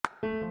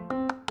Hello,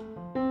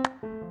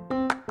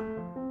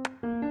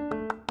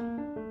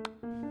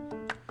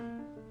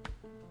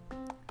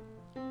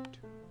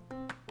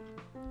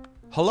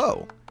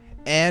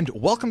 and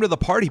welcome to the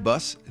party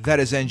bus that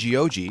is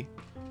NGOG,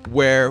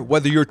 where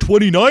whether you're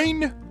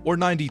 29 or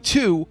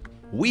 92,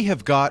 we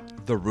have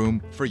got the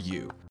room for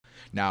you.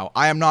 Now,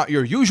 I am not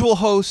your usual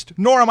host,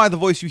 nor am I the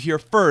voice you hear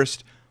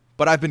first,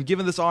 but I've been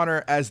given this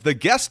honor as the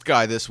guest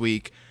guy this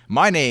week.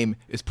 My name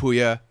is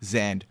Puya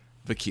Zand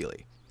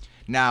Vakili.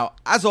 Now,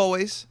 as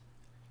always,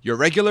 your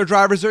regular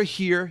drivers are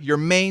here, your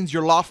mains,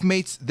 your loft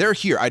mates, they're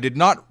here. I did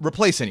not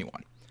replace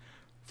anyone.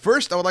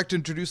 First, I would like to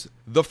introduce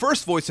the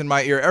first voice in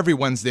my ear every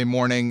Wednesday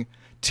morning.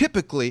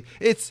 Typically,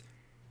 it's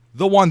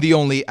the one, the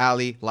only,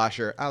 Ali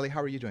Lasher. Ali,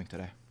 how are you doing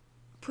today?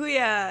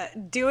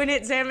 Puya, doing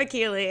it,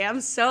 Zambakili.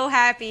 I'm so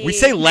happy. We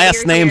say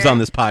last names on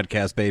this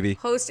podcast, baby.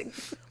 Hosting.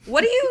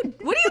 What are you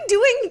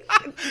doing?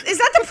 Is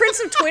that the Prince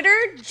of Twitter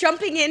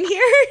jumping in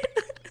here?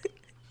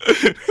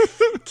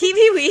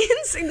 Kiwi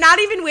Weens, not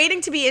even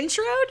waiting to be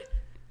introed?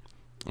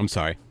 I'm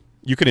sorry.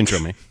 You could intro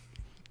me.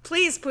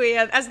 Please,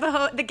 Puya, as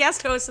the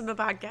guest host of the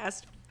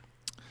podcast.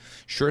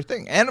 Sure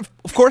thing. And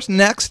of course,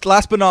 next,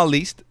 last but not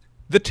least,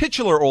 the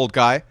titular old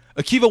guy,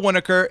 Akiva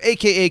Winokur,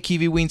 a.k.a.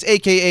 Kiwi Weens,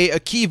 a.k.a.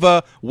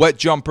 Akiva Wet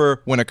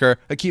Jumper Winokur.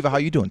 Akiva, how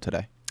you doing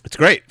today? It's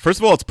great. First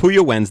of all, it's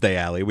Puya Wednesday,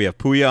 Ali. We have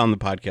Puya on the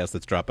podcast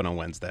that's dropping on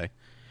Wednesday.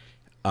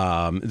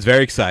 It's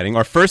very exciting.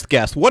 Our first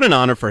guest, what an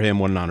honor for him,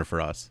 what an honor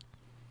for us.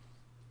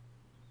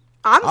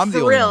 I'm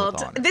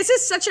thrilled. This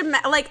is such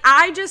a,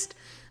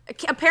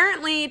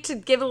 apparently, to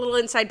give a little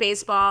inside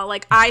baseball,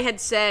 like I had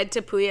said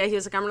to Puya, he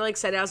was like, I'm really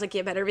excited. I was like,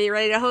 you better be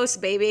ready to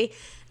host, baby.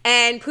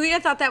 And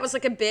Puya thought that was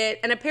like a bit,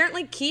 and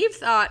apparently Keeve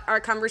thought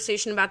our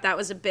conversation about that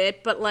was a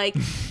bit, but like,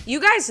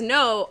 you guys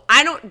know,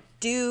 I don't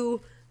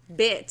do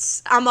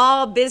bits. I'm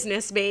all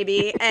business,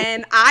 baby.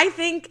 And I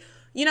think,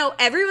 you know,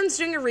 everyone's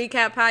doing a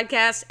recap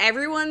podcast.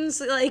 Everyone's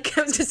like,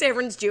 I was gonna say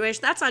everyone's Jewish.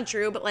 That's not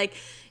true, but like,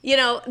 you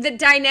know, the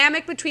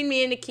dynamic between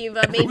me and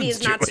Akiva maybe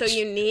is not so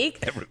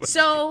unique.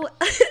 So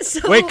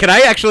wait,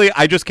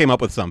 I just came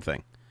up with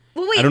something.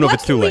 Well, wait, I don't know what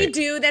if it's too can late. we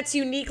do that's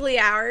uniquely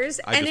ours?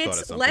 And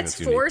it's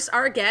let's force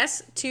our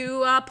guests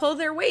to pull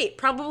their weight,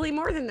 probably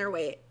more than their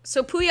weight.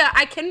 So Puya,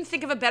 I couldn't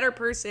think of a better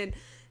person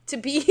to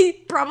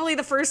be probably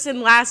the first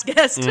and last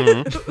guest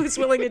who's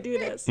willing to do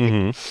this.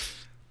 Mm-hmm.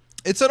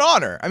 It's an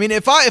honor. I mean,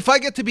 if I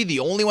get to be the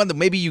only one that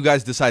maybe you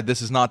guys decide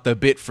this is not the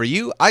bit for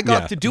you, I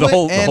got to do it,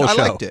 and I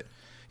liked it.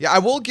 Yeah, I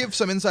will give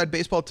some inside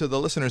baseball to the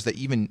listeners that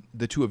even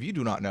the two of you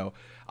do not know.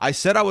 I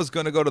said I was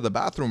going to go to the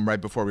bathroom right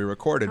before we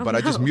recorded, but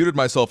I just muted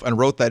myself and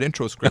wrote that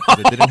intro script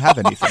because it didn't have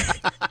anything.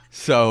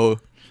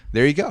 So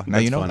there you go. Now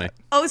you know that.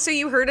 Oh, so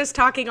you heard us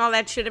talking all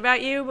that shit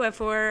about you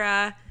before?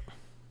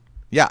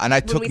 Yeah, and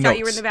I took notes. When we thought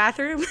you were in the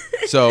bathroom.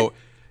 So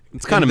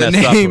it's kind of messed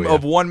up. The name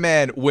of one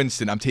man,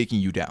 Winston. I'm taking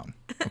you down.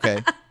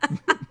 Okay.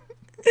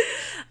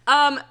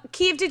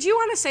 Keeve, did you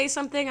want to say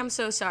something? I'm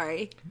so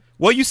sorry.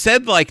 Well, you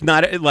said like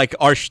not like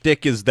our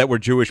shtick is that we're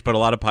Jewish, but a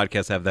lot of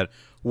podcasts have that.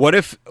 What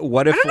if I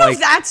don't know if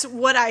that's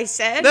what I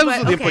said. That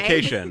was the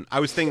implication. I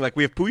was thinking like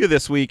we have Puya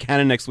this week,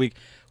 Hannah next week.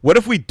 What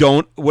if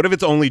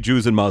it's only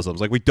Jews and Muslims?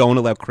 Like we don't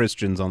allow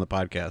Christians on the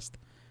podcast.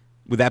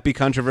 Would that be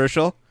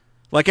controversial?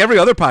 Like every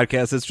other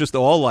podcast, it's just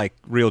all like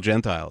real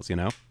Gentiles, you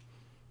know?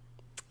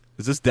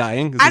 Is this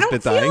dying? Is this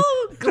bit dying? I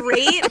don't feel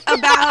great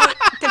about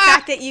the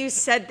fact that you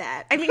said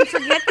that. I mean,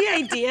 forget the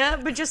idea,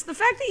 but just the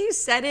fact that you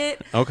said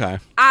it. Okay.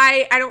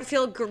 I don't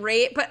feel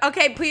great. But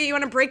okay, Puya, you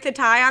want to break the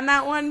tie on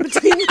that one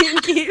between me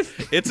and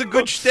Keith? It's a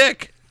good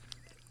shtick.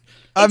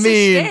 It's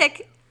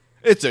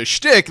a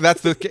shtick.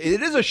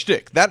 It is a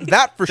shtick.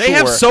 That for sure. They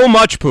have so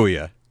much,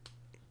 Puya.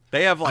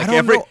 They have like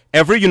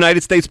every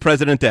United States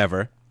president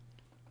ever.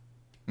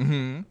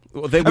 Mm-hmm.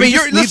 We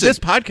need this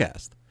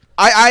podcast.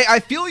 I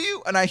feel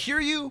you and I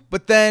hear you,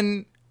 but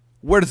then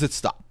where does it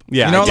stop?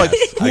 Yeah, you know, like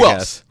who else?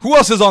 Guess. Who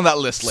else is on that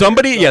list?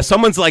 Later?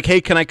 Someone's like,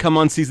 "Hey, can I come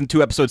on season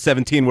 2, episode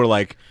 17?" We're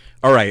like,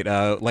 "All right,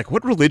 like,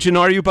 what religion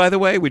are you, by the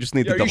way? We just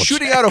need to double check." Are you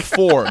shooting out a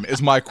form?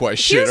 Is my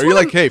question. Are you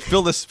like, "Hey,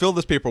 fill this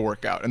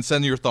paperwork out and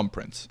send your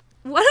thumbprints"?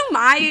 One of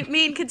my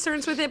main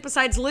concerns with it,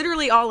 besides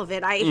literally all of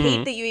it, I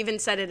hate that you even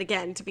said it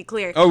again. To be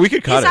clear, we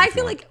could cut it. I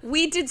feel like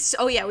we did.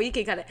 We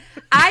could cut it.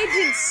 I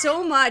did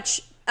so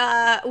much.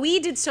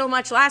 We did so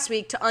much last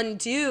week to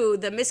undo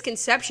the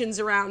misconceptions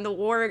around the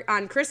war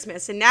on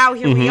Christmas, and now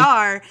here we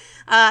are.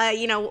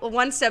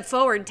 One step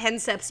forward, 10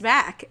 steps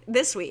back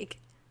this week.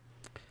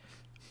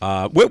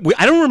 I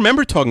don't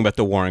remember talking about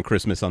the war on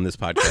Christmas on this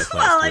podcast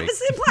last week. It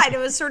was implied. It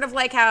was sort of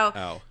like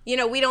how, we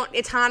don't,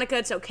 it's Hanukkah,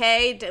 it's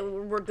okay.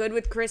 We're good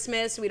with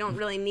Christmas. We don't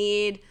really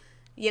need,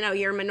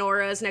 your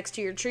menorahs next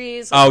to your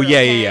trees. Like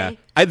yeah.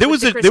 There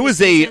was a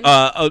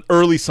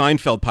early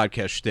Seinfeld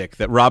podcast shtick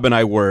that Rob and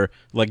I were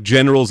like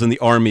generals in the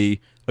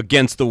army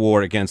against the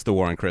war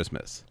on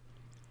Christmas.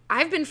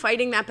 I've been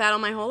fighting that battle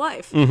my whole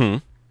life.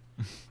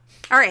 Mm-hmm.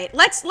 All right,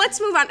 let's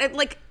move on.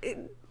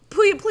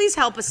 Please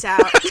help us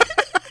out.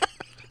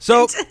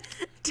 So,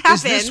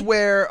 is this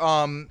where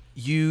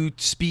you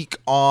speak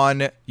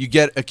on, you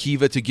get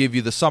Akiva to give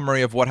you the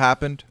summary of what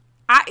happened?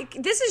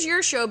 this is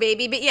your show,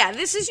 baby. But yeah,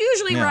 this is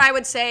usually where I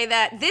would say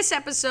that this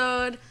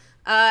episode,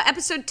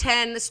 episode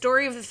 10, The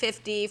Story of the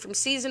 50 from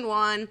season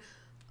 1,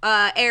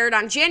 aired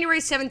on January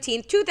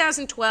 17th,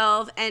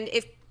 2012. And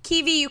if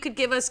Kiwi, you could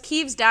give us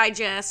Kiev's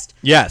Digest.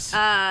 Yes.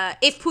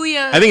 If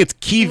Puya, I think it's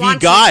Kiwi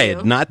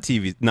Guide, not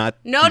TV. Not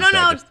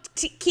no.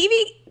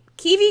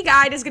 Kiwi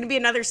Guide is going to be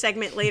another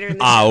segment later in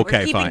the show.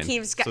 Okay, We're fine.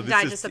 Kiev's So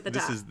Digest at the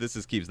top. This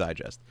is Kiev's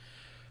Digest.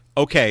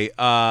 Okay,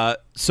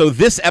 so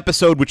this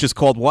episode, which is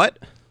called what?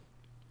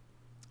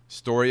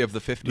 Story of the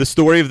 50. The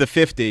Story of the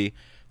 50,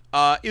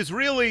 is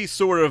really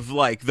sort of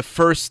like the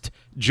first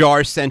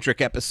jar-centric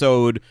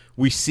episode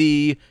we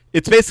see.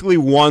 It's basically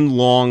one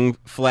long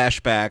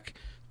flashback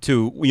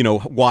to,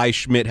 why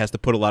Schmidt has to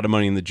put a lot of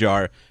money in the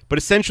jar. But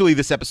essentially,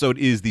 this episode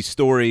is the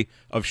story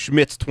of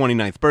Schmidt's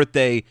 29th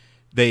birthday.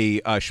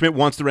 Schmidt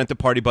wants to rent the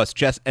party bus.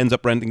 Jess ends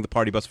up renting the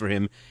party bus for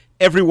him.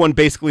 Everyone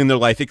basically in their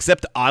life,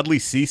 except oddly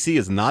Cece,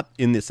 is not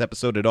in this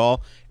episode at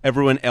all.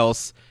 Everyone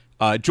else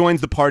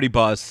joins the party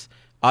bus.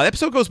 The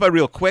episode goes by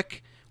real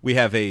quick. We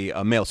have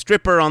a male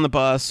stripper on the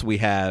bus. We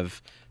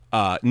have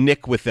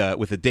Nick with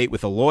a date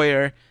with a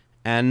lawyer,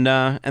 and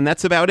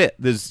that's about it.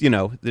 There's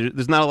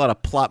there's not a lot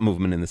of plot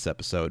movement in this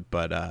episode,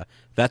 but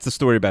that's the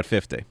story about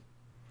 50.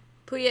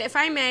 Puya, if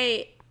I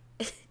may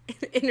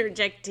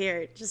interject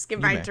here, just give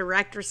my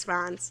direct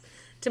response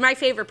to my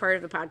favorite part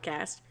of the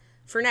podcast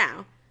for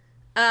now.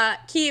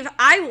 Kiev,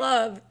 I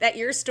love that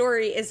your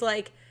story is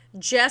like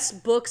Jess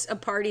books a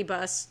party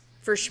bus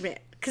for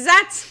Schmidt, because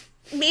that's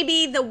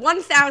maybe the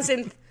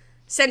 1,000th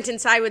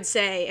sentence I would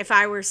say if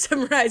I were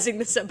summarizing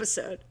this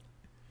episode.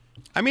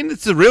 I mean,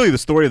 it's really the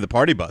story of the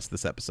party bus,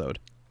 this episode.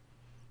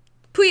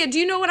 Puya, do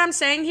you know what I'm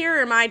saying here,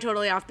 or am I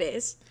totally off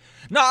base?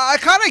 No, I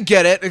kind of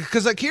get it,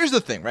 because here's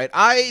the thing, right?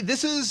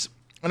 This is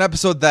an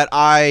episode that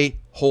I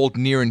hold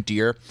near and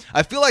dear.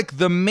 I feel like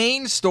the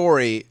main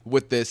story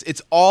with this,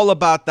 it's all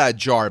about that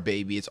jar,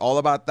 baby. It's all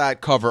about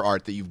that cover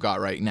art that you've got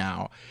right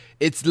now.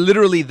 It's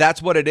literally,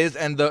 that's what it is,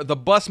 and the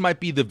bus might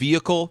be the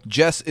vehicle.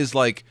 Jess is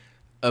like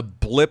a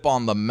blip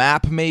on the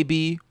map,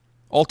 maybe,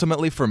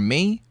 ultimately for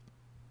me.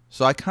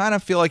 So I kind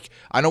of feel like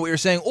I know what you're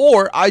saying,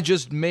 or I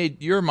just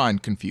made your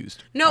mind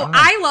confused. No,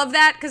 I love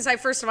that, because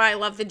first of all, I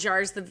love the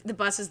jars, the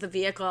bus is the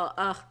vehicle.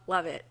 Ugh,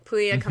 love it.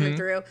 Puya coming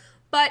through.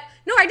 But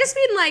no, I just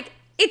mean like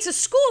it's a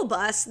school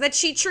bus that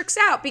she tricks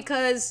out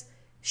because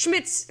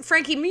Schmidt's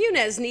Frankie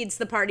Muniz needs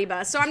the party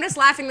bus. So I'm just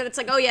laughing that it's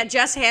like, oh yeah,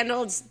 Jess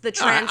handles the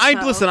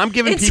transpo. Listen, I'm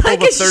giving it's people like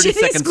the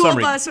 30-second school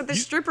summary. Bus with a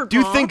stripper Do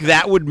you pole. think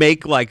that would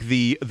make like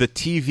the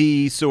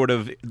TV sort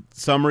of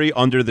summary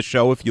under the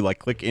show if you like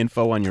click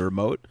info on your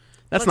remote?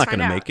 That's not going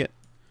to make it.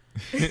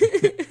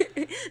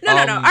 No.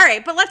 All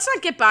right, but let's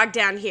not get bogged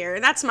down here.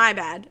 That's my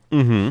bad.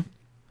 Mm-hmm.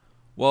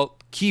 Well,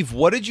 Keith,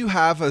 what did you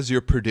have as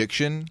your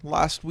prediction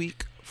last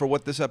week for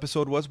what this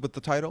episode was with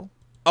the title?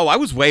 Oh, I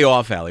was way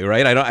off, Allie,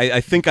 right? I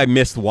think I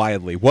missed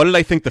wildly. What did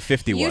I think the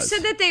 50 was? You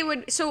said that they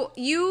would. So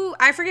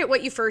I forget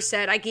what you first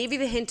said. I gave you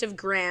the hint of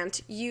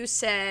Grant. You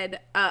said,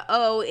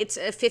 it's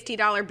a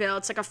 $50 bill.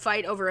 It's like a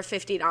fight over a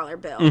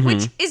 $50 bill,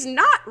 which is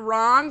not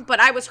wrong, but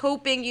I was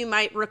hoping you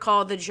might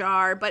recall the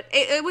jar, but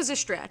it was a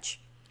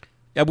stretch.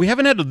 Yeah, we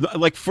haven't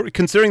had,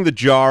 considering the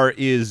jar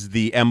is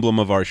the emblem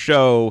of our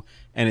show,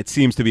 and it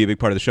seems to be a big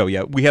part of the show.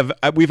 Yeah,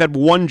 we've had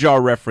one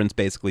jar reference,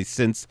 basically,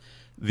 since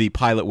the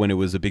pilot when it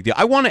was a big deal.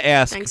 I want to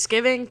ask...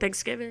 Thanksgiving.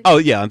 Oh,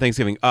 yeah, on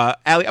Thanksgiving.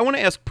 Allie, I want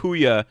to ask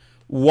Puya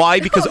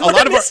why, because a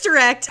lot of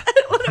misdirect.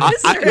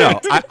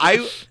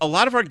 a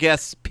lot of our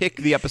guests pick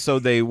the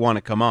episode they want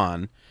to come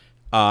on,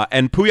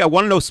 and Puya, I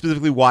want to know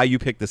specifically why you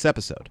picked this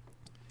episode.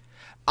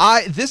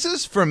 This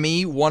is, for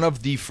me, one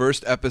of the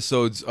first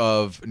episodes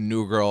of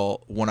New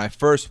Girl when I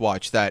first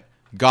watched that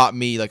got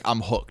me, like, I'm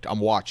hooked. I'm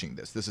watching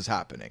this. This is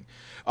happening.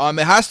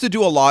 It has to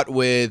do a lot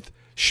with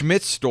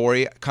Schmidt's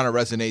story, kind of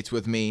resonates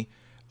with me.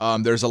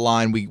 There's a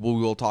line, we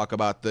will talk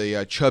about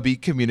the chubby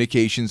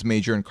communications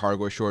major in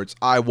cargo shorts.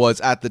 I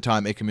was at the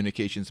time a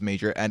communications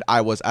major, and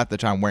I was at the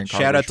time wearing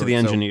cargo shorts. Shout out to the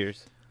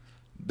engineers.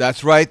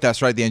 That's right.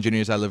 The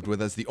engineers I lived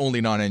with as the only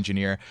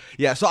non-engineer.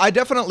 Yeah, so I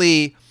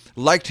definitely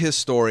liked his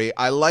story.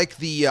 I like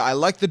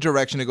the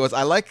direction it goes.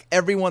 I like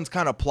everyone's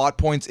kind of plot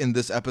points in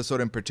this episode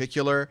in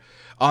particular.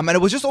 And it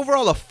was just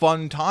overall a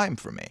fun time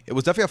for me. It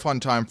was definitely a fun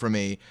time for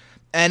me.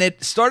 And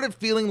it started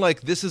feeling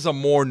like this is a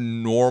more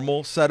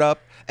normal setup,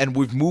 and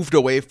we've moved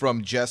away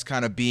from Jess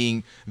kind of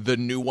being the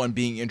new one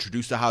being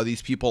introduced to how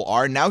these people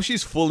are. Now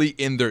she's fully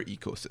in their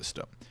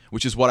ecosystem,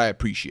 which is what I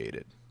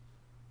appreciated.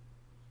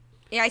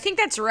 Yeah, I think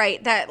that's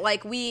right. That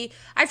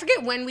I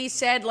forget when we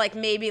said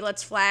maybe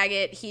let's flag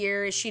it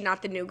here. Is she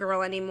not the new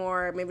girl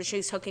anymore? Maybe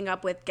she's hooking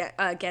up with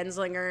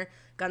Gunslinger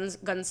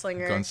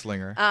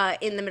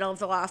in the middle of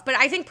the loft. But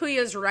I think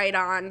Puya's right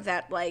on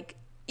that.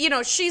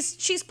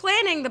 She's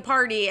planning the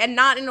party, and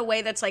not in a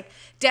way that's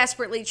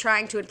desperately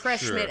trying to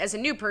impress Schmidt as a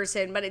new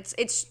person, but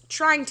it's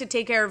trying to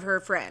take care of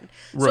her friend.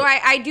 Right. So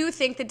I do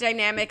think the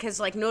dynamic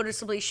has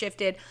noticeably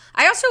shifted.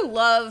 I also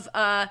love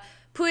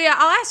Puya.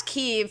 I'll ask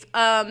Kiev.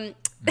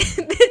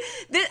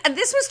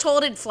 This was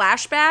told in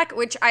flashback,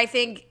 which I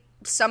think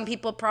some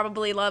people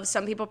probably love,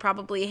 some people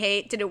probably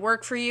hate. Did it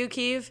work for you,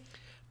 Keeve?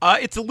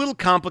 It's a little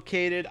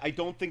complicated. I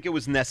don't think it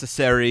was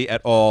necessary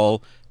at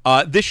all.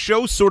 This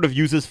show sort of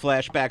uses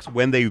flashbacks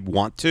when they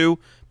want to,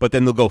 but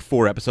then they'll go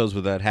 4 episodes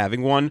without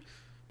having one.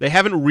 They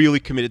haven't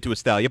really committed to a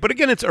style yet, but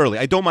again, it's early.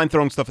 I don't mind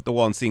throwing stuff at the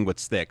wall and seeing what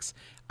sticks.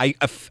 I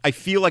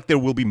feel like there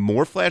will be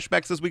more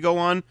flashbacks as we go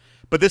on,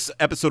 but this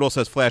episode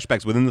also has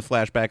flashbacks within the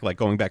flashback, like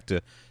going back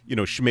to,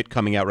 Schmidt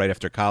coming out right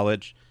after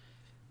college.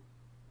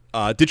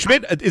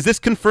 Is this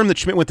confirmed that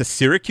Schmidt went to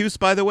Syracuse,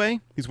 by the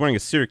way? He's wearing a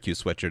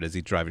Syracuse sweatshirt as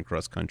he's driving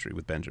cross country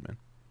with Benjamin.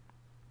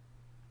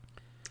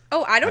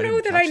 Oh, I don't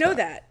know that I know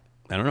that.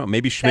 I don't know.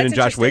 Maybe Schmidt and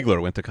Josh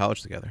Wigler went to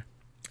college together.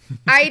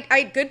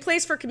 I good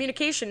place for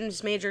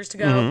communications majors to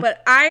go,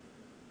 but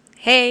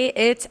Hey,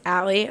 it's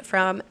Allie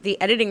from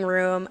the editing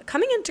room,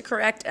 coming in to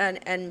correct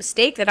a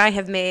mistake that I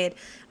have made,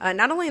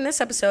 not only in this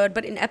episode,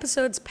 but in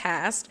episodes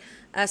past.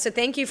 So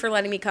thank you for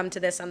letting me come to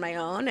this on my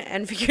own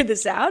and figure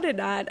this out and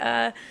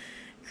not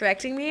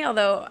correcting me,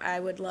 although I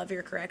would love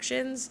your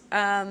corrections.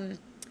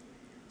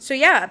 So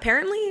yeah,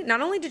 apparently not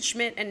only did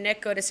Schmidt and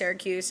Nick go to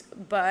Syracuse,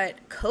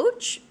 but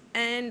Coach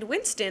and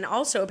Winston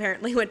also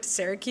apparently went to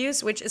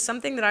Syracuse, which is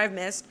something that I've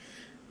missed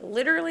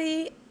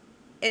literally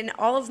in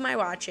all of my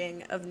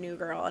watching of New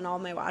Girl and all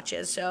my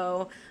watches.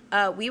 So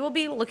we will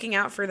be looking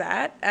out for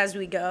that as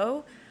we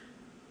go.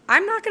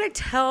 I'm not going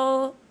to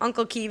tell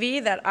Uncle Kiwi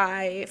that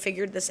I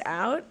figured this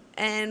out,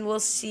 and we'll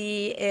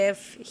see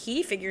if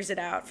he figures it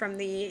out from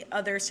the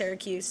other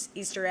Syracuse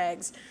Easter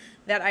eggs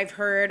that I've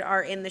heard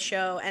are in the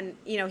show. And,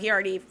 he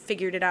already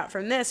figured it out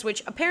from this,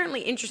 which apparently,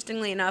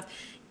 interestingly enough,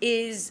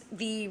 is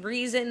the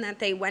reason that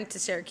they went to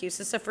Syracuse.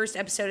 This is the first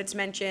episode it's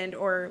mentioned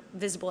or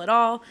visible at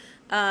all.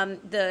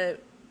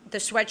 The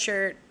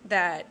sweatshirt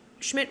that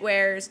Schmidt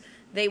wears,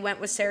 they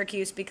went with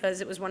Syracuse because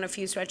it was one of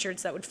few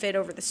sweatshirts that would fit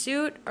over the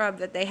suit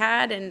that they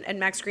had, and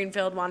Max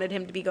Greenfield wanted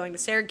him to be going to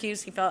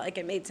Syracuse. He felt like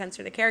it made sense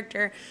for the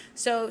character.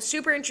 So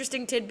super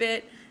interesting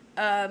tidbit.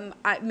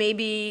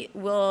 Maybe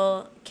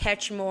we'll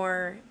catch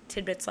more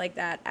tidbits like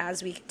that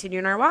as we continue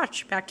in our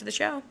watch. Back to the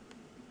show.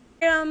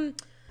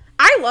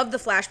 I love the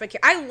flashback here.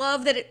 I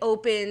love that it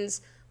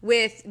opens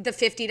with the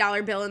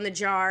 $50 bill in the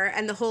jar,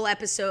 and the whole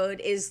episode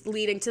is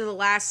leading to the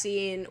last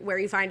scene where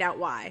you find out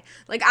why.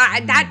 Like,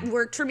 that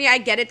worked for me. I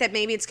get it that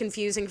maybe it's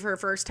confusing for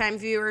first-time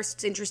viewers.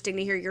 It's interesting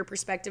to hear your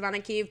perspective on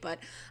it, Keeve, but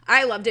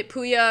I loved it.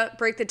 Puya,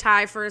 break the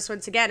tie for us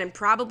once again, and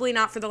probably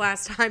not for the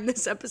last time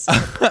this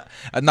episode.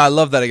 And I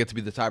love that I get to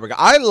be the tiebreaker.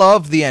 I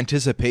love the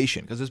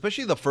anticipation, because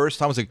especially the first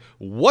time, I was like,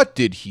 what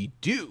did he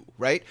do,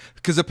 right?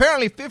 Because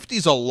apparently 50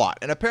 is a lot,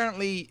 and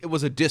apparently it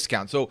was a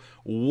discount. So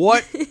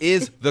what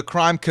is the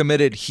crime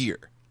committed here?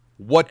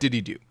 What did he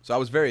do? So I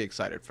was very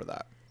excited for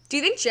that. Do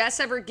you think Jess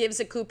ever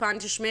gives a coupon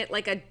to Schmidt,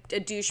 like a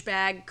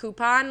douchebag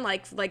coupon,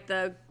 like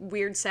the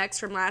weird sex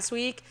from last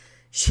week?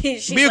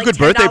 She's be a like good $10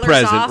 birthday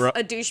present, off bro.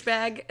 A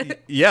douchebag.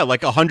 Yeah, like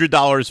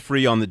 $100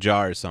 free on the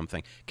jar or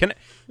something.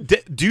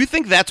 Do you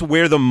think that's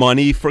where the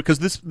money for? Because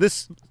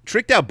this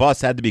tricked out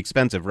bus had to be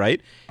expensive,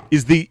 right?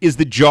 Is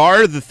the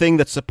jar the thing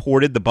that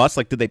supported the bus?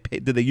 Like, did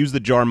they use the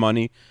jar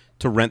money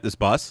to rent this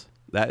bus?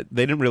 That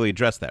they didn't really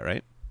address that,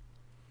 right?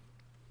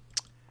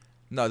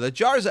 No, the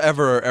jar's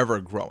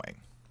ever growing.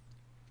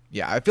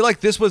 Yeah, I feel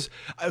like this was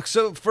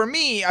so for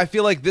me. I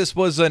feel like this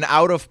was an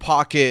out of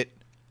pocket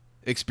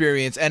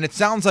experience, and it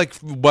sounds like,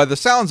 by the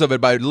sounds of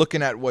it, by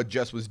looking at what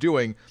Jess was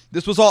doing,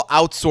 this was all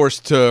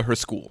outsourced to her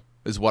school,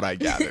 is what I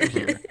gather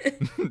here.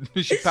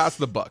 She passed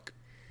the buck.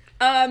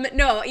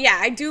 No, yeah,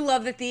 I do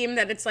love the theme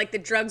that it's like the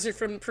drugs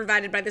are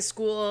provided by the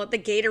school. The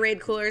Gatorade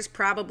cooler is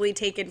probably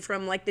taken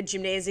from like the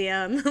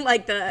gymnasium,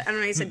 like I don't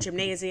know, you said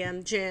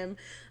gymnasium, gym.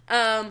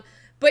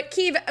 But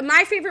Keeve,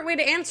 my favorite way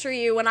to answer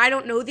you when I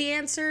don't know the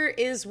answer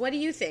is, what do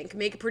you think?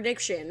 Make a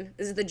prediction.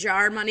 Is the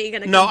jar money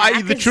going to come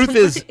back? The truth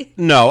is,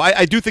 no.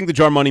 I do think the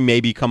jar money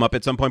maybe come up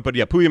at some point, but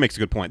yeah, Puya makes a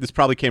good point. This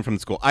probably came from the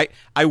school.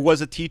 I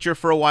was a teacher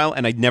for a while,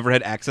 and I never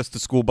had access to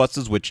school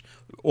buses, which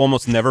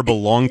almost never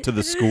belonged to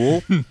the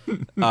school.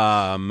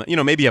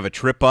 Maybe you have a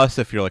trip bus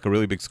if you're like a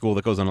really big school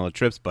that goes on all the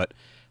trips, but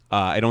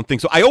I don't think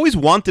so. I always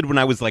wanted, when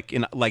I was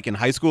in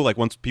high school, like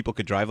once people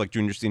could drive, like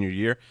junior, senior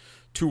year,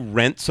 to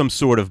rent some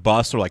sort of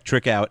bus or like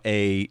trick out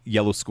a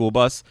yellow school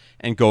bus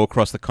and go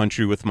across the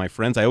country with my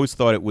friends. I always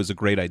thought it was a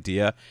great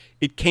idea.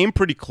 It came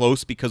pretty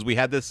close because we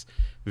had this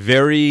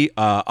very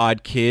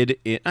odd kid.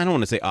 I don't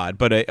want to say odd,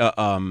 but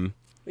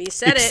we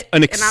said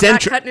an and I'm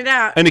not cutting it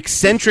out. An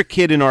eccentric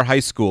kid in our high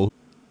school.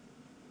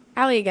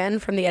 Allie again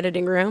from the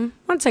editing room.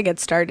 Once I get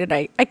started,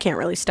 I can't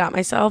really stop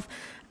myself.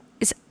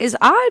 Is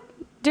odd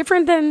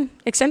different than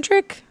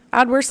eccentric?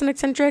 Odd worse than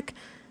eccentric?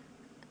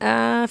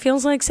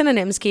 Feels like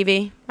synonyms,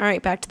 Kiwi. All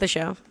right, back to the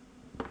show.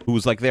 Who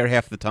was like there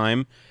half the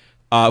time,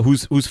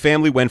 whose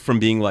family went from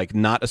being like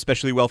not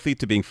especially wealthy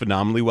to being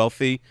phenomenally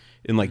wealthy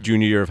in like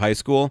junior year of high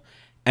school,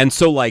 and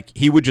so like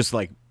he would just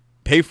like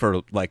pay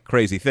for like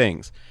crazy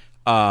things,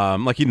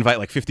 like he'd invite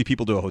like 50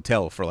 people to a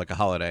hotel for like a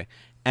holiday,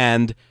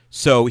 And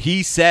so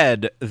he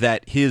said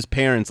that his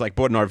parents like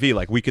bought an RV,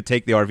 like we could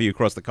take the RV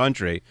across the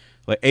country,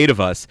 like 8 of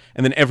us,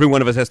 and then every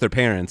one of us asked their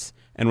parents,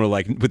 and we're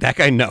like, with that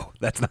guy, no,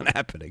 that's not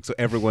happening. So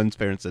everyone's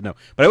parents said no.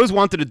 But I always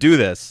wanted to do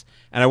this,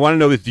 and I want to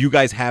know if you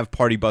guys have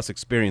party bus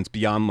experience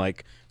beyond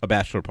like a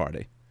bachelor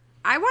party.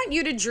 I want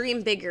you to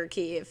dream bigger,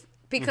 Kiev,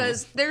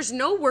 because there's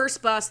no worse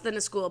bus than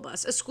a school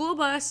bus. A school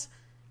bus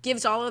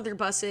gives all other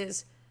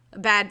buses a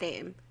bad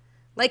name.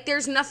 Like,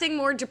 there's nothing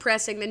more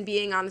depressing than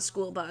being on a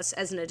school bus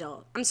as an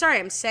adult. I'm sorry,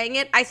 I'm saying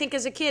it. I think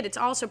as a kid, it's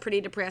also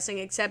pretty depressing,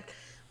 except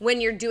when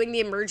you're doing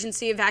the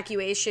emergency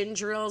evacuation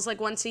drills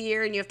like once a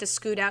year and you have to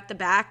scoot out the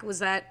back. Was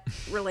that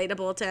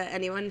relatable to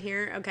anyone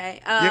here?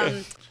 Okay.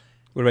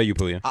 What about you,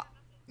 Puya?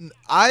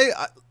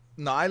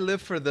 I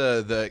live for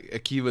the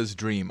Akiva's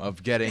dream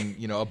of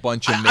getting, a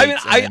bunch of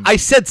mates. I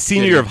said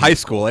senior year of high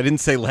school. I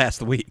didn't say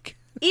last week.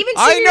 Even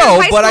I senior know,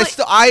 year of but high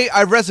school,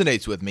 I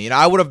resonates with me, and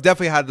I would have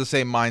definitely had the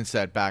same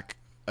mindset back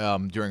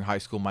during high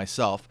school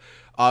myself.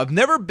 I've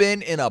never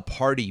been in a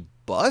party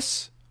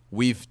bus.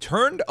 We've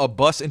turned a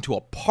bus into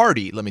a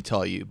party, let me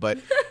tell you, but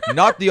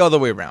not the other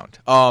way around.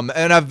 And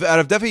I've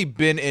definitely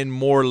been in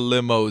more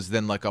limos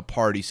than like a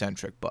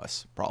party-centric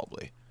bus,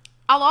 probably.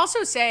 I'll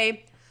also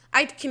say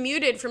I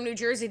commuted from New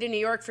Jersey to New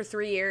York for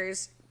 3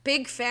 years.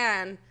 Big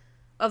fan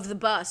of the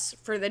bus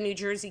for the New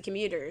Jersey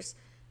commuters.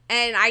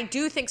 And I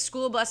do think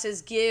school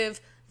buses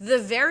give the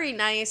very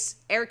nice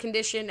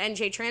air-conditioned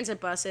NJ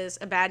Transit buses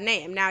a bad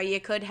name. Now, you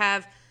could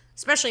have,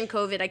 especially in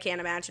COVID, I can't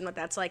imagine what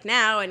that's like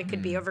now, and it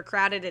could be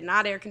overcrowded and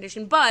not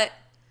air-conditioned, but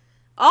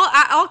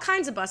all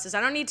kinds of buses. I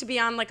don't need to be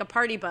on, like, a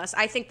party bus.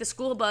 I think the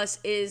school bus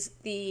is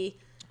the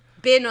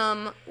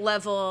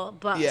Bingham-level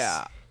bus.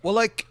 Yeah. Well,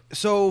 like,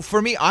 so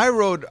for me,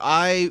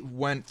 I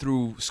went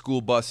through school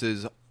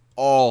buses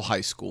all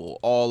high school,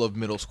 all of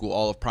middle school,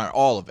 all of primary,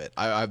 all of it.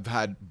 I've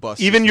had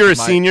buses. Even you're a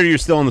senior, you're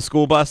still on the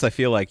school bus. I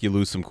feel like you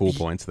lose some cool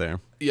points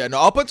there. Yeah, no,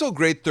 up until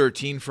grade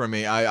 13 for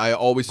me, I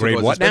always took Grade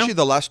buses, what now? especially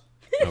the last.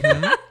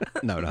 Okay.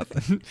 No,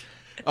 nothing.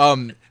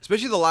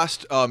 Especially the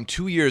last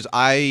 2 years,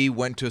 I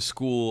went to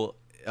school.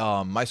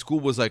 My school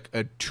was like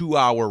a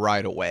 2-hour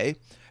ride away,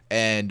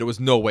 and there was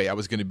no way I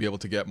was going to be able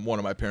to get one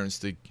of my parents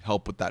to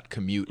help with that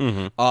commute.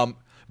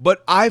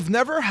 But I've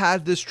never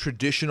had this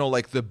traditional,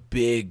 like the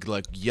big,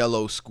 like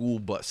yellow school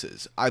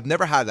buses. I've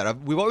never had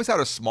that. We've always had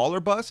a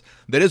smaller bus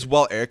that is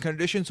well air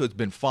conditioned, so it's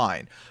been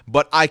fine.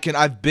 But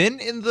I've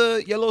been in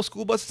the yellow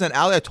school buses, and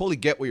Ali, I totally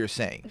get what you're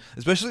saying.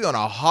 Especially on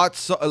a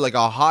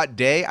hot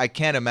day, I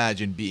can't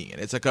imagine being in.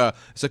 It's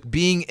like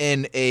being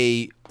in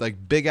a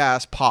like big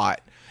ass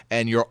pot,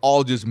 and you're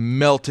all just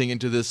melting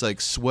into this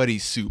like sweaty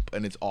soup,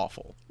 and it's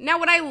awful. Now,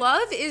 what I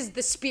love is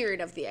the spirit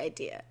of the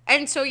idea.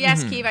 And so,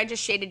 yes, Keeve, I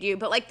just shaded you,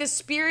 but like the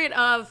spirit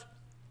of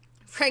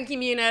Frankie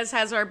Muniz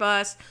has our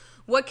bus.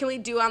 What can we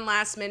do on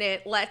last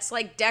minute? Let's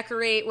like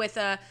decorate with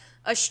a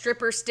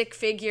stripper stick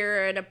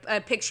figure and a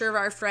picture of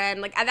our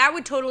friend. Like that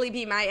would totally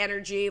be my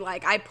energy.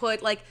 Like I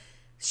put like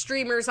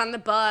streamers on the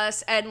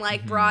bus and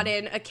like brought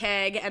in a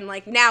keg, and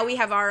like now we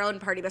have our own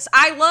party bus.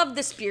 I love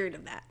the spirit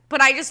of that,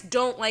 but I just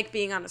don't like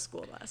being on a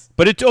school bus.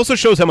 But it also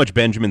shows how much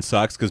Benjamin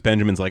sucks, because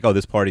Benjamin's like, oh,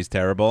 this party's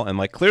terrible, and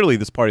like clearly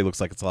this party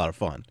looks like it's a lot of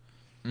fun.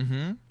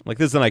 Like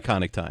this is an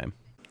iconic time.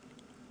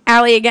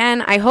 Allie,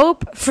 again, I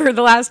hope for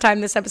the last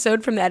time this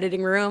episode from the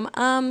editing room,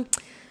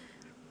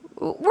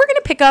 we're going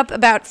to pick up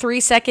about 3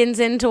 seconds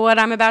into what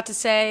I'm about to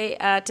say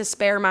to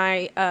spare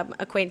my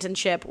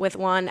acquaintanceship with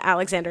one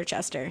Alexander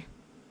Chester.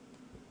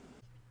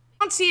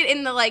 I don't see it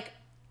in the, like,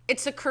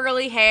 it's the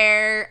curly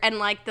hair and,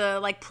 like,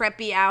 the, like,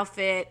 preppy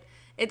outfit.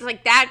 It's,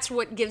 like, that's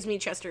what gives me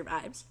Chester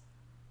vibes.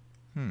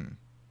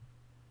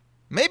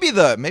 Maybe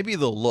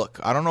the look.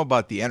 I don't know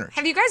about the energy.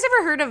 Have you guys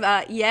ever heard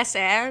of Yes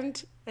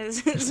And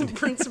as a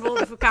principle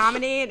of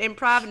comedy and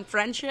improv and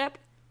friendship?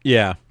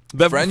 Yeah.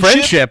 But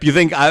friendship? You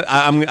think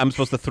I'm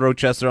supposed to throw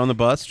Chester on the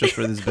bus just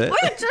for this bit?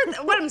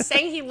 What I'm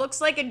saying, he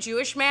looks like a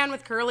Jewish man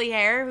with curly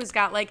hair who's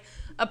got, like,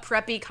 a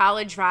preppy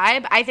college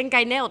vibe. I think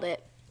I nailed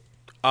it.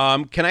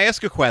 Can I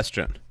ask a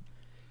question?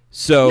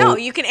 So no,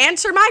 you can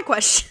answer my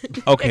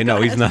question. Okay,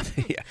 no, he's not.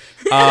 Yeah.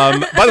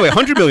 By the way,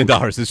 $100 million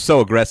is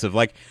so aggressive.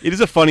 Like, it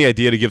is a funny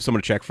idea to give someone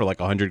a check for like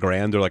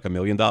 $100,000 or like $1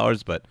 million,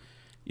 but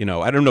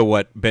I don't know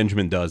what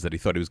Benjamin does that he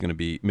thought he was going to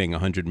be making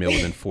 $100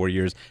 million within 4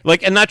 years.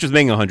 Like, and not just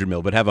making $100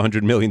 million, but have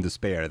 $100 million to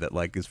spare that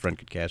like his friend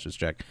could cash his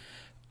check.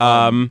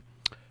 So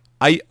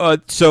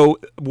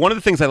one of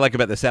the things I like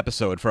about this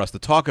episode for us to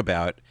talk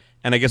about,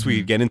 and I guess we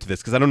could get into this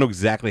because I don't know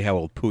exactly how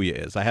old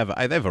Puya is. I have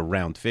a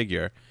round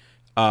figure.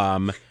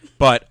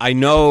 But I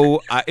know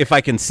if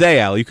I can say,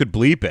 Al, you could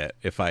bleep it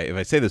if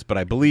I say this, but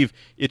I believe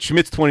it's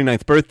Schmidt's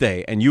 29th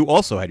birthday, and you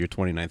also had your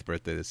 29th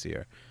birthday this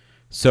year.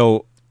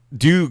 So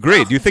do you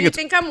agree? Do you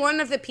think I'm one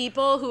of the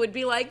people who would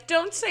be like,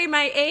 don't say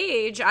my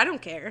age? I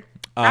don't care.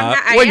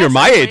 When you're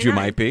my age, you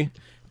might be.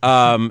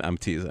 I'm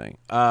teasing.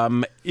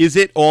 Is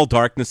it all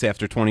darkness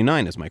after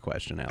 29 is my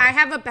question, Al. I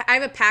have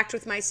a pact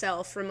with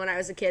myself from when I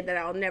was a kid that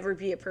I'll never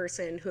be a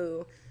person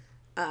who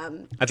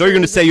I thought you were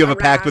going to say you have a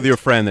pact with around. your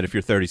friend that if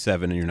you're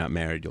 37 and you're not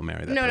married, you'll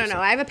marry that No, person.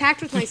 I have a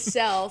pact with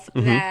myself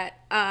that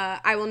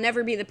I will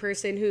never be the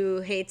person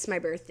who hates my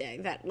birthday.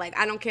 That, like,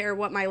 I don't care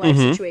what my life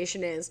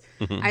situation is.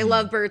 I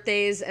love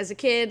birthdays. As a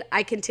kid,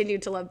 I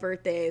continued to love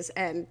birthdays,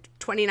 and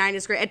 29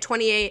 is great. At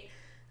 28,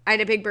 I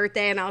had a big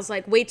birthday, and I was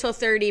like, wait till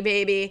 30,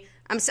 baby.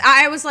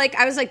 I was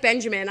like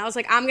Benjamin. I was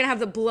like, I'm going to have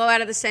the blowout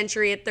of the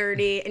century at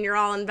 30, and you're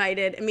all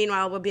invited. And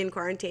meanwhile, we'll be in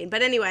quarantine.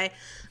 But anyway,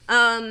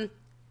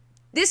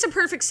 this is a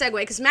perfect segue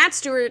because Matt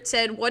Stewart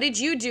said, what did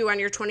you do on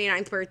your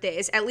 29th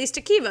birthdays? At least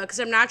to Kiva, because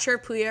I'm not sure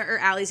if Puya or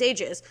Allie's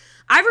ages.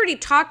 I've already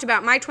talked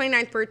about my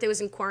 29th birthday was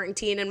in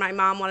quarantine, and my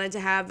mom wanted to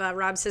have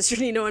Rob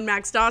Cesternino and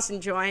Max Dawson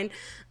join.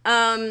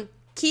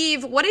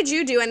 Keeve, what did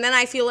you do? And then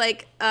I feel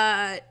like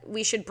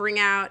we should bring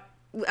out,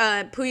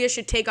 Puya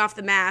should take off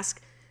the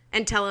mask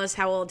and tell us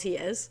how old he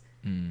is.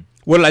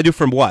 What did I do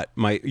from what?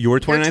 Your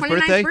 29th, 29th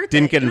birthday? birthday.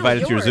 Didn't get No,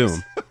 invited to your yours.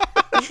 Zoom.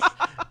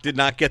 Did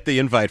not get the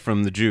invite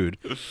from the Jude.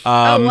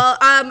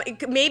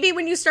 Maybe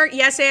when you start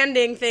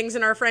yes-anding things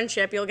in our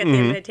friendship, you'll get the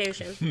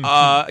invitation.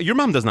 Your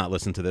mom does not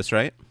listen to this,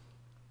 right?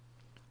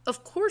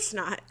 Of course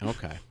not.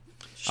 Okay.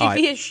 She'd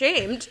be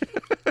ashamed.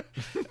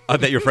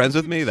 That you're friends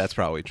with me? That's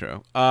probably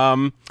true. Sure,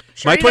 My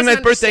he doesn't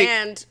 29th birthday,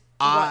 understand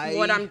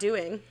what I'm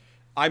doing.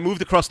 I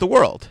moved across the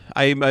world.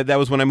 That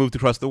was when I moved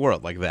across the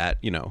world, like that,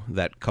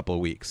 that couple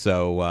of weeks.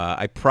 So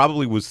I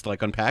probably was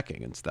like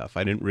unpacking and stuff.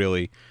 I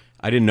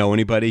didn't know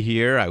anybody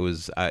here. I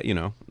was,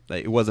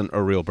 it wasn't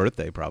a real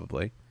birthday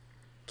probably.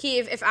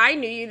 Keeve, if I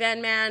knew you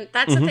then, man,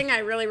 that's the thing I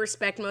really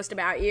respect most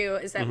about you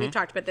is that we've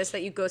talked about this,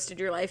 that you ghosted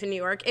your life in New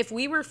York. If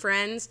we were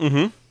friends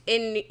in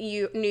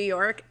New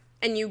York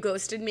and you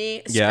ghosted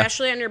me,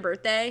 especially on your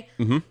birthday,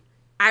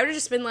 I would have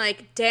just been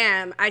like,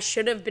 damn, I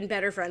should have been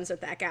better friends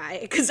with that guy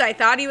because I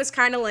thought he was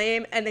kind of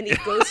lame and then he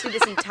ghosted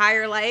his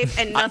entire life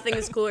and nothing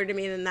is cooler to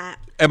me than that.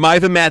 Am I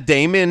the Matt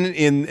Damon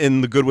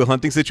in the Good Will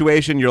Hunting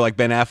situation? You're like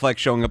Ben Affleck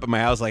showing up at my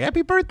house like,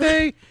 happy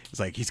birthday. It's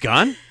like, he's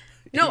gone?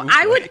 No,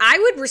 I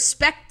would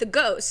respect the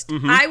ghost.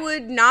 I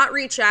would not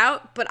reach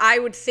out, but I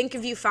would think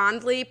of you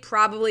fondly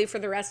probably for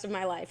the rest of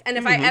my life. And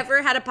if I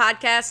ever had a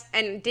podcast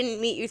and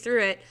didn't meet you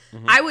through it,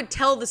 I would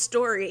tell the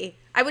story.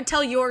 I would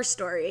tell your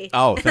story.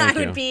 Oh, thank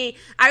you.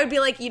 I would be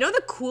like,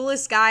 the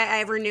coolest guy I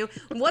ever knew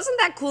wasn't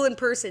that cool in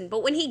person,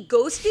 but when he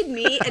ghosted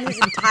me and his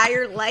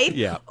entire life,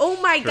 oh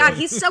my God,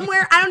 he's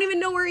somewhere, I don't even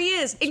know where he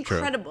is.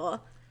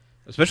 Incredible.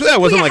 Especially that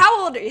wasn't like,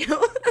 how old are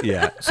you?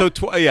 yeah.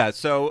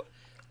 So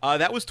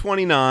that was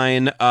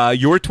 29.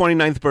 Your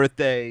 29th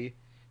birthday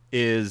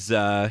is,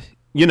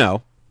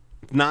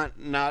 not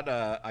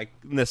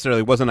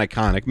necessarily wasn't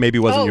iconic. Maybe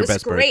wasn't your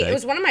best great. birthday. It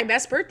was one of my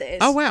best birthdays.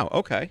 Oh wow,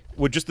 okay.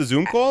 Well, just the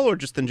Zoom call or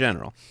just in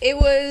general? It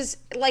was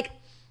like,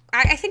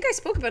 I think I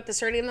spoke about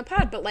this already in the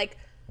pod, but like,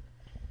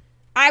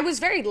 I was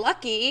very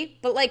lucky,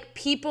 but like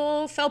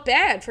people felt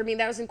bad for me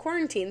that I was in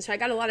quarantine, so I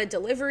got a lot of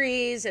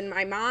deliveries, and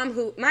my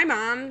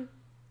mom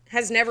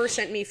has never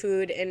sent me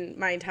food in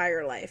my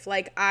entire life.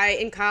 Like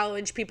in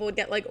college, people would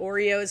get like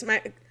Oreos.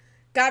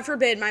 God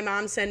forbid my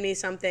mom send me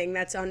something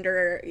that's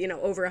under,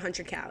 over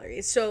 100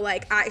 calories. So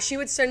like she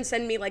would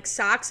send me like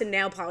socks and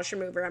nail polish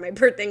remover on my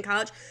birthday in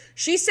college.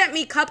 She sent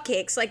me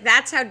cupcakes. Like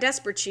that's how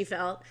desperate she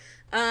felt.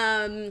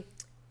 And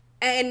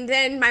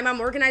then my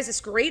mom organized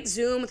this great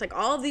Zoom with like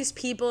all of these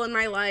people in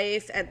my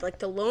life at like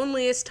the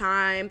loneliest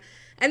time.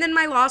 And then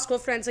my law school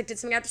friends like did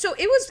something out. So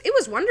it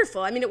was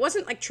wonderful. I mean, it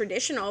wasn't like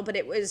traditional, but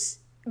it was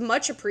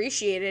much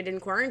appreciated in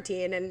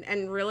quarantine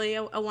and really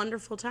a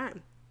wonderful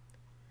time.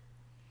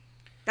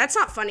 That's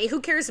not funny.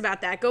 Who cares about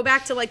that? Go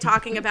back to like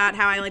talking about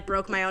how I like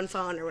broke my own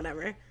phone or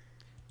whatever.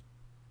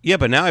 Yeah,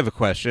 but now I have a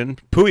question.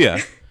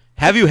 Puya,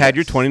 have you had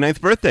your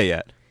 29th birthday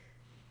yet?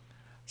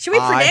 Should we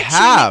predict? I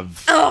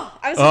have.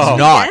 I was like,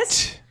 Not.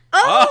 yes?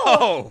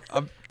 Oh.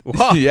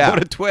 Wow, Yeah.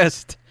 What a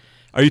twist.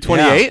 Are you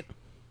 28?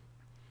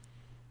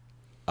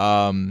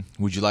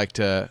 Would you like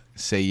to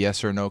say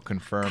yes or no,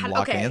 confirm,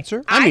 lock, okay.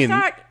 answer? I mean,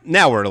 thought,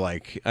 now we're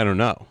like, I don't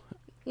know.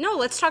 no,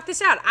 let's talk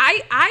this out.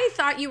 I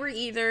thought you were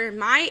either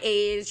my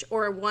age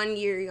or 1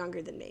 year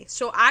younger than me.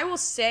 So I will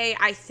say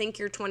I think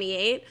you're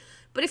 28.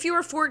 But if you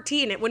were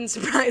 14, it wouldn't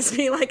surprise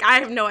me. Like, I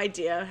have no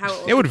idea how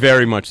old. It would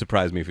very much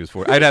surprise me if he was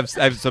 40. I have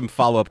some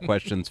follow-up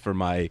questions for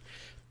my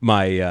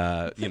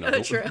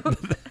True.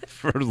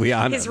 for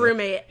Liana. His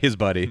roommate. His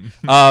buddy.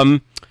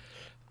 And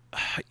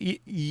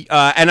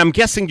I'm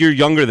guessing you're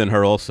younger than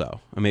her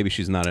also. Or maybe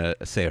she's not her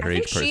I think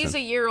age person. she's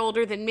a year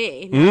older than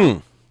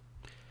me.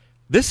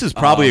 This is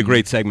probably a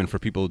great segment for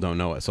people who don't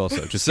know us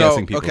also, just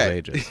guessing people's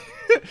ages.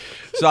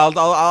 So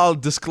I'll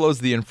disclose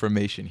the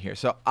information here.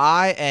 So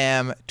I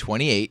am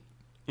 28.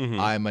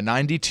 I'm a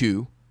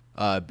 92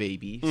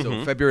 baby,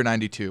 so February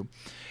 92.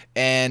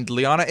 And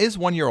Liana is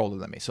 1 year older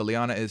than me. So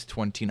Liana is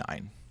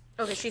 29.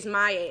 Okay, she's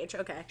my age.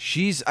 Okay.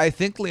 I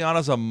think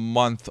Liana's a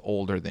month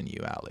older than you,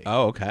 Allie.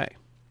 Oh, okay.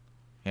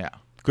 Yeah.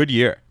 Good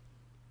year.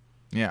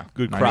 Yeah.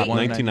 Good crop. 91,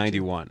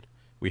 1991.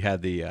 We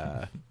had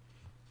the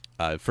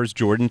first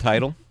Jordan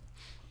title.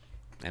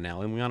 And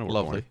Allie and Liana were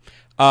Lovely.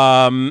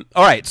 born.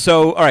 All right.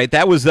 So,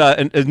 that was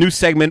a new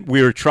segment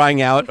we were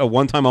trying out, a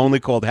one-time only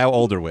called How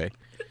Old Are We?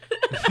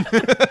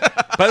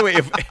 By the way,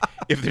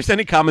 if there's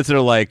any comments that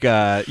are like,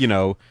 I don't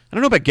know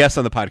about guests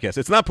on the podcast.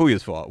 It's not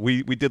Puya's fault.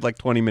 We did like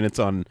 20 minutes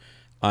on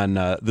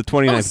the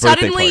 29th birthday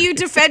Suddenly party. you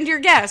defend your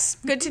guests.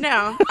 Good to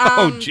know.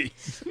 Oh,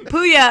 jeez.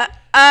 Puya,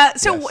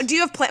 so Yes. do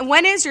you have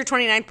when is your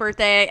 29th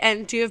birthday,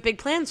 and do you have big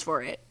plans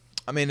for it?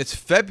 I mean, it's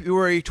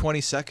February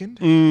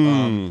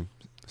 22nd.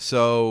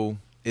 So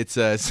it's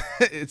a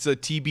it's a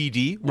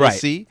TBD. We'll Right.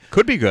 see.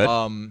 Could be good.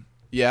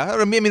 Yeah,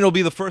 I mean, it'll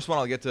be the first one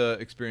I'll get to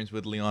experience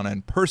with Liana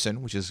in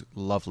person, which is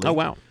lovely. Oh,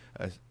 wow.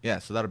 Yeah,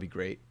 so that'll be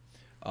great.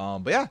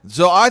 But yeah,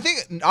 so I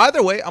think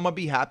either way, I'm gonna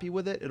be happy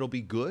with it. It'll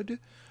be good,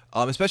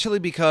 especially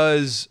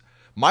because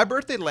my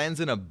birthday lands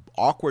in a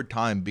awkward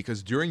time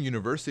because during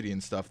university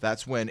and stuff,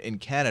 that's when in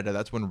Canada,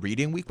 that's when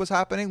reading week was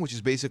happening, which is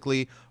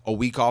basically a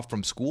week off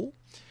from school.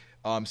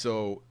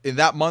 So in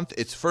that month,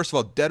 it's first of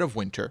all dead of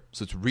winter,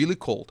 so it's really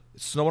cold.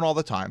 It's snowing all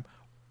the time.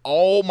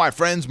 All my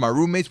friends, my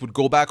roommates would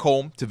go back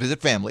home to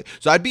visit family.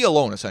 So I'd be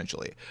alone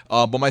essentially.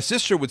 But my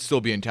sister would still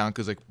be in town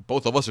because like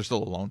both of us are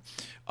still alone.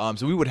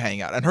 So we would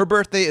hang out. And her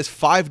birthday is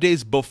 5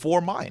 days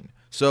before mine.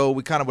 So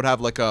we kind of would have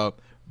like a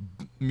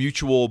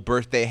mutual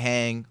birthday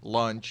hang,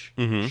 lunch,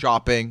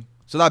 shopping.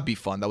 So that'd be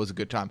fun. That was a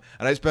good time.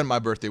 And I spent my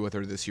birthday with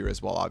her this year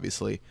as well,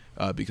 obviously,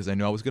 because I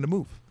knew I was going to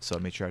move. So I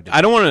made sure I did.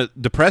 I don't want to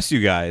depress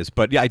you guys,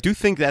 but yeah, I do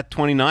think that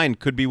 29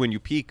 could be when you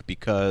peak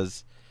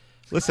because,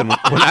 listen,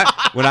 when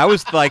I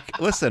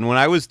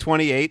was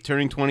 28,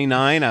 turning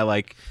 29,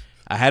 I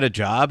had a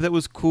job that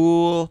was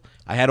cool.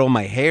 I had all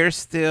my hair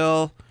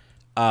still.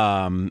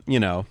 I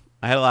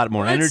had a lot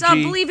more Let's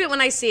energy. believe it when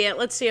I see it.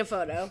 Let's see a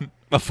photo.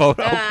 A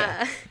photo.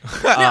 Okay.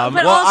 But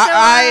Well,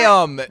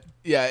 also,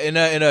 yeah,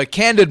 in a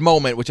candid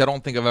moment, which I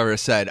don't think I've ever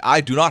said,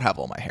 I do not have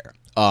all my hair.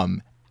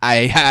 I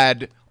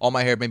had all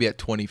my hair maybe at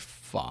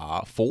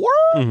 24.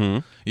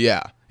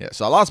 Yeah.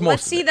 So I lost most.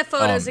 let's of see it. the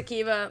photos,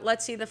 Akiva.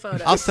 Let's see the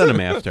photos. I'll send them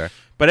after.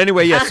 But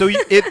anyway, yeah. So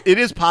it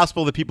is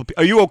possible that people.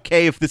 Are you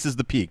okay if this is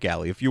the peak,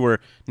 Allie? If you were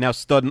now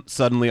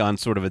suddenly on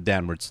sort of a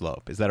downward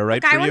slope, is that all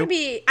right I for want you? to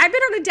be. I've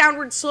been on a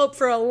downward slope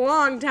for a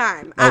long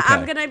time. Okay.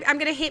 I'm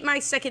gonna hit my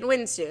second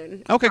win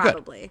soon. Okay,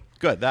 probably.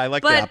 Good. I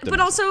like the But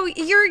optimism. also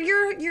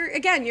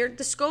you're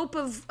the scope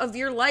of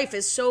your life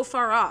is so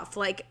far off.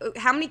 Like,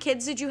 how many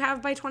kids did you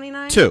have by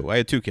 29? 2. I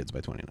had 2 kids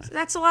by 29.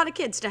 That's a lot of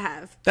kids to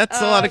have. That's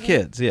a lot of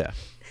kids. Yeah.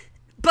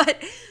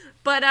 But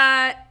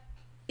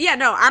yeah,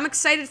 no, I'm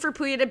excited for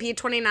Puya to be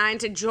 29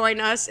 to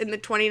join us in the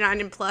 29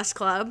 and plus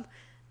club.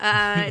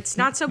 It's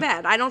not so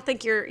bad. I don't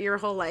think your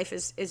whole life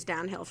is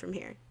downhill from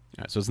here.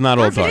 All right, so it's not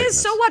all Or if it darkness.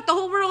 is, so what? The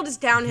whole world is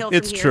downhill from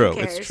It's here. true.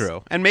 Who cares? It's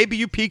true. And maybe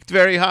you peaked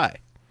very high.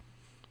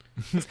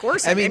 Of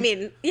course. I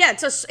mean, yeah,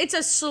 it's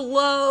a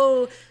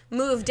slow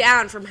move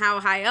down from how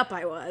high up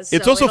I was.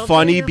 It's so also it'll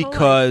funny be your whole life.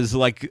 because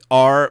like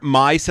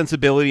my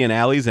sensibility and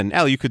Allie's, and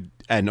Allie, you could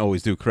and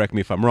always do correct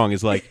me if I'm wrong,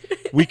 is like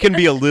we can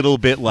be a little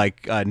bit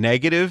like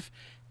negative,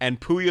 and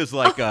Puya's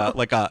like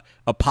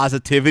a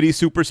positivity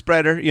super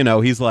spreader.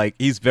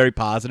 He's very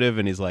positive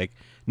and he's like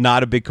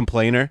not a big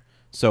complainer.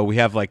 So we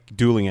have like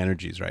dueling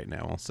energies right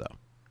now also.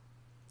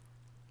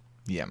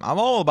 Yeah, I'm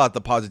all about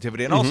the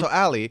positivity. And also,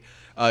 Allie,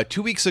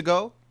 2 weeks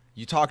ago,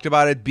 you talked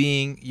about it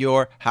being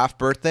your half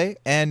birthday,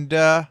 and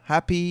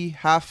happy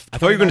half. I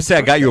thought you were going to say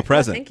I got you a Oh,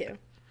 present. thank you.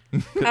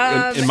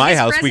 in my his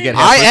house, we get present-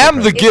 half I am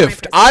birthday the It's my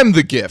gift. present. I'm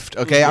the gift.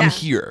 Okay, I'm Yeah.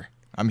 here.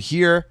 I'm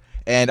here,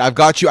 and I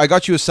got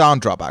you a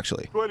sound drop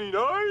actually.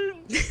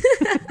 29.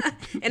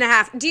 And a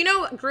half. Do you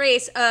know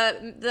Grace?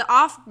 The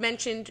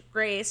oft-mentioned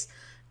Grace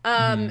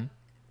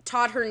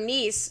taught her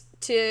niece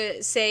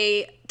to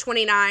say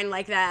 29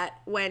 like that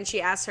when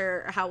she asked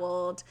her how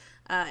old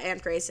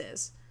Aunt Grace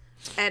is.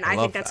 And I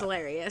love think that's that.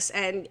 hilarious.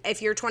 And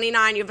if you're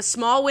 29, you have a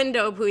small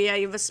window, Puya.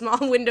 You have a small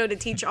window to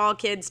teach all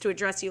kids to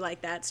address you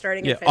like that,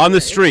 starting Yeah, in February. on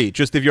the street.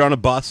 Just if you're on a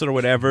bus or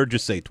whatever,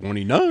 just say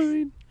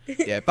 29.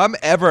 Yeah, if I'm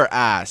ever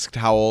asked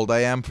how old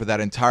I am for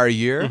that entire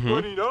year,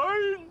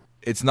 29.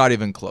 it's not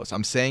even close.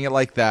 I'm saying it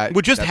like that.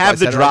 Well, just That's why have I the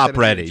said it like drop that in the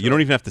ready. intro. You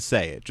don't even have to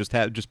say it.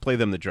 Just play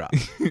them the drop.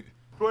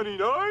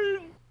 29.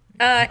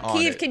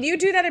 Keith, it. can you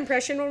do that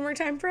impression one more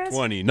time for us?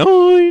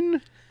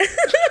 29.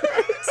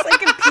 It's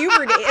like a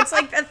puberty. It's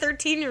like a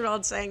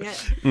 13-year-old saying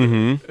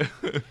it.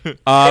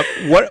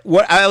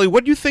 Allie,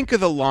 what do you think of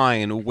the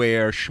line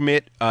where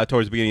Schmidt,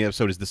 towards the beginning of the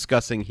episode, is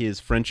discussing his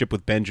friendship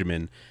with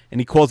Benjamin, and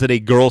he calls it a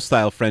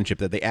girl-style friendship,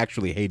 that they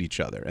actually hate each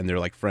other, and they're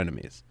like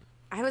frenemies?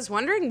 I was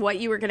wondering what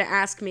you were going to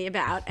ask me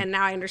about, and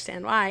now I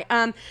understand why.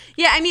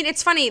 Yeah, I mean,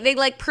 it's funny. They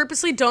like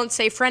purposely don't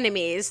say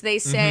frenemies. They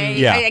say,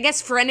 Yeah. I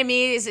guess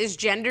frenemies is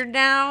gendered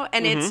now,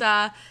 and it's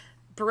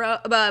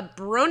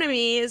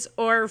bronemies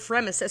or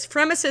fremesis.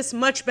 Fremesis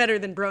much better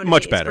than bronemies.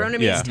 Much better,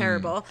 Bronemies yeah.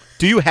 terrible.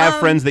 Do you have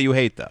friends that you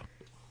hate, though?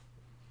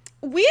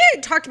 We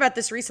had talked about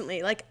this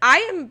recently. Like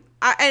and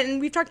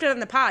we've talked about it in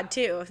the pod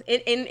too,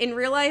 in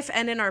real life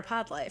and in our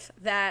pod life.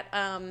 That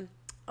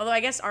although I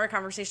guess our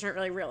conversation aren't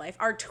really real life,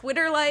 our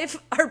Twitter life,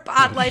 our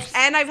pod life,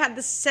 and I've had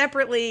this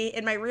separately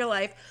in my real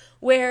life,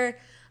 where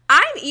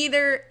I'm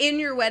either in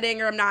your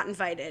wedding or I'm not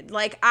invited.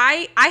 Like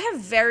I have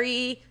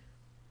very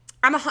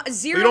I'm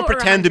zero. You don't or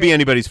pretend to 100. be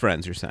anybody's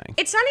friends, you're saying.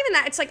 It's not even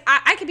that. It's like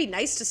I could be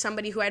nice to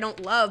somebody who I don't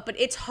love, but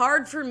it's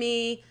hard for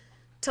me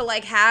to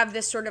like have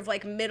this sort of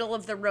like middle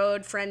of the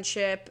road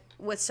friendship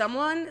with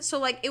someone. So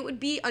like it would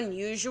be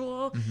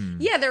unusual.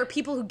 Yeah, there are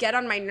people who get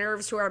on my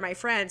nerves who are my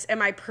friends.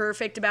 Am I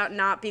perfect about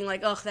not being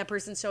like, ugh, that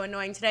person's so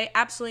annoying today?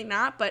 Absolutely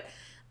not. But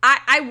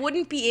I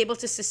wouldn't be able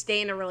to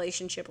sustain a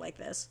relationship like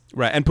this.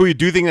 Right. And Pooya,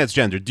 do you think that's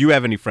gendered? Do you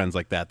have any friends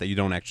like that you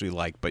don't actually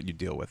like but you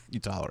deal with, you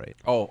tolerate?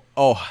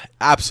 Oh,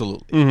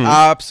 absolutely.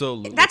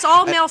 Absolutely. That's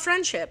all male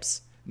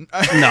friendships.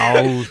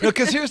 No.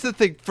 Because here's the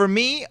thing. For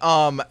me,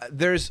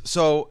 there's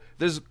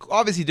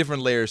obviously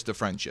different layers to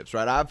friendships,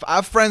 right? I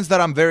have friends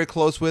that I'm very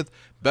close with,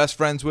 best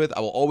friends with. I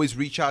will always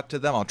reach out to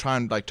them. I'll try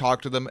and like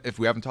talk to them if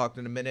we haven't talked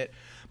in a minute.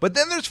 But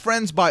then there's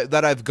friends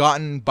that I've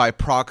gotten by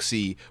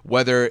proxy,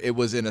 whether it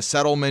was in a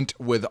settlement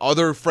with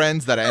other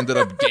friends that I ended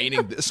up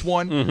dating this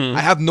one. I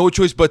have no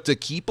choice but to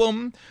keep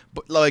them.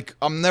 But like,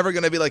 I'm never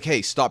gonna be like,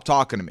 hey, stop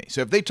talking to me.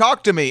 So if they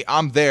talk to me,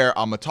 I'm there.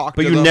 I'm gonna talk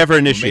to them. But you never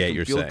It'll make initiate, them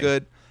you're feel saying.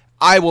 good.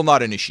 I will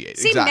not initiate.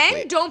 See, exactly.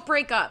 men don't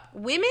break up.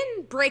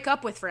 Women break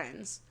up with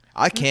friends.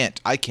 I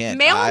can't. Male I don't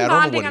know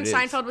bonding what on it is.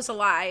 Seinfeld was a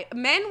lie.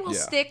 Men will Yeah.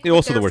 stick Yeah, with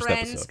also the their worst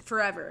friends episode.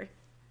 forever.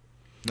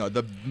 No,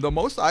 the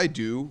most I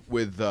do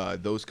with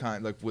those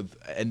kind, like with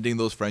ending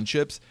those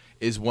friendships,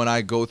 is when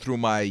I go through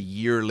my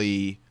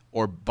yearly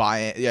purge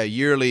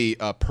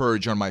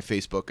on my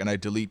Facebook, and I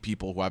delete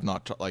people who I've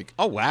not like.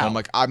 Oh, wow. I'm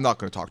like, I'm not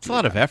going to talk to It's you. a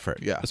lot of again.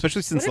 effort. Yeah.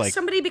 Especially since What if like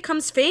somebody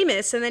becomes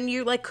famous and then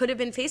you like could have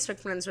been Facebook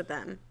friends with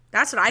them?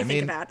 That's what I think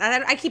mean, about.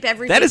 I keep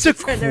every that is a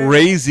Facebook friend around.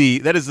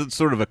 crazy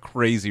sort of a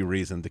crazy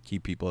reason to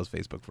keep people as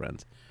Facebook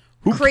friends.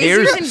 Who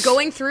Crazier cares? than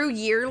going through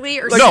yearly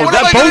or No, what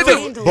am I that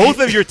gonna do?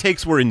 both of your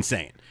takes were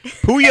insane.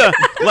 Pooya,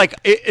 like,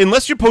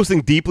 unless you're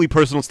posting deeply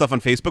personal stuff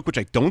on Facebook, which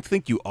I don't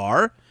think you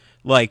are,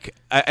 like,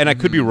 and I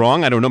could be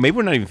wrong. I don't know. Maybe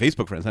we're not even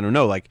Facebook friends. I don't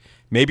know. Like,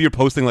 maybe you're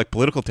posting like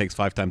political takes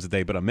 5 times a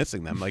day, but I'm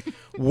missing them. Like,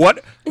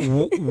 what?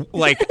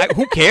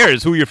 Who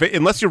cares who you're?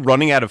 Unless you're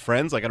running out of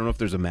friends. Like, I don't know if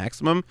there's a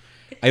maximum.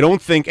 I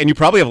don't think, and you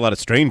probably have a lot of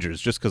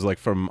strangers, just because like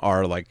from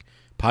our like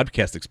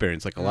podcast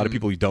experience, like a lot of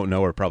people you don't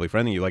know are probably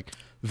friending you. Like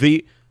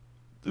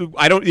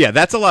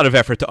that's a lot of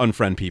effort to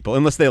unfriend people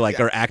unless they like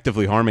are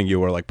actively harming you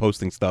or like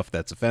posting stuff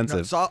that's offensive.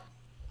 No, so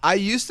I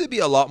used to be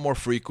a lot more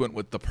frequent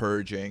with the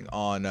purging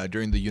on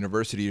during the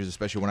university years,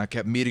 especially when I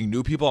kept meeting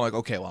new people. I'm like,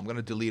 okay, well, I'm going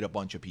to delete a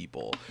bunch of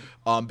people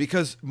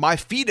because my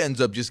feed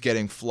ends up just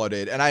getting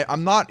flooded. And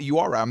I'm not, you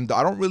are right,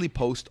 I don't really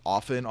post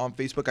often on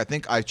Facebook. I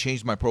think I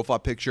changed my profile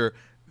picture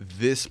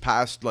this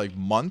past like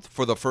month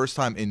for the first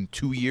time in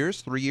 3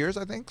 years,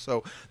 I think.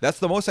 So that's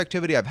the most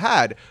activity I've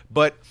had.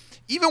 But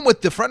even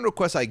with the friend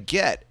requests I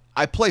get,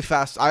 I play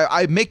fast.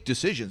 I make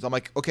decisions. I'm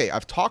like, okay,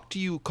 I've talked to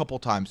you a couple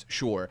times,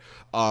 sure.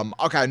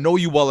 Okay, I know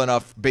you well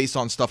enough based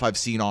on stuff I've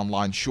seen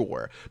online,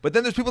 sure. But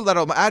then there's people that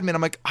are admin.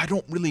 I'm like, I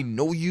don't really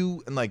know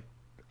you, and like,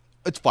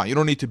 it's fine. You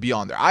don't need to be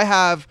on there. I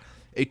have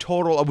a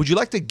total. Would you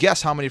like to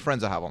guess how many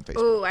friends I have on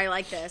Facebook? Ooh, I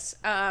like this.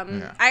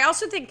 I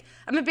also think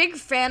I'm a big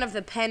fan of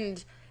the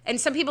penned,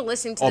 and some people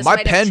listening to this my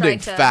might have tried pending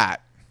to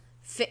fat.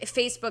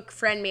 Facebook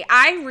friend me.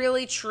 I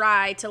really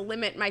try to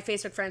limit my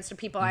Facebook friends to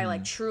people I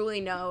like truly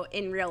know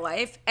in real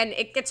life, and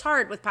it gets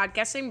hard with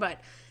podcasting,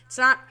 but it's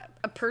not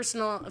a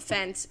personal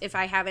offense if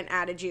I haven't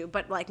added you.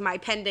 But like my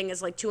pending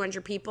is like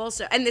 200 people,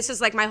 so and this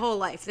is like my whole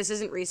life. This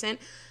isn't recent.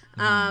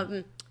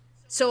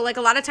 So like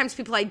a lot of times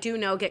people I do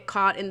know get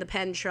caught in the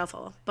pen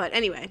shuffle. But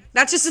anyway,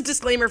 that's just a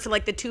disclaimer for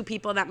like the 2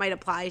 people that might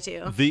apply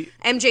to.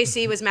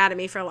 MJC was mad at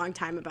me for a long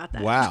time about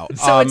that. Wow.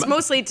 So it's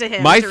mostly to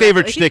him. My directly.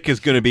 favorite shtick is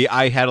going to be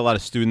I had a lot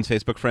of students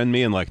Facebook friend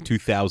me in like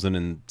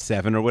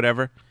 2007 or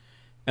whatever.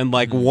 And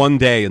like one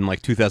day in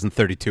like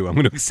 2032, I'm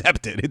going to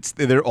accept it.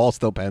 They're all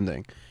still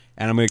pending.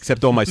 And I'm going to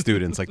accept all my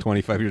students like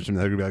 25 years from now.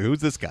 They're going to be like,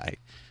 who's this guy?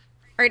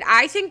 All right,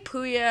 I think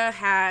Pooya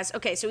has,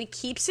 okay, so he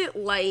keeps it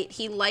light.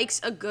 He likes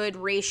a good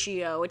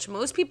ratio, which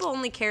most people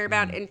only care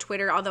about in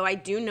Twitter, although I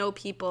do know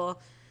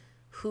people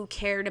who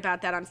cared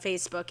about that on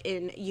Facebook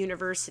in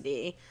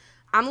university.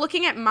 I'm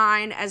looking at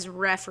mine as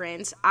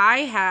reference. I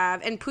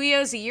have, and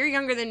Pooya is a year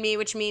younger than me,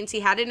 which means he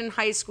had it in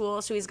high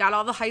school, so he's got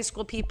all the high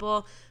school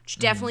people, which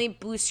definitely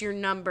boosts your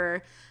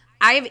number.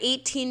 I have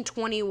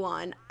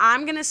 1821.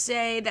 I'm going to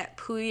say that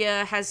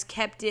Pooya has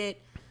kept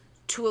it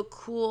to a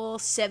cool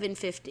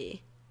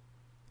 750.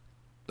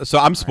 So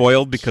I'm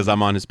spoiled because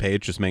I'm on his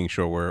page, just making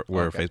sure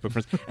we're Facebook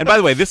friends. And by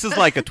the way, this is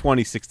like a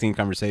 2016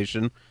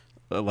 conversation,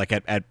 like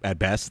at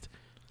best,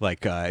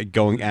 like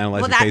going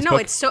analyzing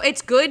Facebook.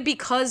 It's good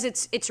because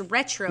it's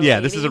retro. Yeah,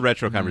 this is a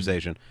retro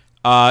conversation.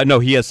 No,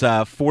 he has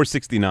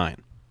 469.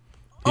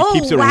 He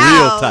keeps it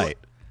real tight.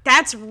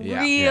 That's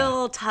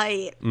real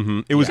tight.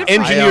 It was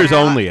engineers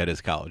only at his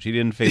college. He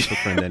didn't Facebook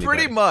friend anybody.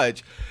 Pretty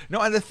much.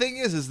 No, and the thing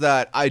is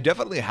that I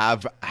definitely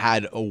have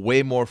had a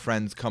way more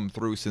friends come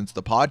through since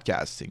the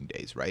podcasting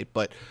days, right?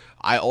 But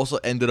I also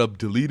ended up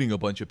deleting a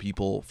bunch of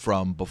people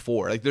from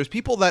before. Like, there's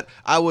people that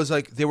I was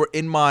like, they were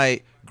in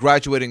my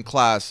graduating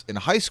class in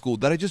high school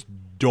that I just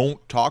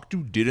don't talk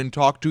to, didn't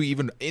talk to,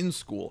 even in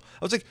school.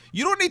 I was like,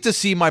 you don't need to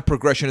see my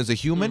progression as a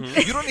human.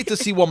 You don't need to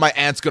see what my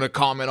aunt's going to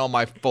comment on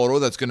my photo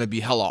that's going to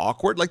be hella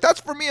awkward. Like, that's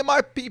for me and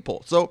my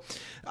people. So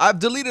I've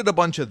deleted a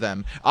bunch of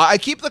them. I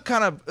keep the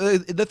kind of,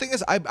 the thing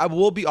is, I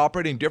will be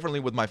operating differently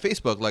with my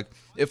Facebook. Like,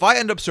 if I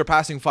end up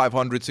surpassing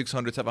 500,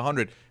 600,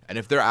 700, and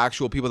if they're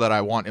actual people that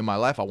I want in my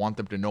life, I want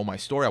them to know my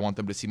story. I want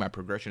them to see my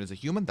progression as a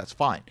human. That's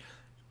fine.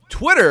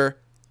 Twitter,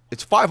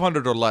 it's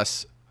 500 or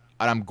less,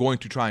 and I'm going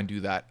to try and do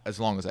that as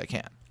long as I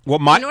can. Well,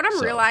 You know what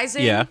I'm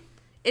realizing? Yeah.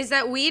 Is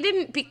that we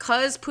didn't,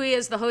 because Puya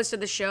is the host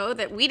of the show,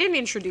 that we didn't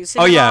introduce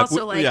him Oh, at yeah. all.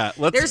 So, Let's-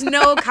 there's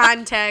no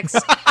context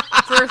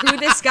for who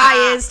this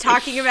guy is,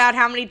 talking about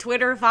how many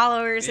Twitter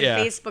followers and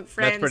Facebook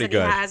friends That's pretty that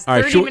good. he has All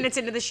right, 30 minutes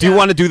into the show. Do you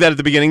want to do that at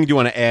the beginning? Do you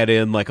want to add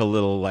in like a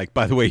little, like,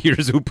 by the way,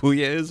 here's who Puya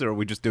is, or are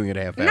we just doing it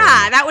half hour? Nah,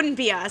 that wouldn't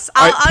be us.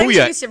 All I'll right, Puya,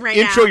 introduce him right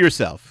now. intro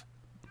yourself.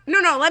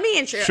 No, let me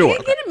intro. Sure. You're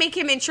gonna make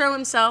him intro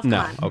himself.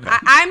 No, Come on. okay.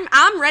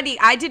 I'm ready.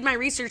 I did my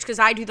research because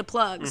I do the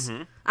plugs.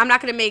 Mm-hmm. I'm not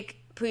gonna make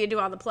Puya do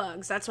all the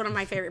plugs. That's one of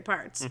my favorite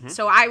parts. Mm-hmm.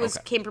 So I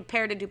came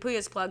prepared to do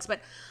Puya's plugs, but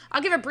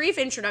I'll give a brief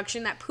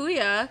introduction that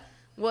Puya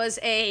was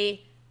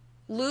a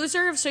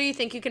loser of So You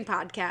Think You Can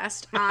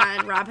podcast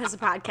on Rob Has a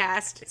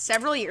Podcast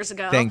several years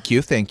ago. Thank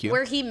you.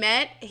 Where he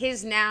met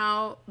his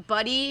now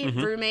buddy,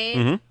 Mm-hmm.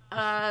 roommate,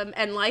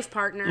 and life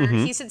partner.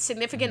 He said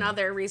significant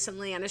other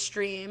recently on a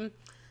stream.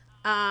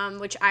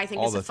 Which I think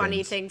All is a the funny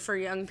things. thing for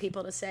young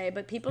people to say,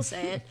 but people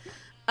say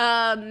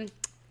it.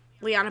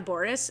 Liana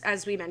Boris,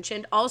 as we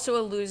mentioned, also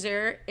a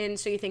loser in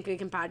So You Think We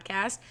Can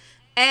podcast,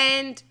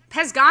 and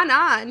has gone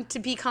on to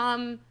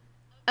become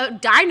a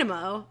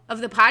dynamo of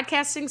the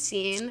podcasting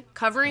scene,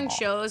 covering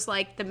shows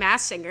like The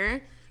Masked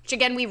Singer, which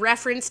again we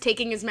referenced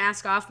taking his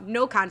mask off.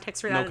 No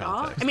context for that at all.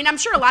 context. I mean, I'm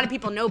sure a lot of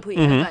people know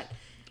Puya, but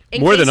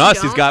in More case than you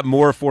us, he's don't, got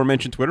more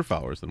aforementioned Twitter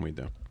followers than we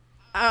do.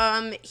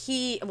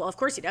 well, of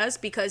course he does,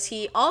 because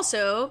he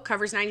also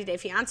covers 90 Day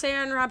Fiancé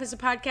on Rob Has a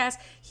Podcast.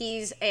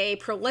 He's a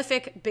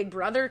prolific Big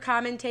Brother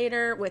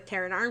commentator with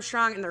Taryn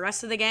Armstrong and the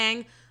rest of the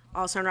gang,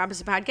 also on Rob Has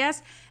a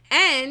Podcast.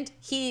 And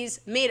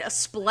he's made a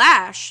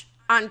splash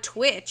on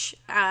Twitch.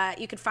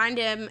 You could find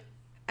him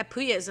at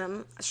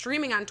Puyism,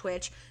 streaming on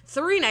Twitch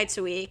 3 nights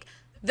a week.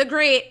 The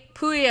great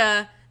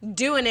Puya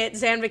doing it,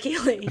 Zan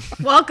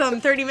McKeely. Welcome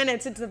 30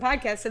 minutes into the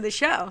podcast of the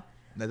show.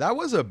 Now, that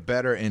was a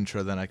better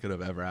intro than I could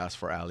have ever asked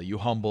for, Ali. You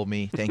humble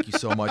me. Thank you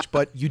so much.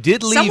 But you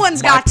did leave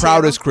Someone's my got to.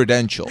 proudest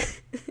credential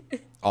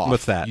off.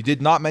 What's that? You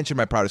did not mention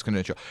my proudest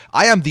credential.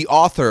 I am the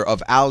author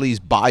of Ali's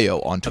bio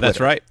on Twitter. That's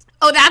right.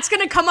 Oh, that's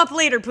going to come up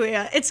later,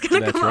 Puya. It's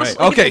going to That's come right. up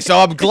later. Okay, so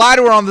I'm glad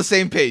we're on the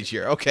same page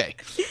here. Okay.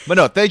 But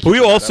no, thank you. We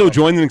for that. also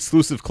joined an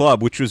exclusive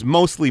club, which was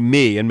mostly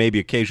me and maybe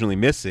occasionally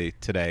Missy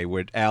today,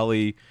 where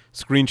Ali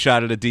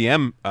screenshotted a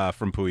DM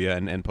from Puya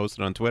and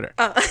posted on Twitter.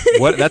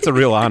 That's a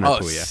real honor, Oh,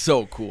 Puya.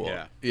 so cool.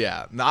 Yeah.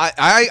 Yeah. No,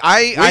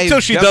 I Wait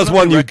till she does definitely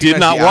one you did recognize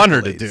not the want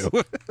her to accolades.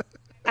 do.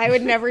 I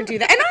would never do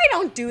that. And I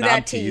don't do No, that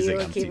I'm to teasing,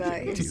 you, I'm Akiva. teasing,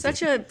 I'm You're teasing.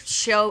 such a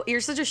show.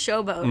 You're such a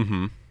showboat.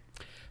 Mm-hmm.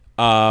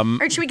 All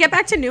right, should we get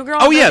back to New Girl?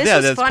 Oh yeah, this yeah.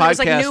 was This fun. It was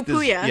like podcast new is-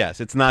 Puya.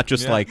 yes, it's not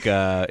just like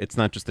it's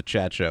not just a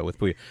chat show with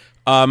Puya.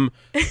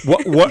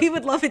 What We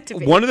would love it to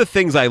be. One of the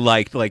things I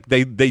liked, like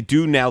they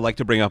do now like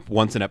to bring up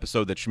once an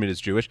episode that Schmidt is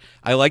Jewish.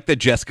 I like that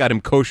Jess got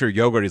him kosher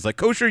yogurt. He's like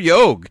kosher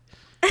yog.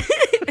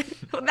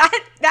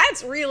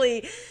 That's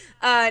really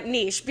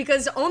niche,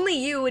 because only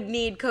you would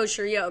need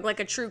kosher yogurt, like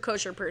a true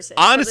kosher person.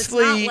 'Cause it's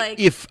not Honestly, like-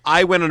 if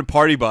I went on a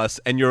party bus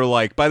and you're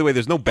like, by the way,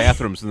 there's no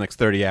bathrooms for the next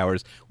 30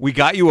 hours. We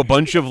got you a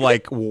bunch of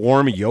like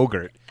warm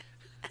yogurt.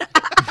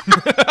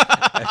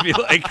 I'd be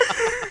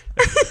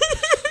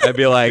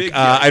like, Big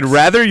I'd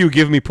rather you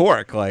give me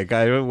pork. Like,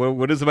 what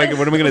am I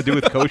going to do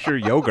with kosher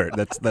yogurt?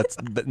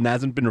 That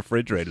hasn't been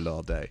refrigerated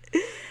all day.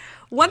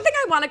 One thing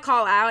I want to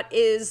call out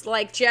is,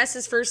 like, Jess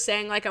is first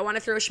saying, like, I want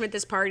to throw Schmidt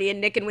this party,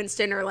 and Nick and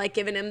Winston are, like,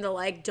 giving him the,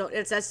 like,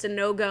 that's a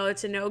no-go,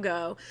 it's a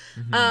no-go.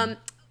 A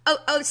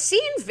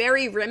scene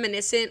very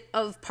reminiscent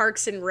of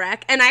Parks and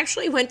Rec, and I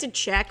actually went to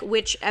check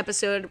which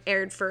episode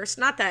aired first.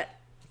 Not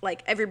that,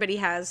 like, everybody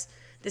has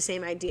the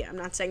same idea. I'm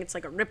not saying it's,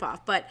 like, a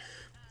ripoff, but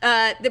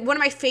one of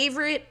my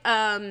favorite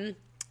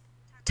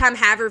Tom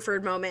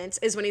Haverford moments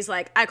is when he's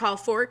like, I call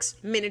forks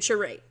miniature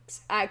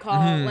rapes. I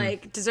call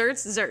like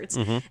desserts.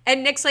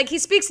 And Nick's like, he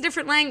speaks a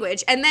different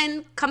language, and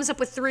then comes up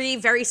with 3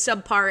 very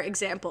subpar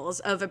examples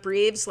of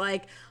abbreves,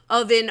 like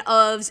oven,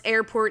 ofs,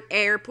 airport,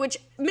 airp, which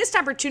missed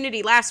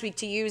opportunity last week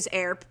to use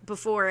airp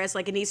before as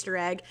like an Easter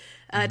egg,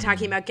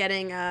 talking about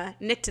getting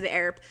Nick to the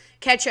airp,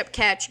 ketchup,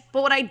 catch.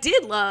 But what I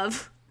did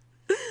love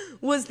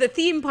was the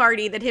theme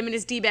party that him and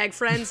his D-bag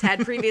friends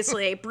had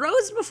previously.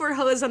 Bros Before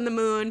Hoes on the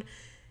Moon.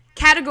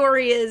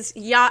 Category is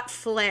yacht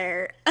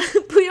flare.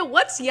 Puya,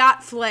 what's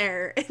yacht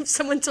flare? If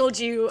someone told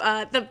you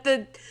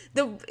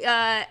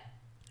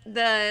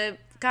the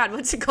God,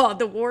 what's it called?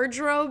 The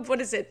wardrobe? What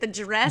is it? The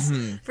dress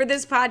for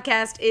this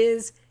podcast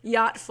is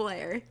yacht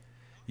flare.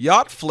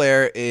 Yacht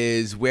Flair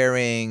is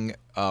wearing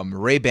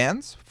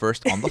Ray-Bans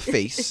first on the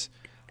face.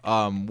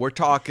 We're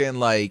talking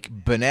like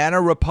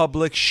Banana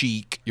Republic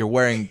chic. You're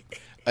wearing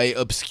a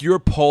obscure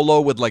polo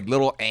with like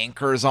little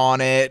anchors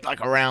on it, like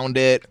around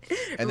it.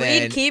 And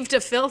then Read Keeve to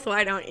filth,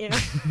 why don't you?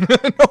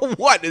 no,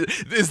 what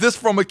is this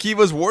from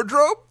Akiva's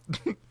wardrobe?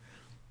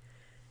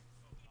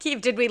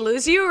 Keeve, did we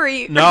lose you, or are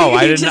you? No, are you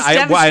I didn't. just I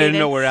didn't devastated?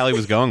 know where Allie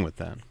was going with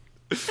that.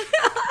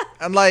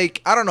 And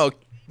like, I don't know,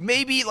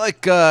 maybe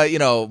like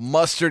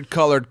mustard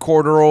colored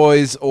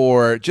corduroys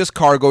or just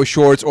cargo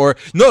shorts, or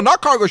no,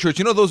 not cargo shorts.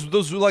 You know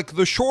those like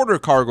the shorter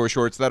cargo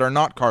shorts that are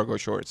not cargo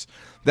shorts.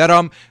 That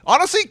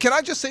honestly, can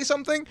I just say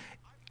something?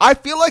 I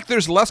feel like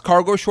there's less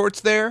cargo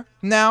shorts there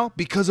now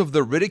because of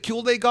the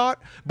ridicule they got,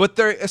 but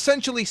they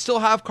essentially still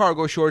have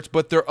cargo shorts,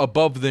 but they're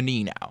above the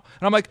knee now.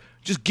 And I'm like,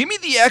 just give me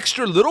the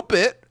extra little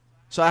bit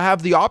so I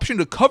have the option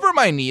to cover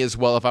my knee as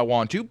well if I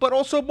want to, but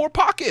also more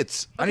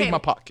pockets. I need my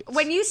pockets.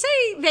 When you say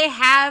they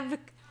have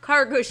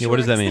cargo shorts, what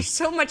does that mean? There's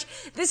so much.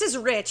 This is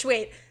rich.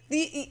 Wait,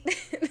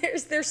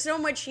 there's so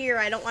much here.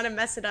 I don't want to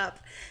mess it up.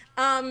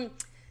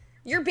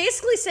 You're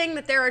basically saying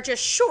that there are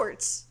just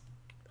shorts.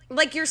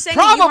 Like you're saying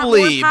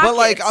Probably, that you want more but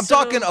like I'm pockets, so-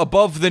 talking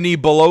above the knee,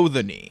 below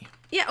the knee.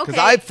 Yeah, okay. Because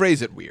I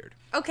phrase it weird.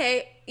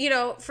 Okay,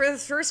 for the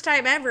first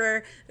time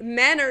ever,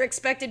 men are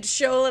expected to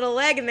show a little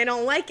leg and they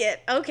don't like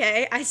it.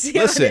 Okay, I see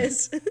how it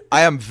is. Listen,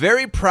 I am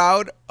very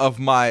proud of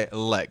my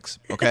legs.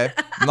 Okay,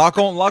 I'm not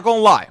gonna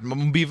lie. I'm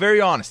gonna be very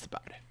honest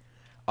about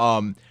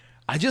it.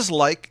 I just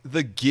like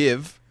the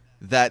give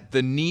that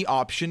the knee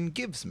option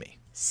gives me.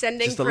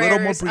 Sending Just a little more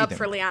prayers up breathing.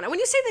 for Liana. When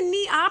you say the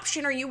knee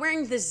option, are you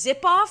wearing the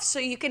zip off so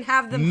you can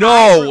have them? high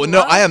No, for no,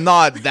 love? I am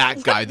not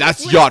that guy.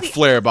 That's Where's yacht the-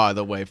 flare, by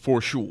the way,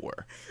 for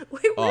sure.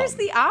 Wait, where's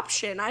the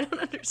option? I don't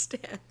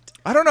understand.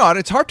 I don't know.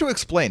 It's hard to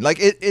explain. Like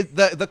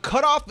the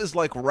cutoff is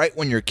like right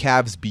when your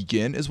calves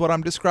begin, is what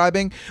I'm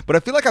describing. But I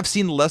feel like I've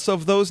seen less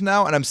of those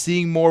now, and I'm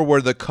seeing more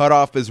where the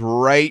cutoff is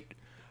right,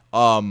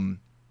 above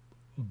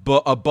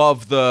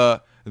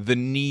the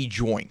knee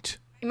joint.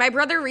 My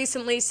brother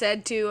recently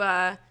said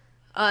to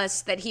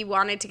us that he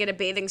wanted to get a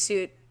bathing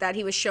suit that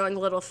he was showing a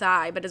little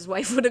thigh, but his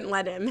wife wouldn't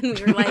let him. And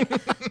we were like,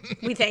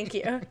 we thank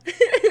you.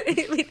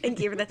 We thank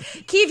you for that.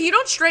 Keeve, you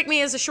don't strike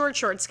me as a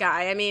shorts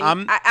guy. I mean,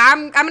 I'm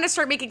going to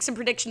start making some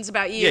predictions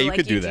about you. Yeah, you like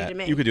could do do that. to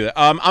me. You could do that.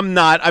 I'm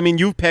not. I mean,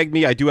 you've pegged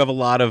me. I do have a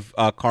lot of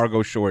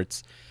cargo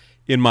shorts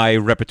in my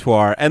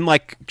repertoire, and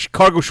like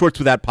cargo shorts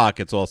without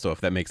pockets also,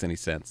 if that makes any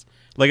sense.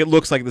 Like it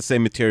looks like the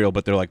same material,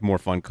 but they're like more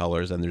fun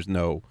colors, and there's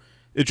no.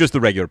 It's just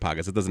the regular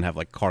pockets. It doesn't have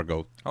like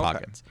cargo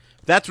pockets.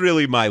 That's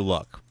really my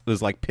look.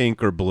 There's like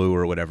pink or blue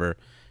or whatever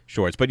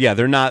shorts. But yeah,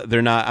 they're not.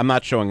 I'm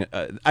not showing.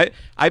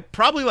 I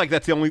probably like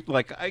that's the only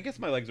like. I guess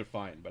my legs are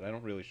fine, but I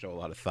don't really show a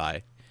lot of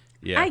thigh.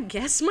 Yeah. I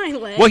guess my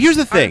legs Well, here's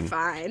the are thing.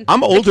 fine.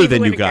 I'm Like older Kiva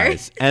than you Winiger.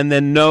 guys, and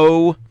then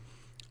the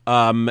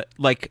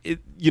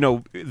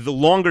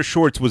longer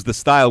shorts was the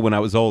style when I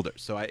was older.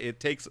 So it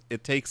takes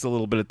a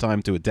little bit of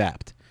time to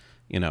adapt.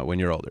 When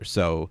you're older.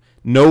 So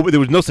there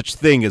was no such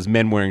thing as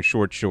men wearing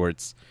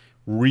shorts.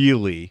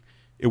 Really,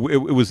 it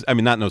was. I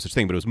mean, not no such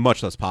thing, but it was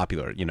much less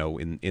popular.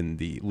 In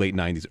the late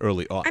 '90s,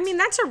 early aughts. I mean,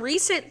 that's a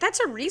recent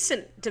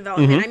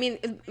development. Mm-hmm. I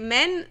mean,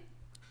 men.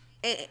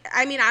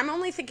 I mean, I'm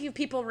only thinking of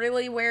people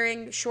really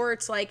wearing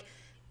shorts like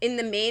in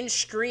the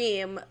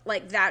mainstream,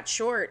 like that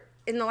short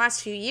in the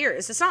last few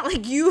years. It's not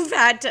like you've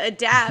had to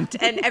adapt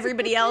and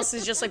everybody else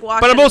is just like walking.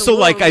 But I'm into also the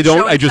like room I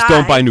showing just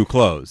don't thigh. buy new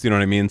clothes. You know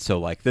what I mean? So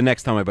like the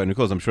next time I buy new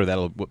clothes, I'm sure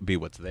that'll be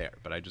what's there.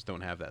 But I just don't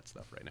have that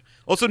stuff right now.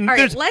 Also,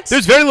 right,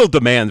 there's very little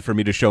demand for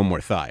me to show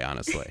more thigh,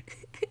 honestly.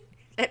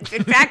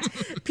 In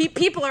fact,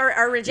 people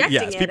are rejecting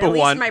Yes, it. people At least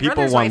want- my people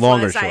brother's want wife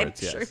longer was, I'm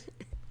shorts, yes. sure.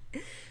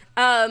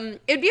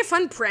 It'd be a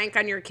fun prank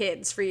on your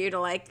kids for you to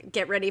like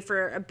get ready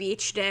for a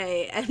beach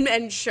day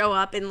and show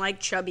up in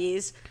like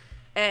chubbies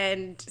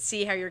and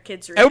see how your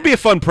kids react. It would be a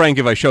fun prank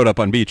if I showed up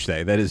on beach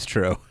day. That is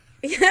true.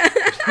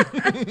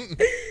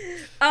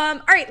 All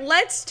right,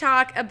 let's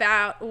talk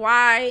about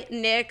why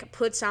Nick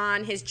puts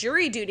on his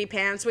jury duty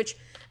pants, which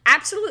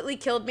absolutely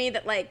killed me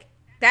that like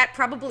that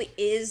probably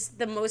is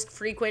the most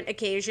frequent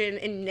occasion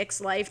in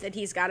Nick's life that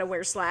he's got to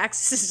wear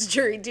slacks. This is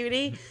jury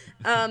duty.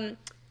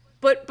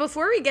 But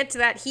before we get to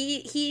that,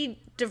 he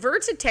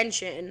diverts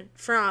attention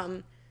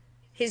from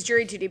his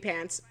jury duty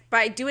pants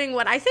by doing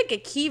what I think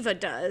Akiva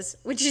does,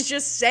 which is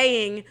just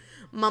saying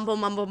mumble,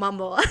 mumble,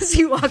 mumble as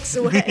he walks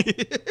away.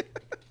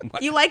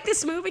 You like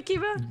this move,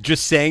 Akiva?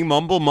 Just saying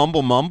mumble,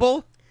 mumble,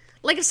 mumble?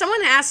 Like if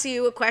someone asks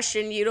you a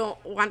question you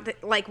don't want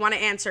to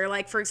answer,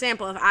 like for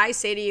example, if I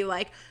say to you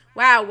like,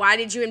 "Wow, why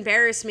did you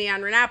embarrass me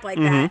on Renap like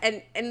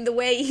that?" And the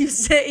way you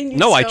say, and you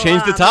No, I so,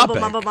 changed the topic.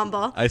 Mumble, mumble,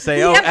 mumble. I say,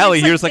 Yeah, "Oh, but Ellie,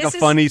 it's here's like a this is-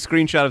 funny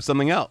screenshot of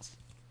something else."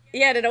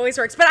 Yeah, and it always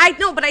works. But I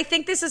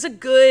think this is a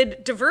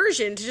good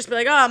diversion to just be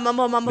like, "Oh,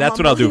 mumble, mumble." That's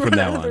what mumble," I'll do and from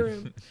run now out of the on.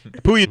 room.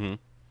 Pooh,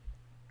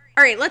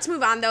 All right, let's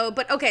move on though.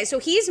 But okay, so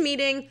he's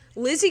meeting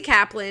Lizzie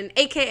Kaplan,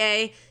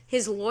 aka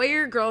his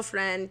lawyer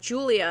girlfriend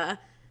Julia,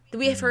 that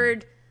we have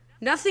heard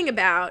nothing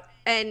about.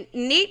 And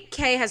Nate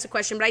K has a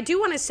question, but I do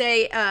want to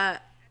say,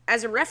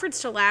 as a reference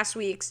to last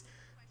week's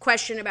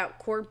question about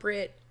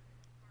corporate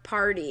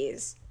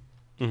parties,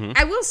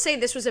 I will say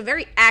this was a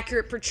very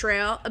accurate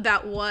portrayal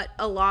about what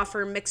a law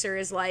firm mixer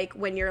is like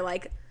when you're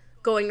like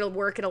going to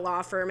work at a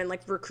law firm and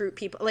like recruit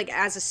people like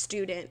as a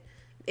student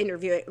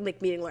interviewing,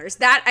 like meeting lawyers.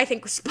 That I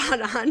think was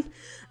spot on.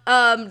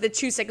 The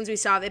 2 seconds we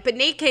saw of it. But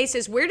Nate K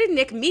says, where did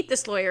Nick meet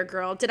this lawyer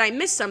girl? Did I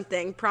miss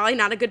something? Probably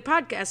not a good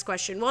podcast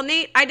question. Well,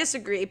 Nate, I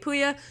disagree.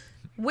 Puya,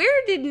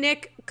 where did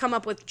Nick come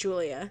up with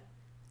Julia?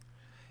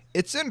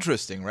 It's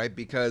interesting, right?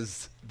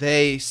 Because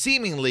they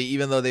seemingly,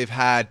 even though they've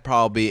had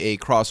probably a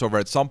crossover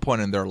at some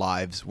point in their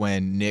lives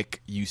when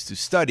Nick used to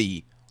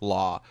study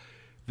law,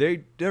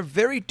 they're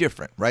very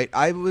different, right?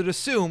 I would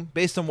assume,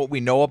 based on what we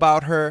know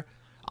about her,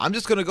 I'm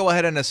just going to go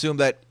ahead and assume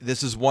that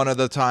this is one of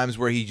the times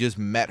where he just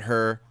met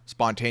her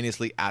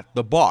spontaneously at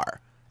the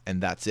bar,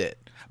 and that's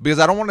it. Because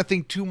I don't want to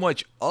think too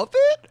much of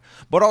it,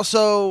 but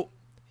also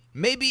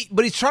maybe,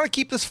 but he's trying to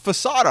keep this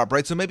facade up,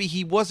 right? So maybe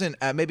he wasn't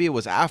at, maybe it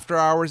was after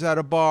hours at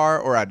a bar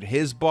or at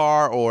his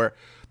bar, or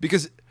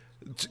because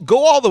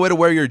go all the way to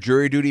wear your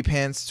jury duty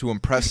pants to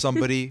impress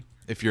somebody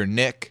if you're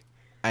Nick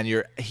and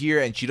you're here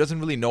and she doesn't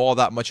really know all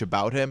that much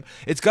about him.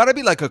 It's got to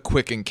be like a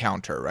quick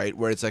encounter, right?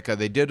 Where it's like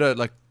they did a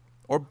like,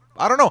 or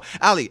I don't know.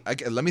 Ali,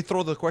 let me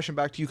throw the question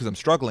back to you because I'm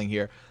struggling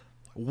here.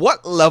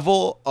 What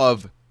level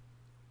of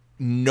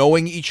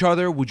knowing each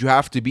other would you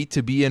have to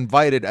be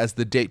invited as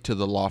the date to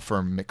the law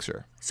firm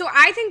mixer? So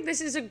I think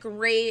this is a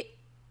great,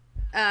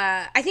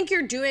 I think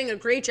you're doing a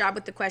great job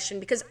with the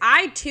question because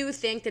I too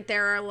think that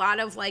there are a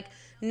lot of like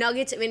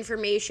nuggets of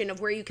information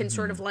of where you can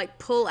sort of like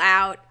pull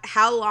out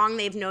how long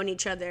they've known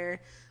each other,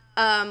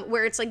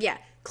 where it's like, yeah,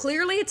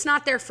 clearly it's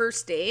not their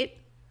first date.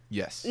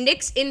 Yes.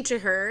 Nick's into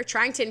her,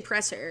 trying to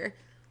impress her.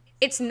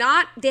 It's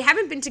not, they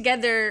haven't been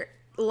together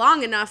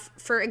long enough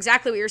for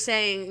exactly what you're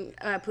saying,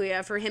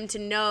 Puya, for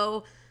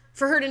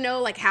her to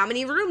know like how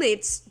many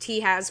roommates he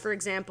has, for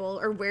example,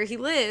 or where he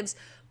lives.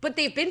 But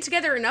they've been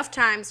together enough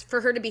times for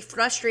her to be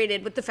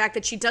frustrated with the fact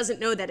that she doesn't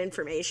know that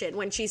information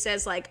when she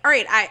says like, all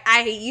right,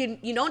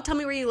 you don't tell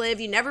me where you live.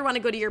 You never want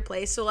to go to your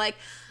place. So like,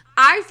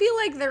 I feel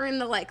like they're in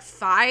the like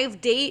 5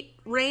 date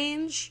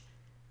range.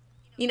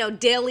 You know,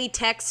 daily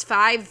text,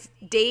 5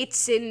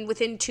 dates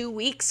within 2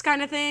 weeks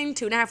kind of thing,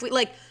 2.5 weeks,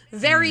 like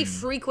very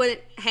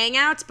frequent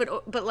hangouts,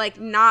 but like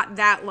not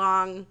that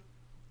long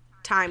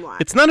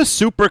time-wise. It's not a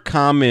super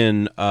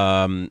common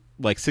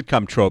like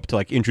sitcom trope to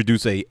like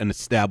introduce an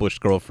established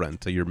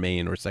girlfriend to your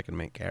main or second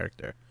main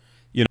character.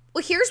 You know.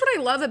 Well, here's what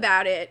I love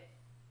about it.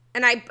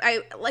 And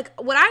I like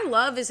what I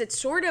love is it's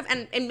sort of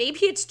and maybe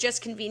it's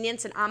just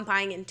convenience and I'm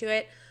buying into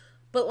it,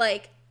 but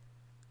like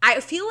I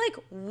feel like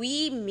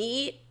we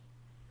meet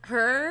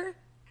her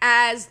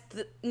as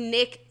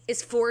Nick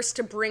is forced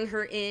to bring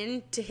her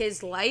in to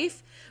his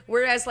life,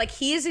 whereas like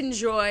he has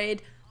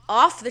enjoyed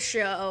off the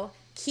show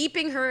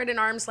keeping her at an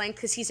arm's length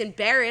because he's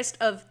embarrassed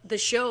of the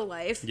show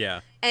life.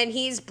 Yeah. And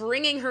he's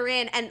bringing her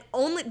in, and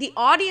only the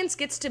audience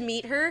gets to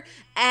meet her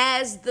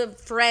as the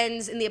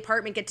friends in the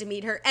apartment get to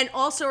meet her, and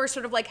also are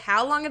sort of like,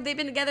 how long have they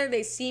been together?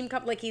 They seem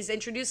like he's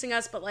introducing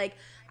us, but like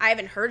I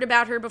haven't heard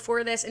about her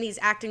before this, and he's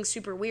acting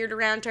super weird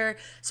around her.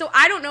 So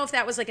I don't know if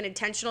that was like an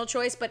intentional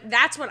choice, but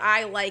that's what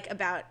I like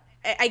about,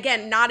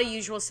 again, not a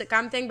usual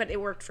sitcom thing, but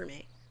it worked for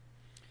me.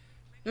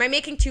 Am I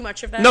making too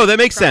much of that? No, that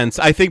makes sense.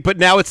 I think, but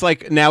now it's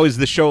like, now is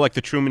the show like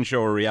the Truman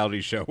Show or a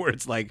reality show where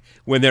it's like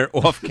when they're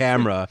off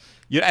camera,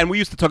 and we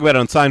used to talk about it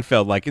on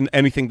Seinfeld, like in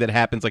anything that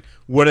happens, like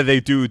what do they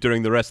do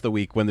during the rest of the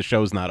week when the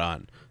show's not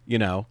on, you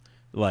know?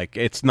 Like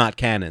it's not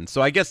canon.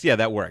 So I guess, yeah,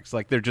 that works.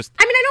 Like they're just,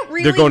 I mean, I don't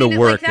really they're going mean to it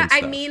work like that. and I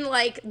stuff. mean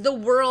like the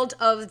world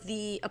of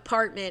the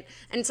apartment,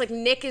 and it's like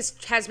Nick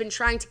has been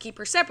trying to keep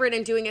her separate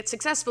and doing it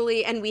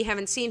successfully, and we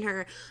haven't seen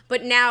her.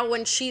 But now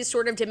when she's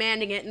sort of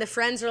demanding it, and the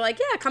friends are like,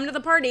 "Yeah, come to the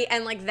party,"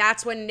 and like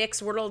that's when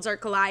Nick's worlds are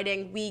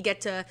colliding. We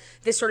get to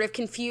this sort of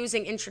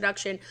confusing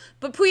introduction.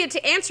 But Puya,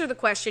 to answer the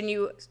question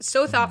you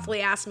so thoughtfully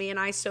asked me, and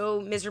I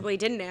so miserably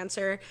didn't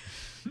answer,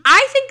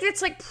 I think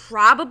it's like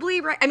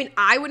probably right. I mean,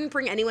 I wouldn't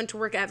bring anyone to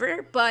work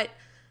ever, but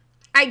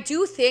I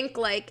do think,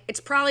 like, it's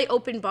probably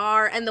open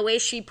bar, and the way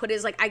she put it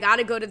is, like, I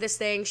gotta go to this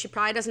thing. She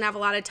probably doesn't have a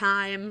lot of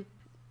time.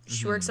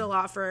 She works at a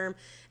law firm.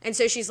 And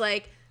so she's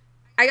like,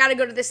 I gotta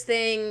go to this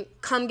thing.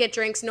 Come get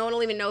drinks. No one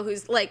will even know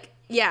who's, like,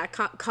 yeah,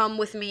 come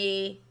with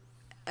me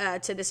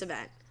to this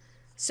event.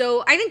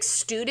 So I think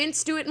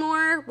students do it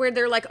more, where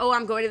they're like, oh,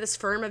 I'm going to this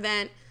firm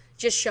event.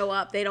 Just show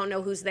up. They don't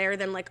know who's there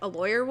than, like, a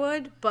lawyer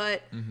would.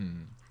 But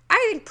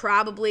I think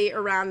probably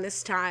around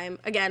this time,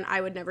 again, I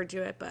would never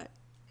do it, but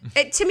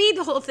to me,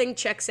 the whole thing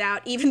checks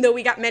out, even though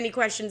we got many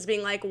questions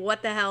being like,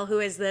 what the hell, who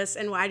is this,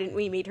 and why didn't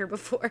we meet her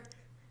before?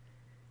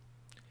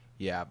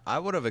 Yeah, I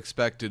would have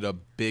expected a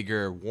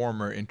bigger,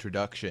 warmer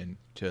introduction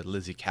to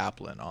Lizzie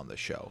Kaplan on the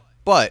show.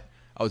 But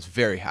I was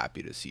very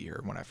happy to see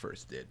her when I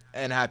first did.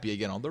 And happy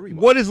again on the rewatch.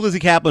 What is Lizzie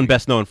Kaplan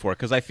best known for?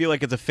 Because I feel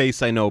like it's a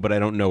face I know, but I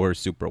don't know her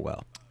super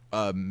well.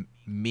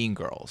 Mean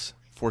Girls.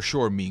 For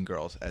sure, Mean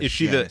Girls. As Is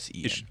she Janice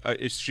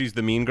Ian. she's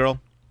the mean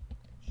girl?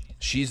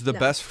 She's the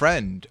best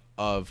friend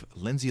of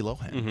Lindsay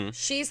Lohan.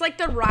 She's like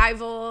the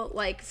rival,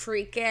 like,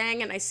 freak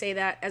gang, and I say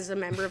that as a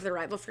member of the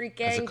rival freak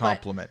gang. As a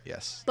compliment,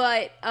 yes.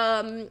 But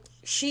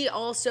she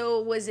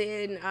also was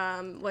in,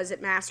 was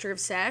it Master of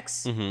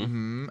Sex?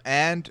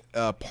 And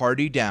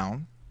Party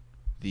Down,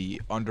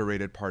 the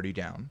underrated Party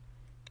Down.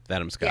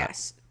 Adam Scott.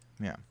 Yes.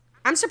 Yeah.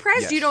 I'm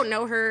surprised Yes. you don't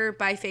know her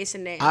by face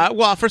and name.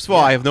 Well, first of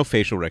all, I have no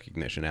facial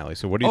recognition, Allie.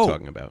 So what are you Oh.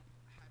 talking about?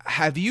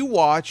 Have you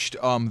watched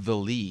The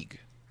League?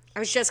 I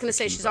was just going to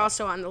say she's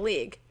also on The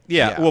League.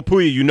 Yeah. Yeah. Well,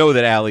 Puya, you know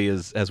that Allie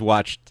has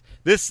watched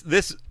this.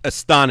 This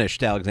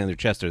astonished Alexander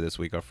Chester this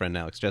week. Our friend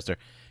Alex Chester.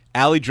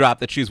 Allie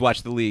dropped that she's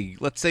watched The League.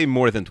 Let's say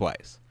more than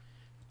twice,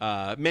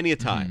 many a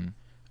time.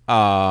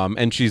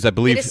 And she's, I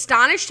believe, It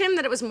astonished him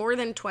that it was more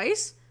than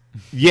twice.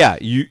 yeah.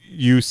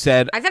 You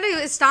said. I thought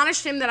it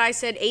astonished him that I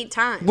said 8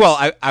 times.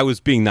 Well, I was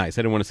being nice.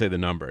 I didn't want to say the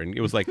number, and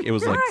it was like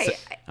Right.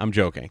 I'm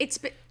joking. It's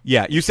been,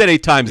 Yeah, you said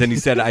 8 times, and he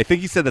said, I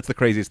think he said that's the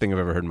craziest thing I've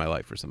ever heard in my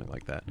life, or something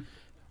like that.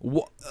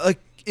 Like,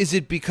 is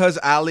it because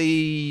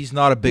Ali's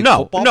not a big No,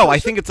 football I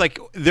person? think it's like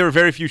there are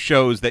very few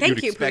shows that Thank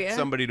you'd you, expect Puya.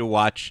 somebody to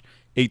watch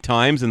 8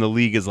 times, and The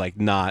League is like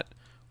not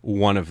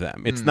one of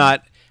them. Hmm. It's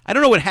not. I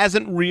don't know. It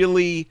hasn't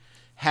really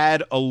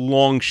had a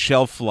long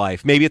shelf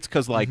life. Maybe it's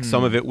because like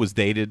some of it was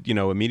dated,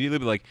 immediately.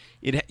 But like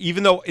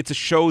even though it's a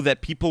show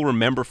that people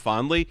remember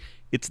fondly,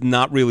 it's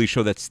not really a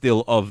show that's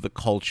still of the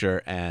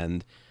culture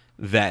and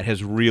that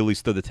has really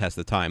stood the test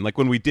of time. Like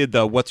when we did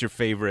the "What's your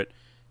favorite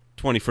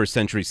 21st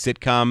century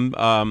sitcom"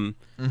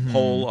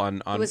 poll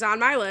on it was on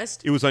my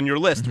list. it was on your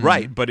list,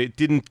 right? But it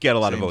didn't get a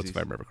lot of votes, if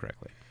I remember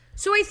correctly.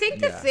 So I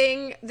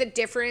think the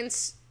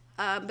difference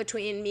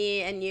between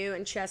me and you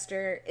and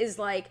Chester is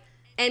like,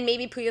 and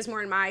maybe Puya's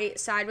more on my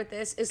side with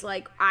this, is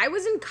like I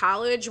was in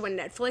college when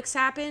Netflix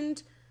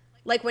happened,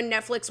 like when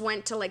Netflix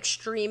went to like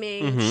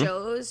streaming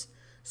shows.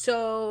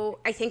 So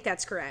I think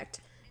that's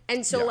correct.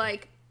 And so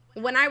like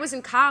when I was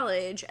in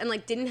college and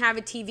like didn't have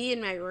a TV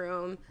in my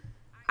room,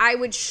 I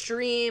would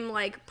stream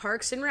like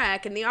Parks and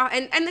Rec and the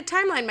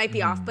timeline might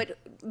be off, but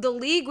The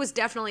League was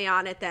definitely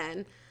on it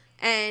then.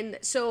 And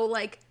so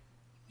like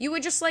you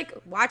would just like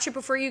watch it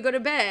before you go to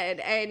bed,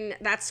 and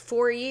that's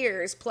 4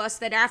 years plus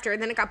that after,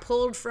 and then it got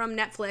pulled from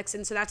Netflix,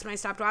 and so that's when I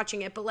stopped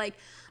watching it. But like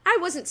I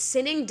wasn't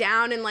sitting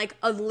down in like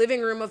a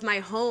living room of my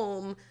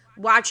home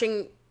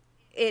watching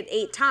it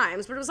 8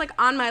 times, but it was like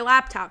on my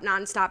laptop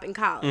nonstop in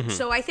college.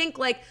 So I think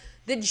like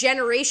the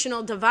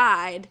generational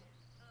divide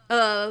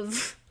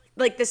of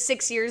like the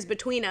 6 years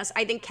between us,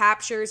 I think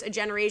captures a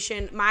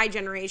generation, my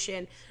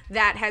generation,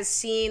 that has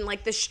seen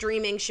like the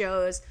streaming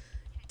shows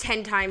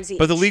 10 times each.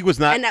 But The League was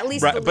not, and at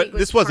least right, The League but was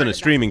this wasn't part a of that.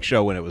 streaming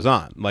show when it was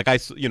on. Like I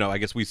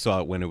guess we saw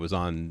it when it was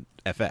on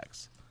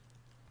FX.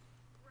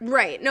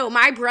 Right. No,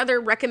 my brother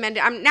recommended.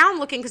 I'm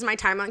looking because my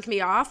timeline can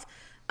be off.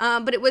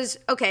 But it was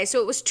okay.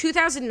 So it was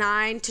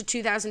 2009 to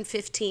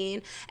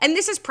 2015, and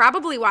this is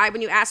probably why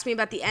when you asked me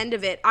about the end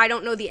of it, I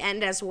don't know the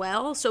end as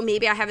well. So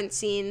maybe I haven't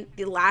seen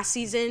the last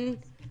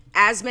season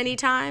as many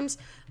times.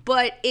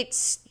 But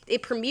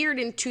it premiered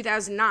in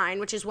 2009,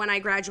 which is when I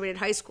graduated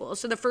high school.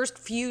 So the first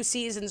few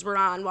seasons were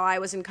on while I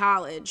was in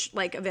college,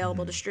 like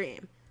available to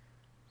stream.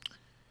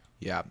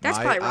 Yeah, That's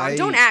probably wrong.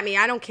 Don't at me.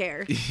 I don't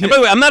care. And by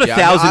the way, I'm not Yeah,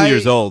 1,000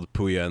 years I- old,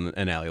 Puya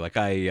and Allie. Like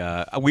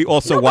we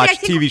also No, but I watched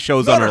think- TV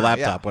shows No, on no, our no,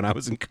 laptop yeah. when I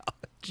was in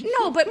college.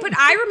 No, but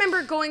I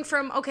remember going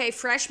from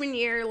freshman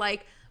year,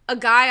 like a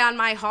guy on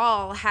my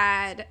hall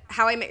had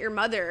How I Met Your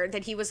Mother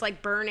that he was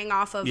like burning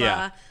off of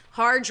Yeah. a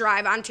hard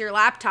drive onto your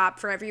laptop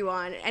for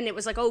everyone, and it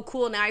was like, oh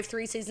cool, now I have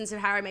 3 seasons of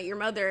How I Met Your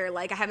Mother.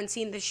 Like I haven't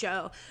seen this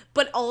show,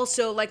 but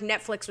also like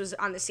Netflix was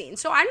on the scene.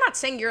 So I'm not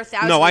saying you're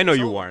 1,000. No, I know years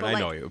you old, weren't. but, I like,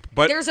 know you.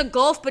 But there's a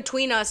gulf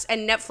between us,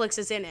 and Netflix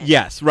is in it.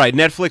 yes, right.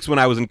 Netflix when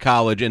I was in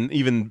college, and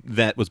even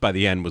that was by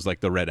the end was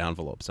like the red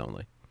envelopes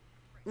only.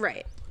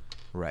 Right.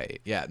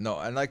 Right. Yeah. No.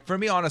 And like for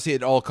me, honestly,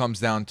 it all comes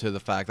down to the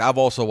fact I've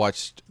also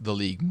watched The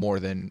League more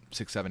than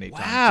 6, 7, 8 Wow.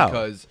 times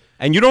because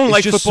And you don't it's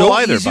like just football so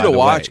either, easy by to the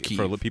watch, way. Keith.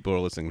 For people who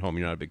are listening at home,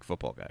 you're not a big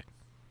football guy.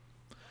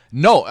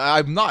 No,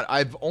 I'm not.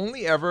 I've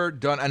only ever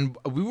done, and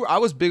I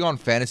was big on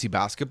fantasy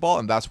basketball,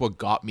 and that's what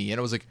got me in.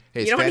 It was like,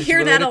 hey, You it's don't fantasy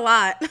hear that a related,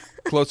 lot.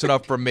 close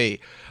enough for me.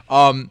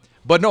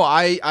 But no,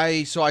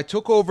 so I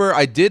took over.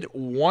 I did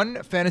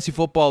one fantasy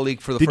football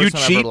league for the Did you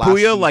first time cheat, ever last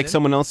Puya, like season.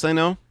 someone else I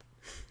know?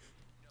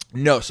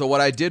 No. So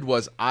what I did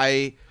was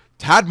I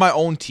had my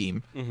own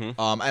team, and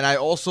I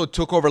also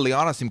took over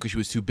Liana's team because she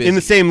was too busy. In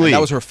the same And league?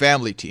 that was her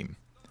family team.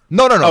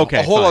 No. Okay,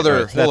 a whole fine. other,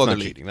 All right, so whole that's other not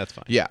league. cheating. That's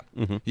fine. Yeah,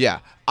 yeah.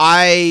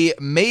 I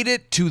made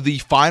it to the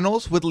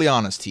finals with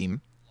Liana's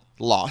team.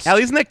 Lost.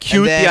 Allie, isn't that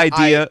cute? And The then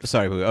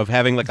idea, of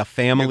having like a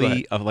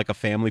family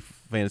ahead.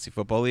 fantasy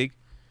football league.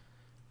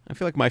 I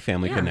feel like my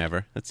family could Yeah.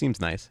 never. That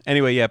seems nice.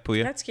 Anyway, yeah,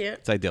 Puya. That's cute.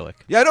 It's idyllic.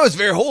 Yeah, I know it's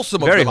very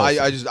wholesome. Very of them.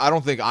 wholesome. I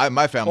don't think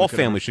my family. All could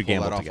ever families should pull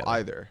gamble that off together.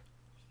 either.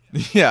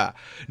 Yeah,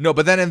 no,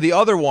 but then in the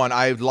other one,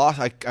 I lost.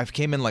 I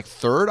came in like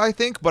third, I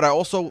think, but I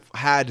also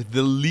had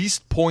the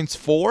least points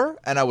for,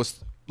 and I was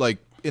like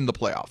in the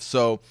playoffs,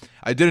 so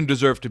I didn't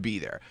deserve to be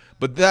there.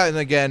 But then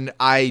again,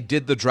 I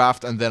did the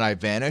draft and then I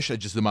vanished. I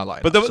just did my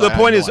life. But the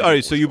point is, all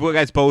right, so you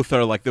guys both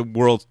are like the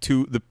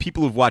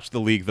people who've watched the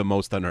league the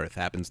most on earth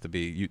happens to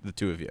be the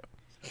two of you.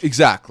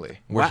 Exactly,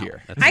 we're Wow.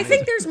 here. That's I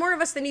think there's more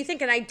of us than you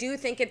think, and I do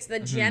think it's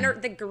the Mm-hmm.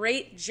 the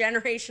great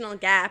generational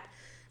gap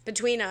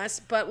between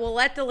us. But we'll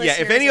let the Yeah, listeners.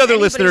 if any other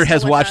anybody's listener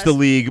has still with watched the us-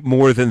 league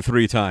more than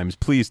 3 times,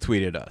 please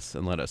tweet at us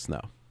and let us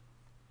know.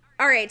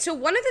 All right, so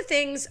one of the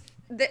things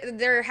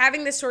they're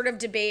having this sort of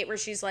debate where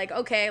she's like,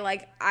 okay,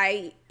 like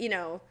I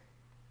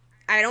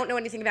don't know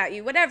anything about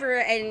you, whatever.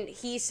 And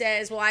he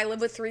says, well, I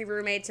live with 3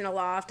 roommates in a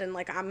loft and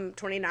like I'm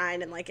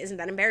 29 and like, isn't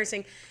that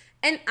embarrassing?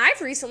 And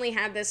I've recently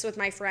had this with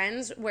my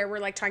friends where we're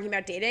like talking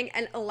about dating,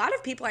 and a lot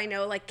of people I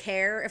know like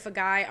care if a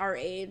guy our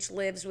age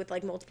lives with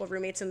like multiple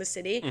roommates in the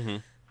city. Mm-hmm.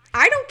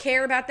 I don't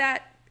care about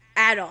that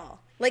at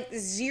all. Like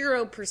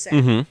 0%.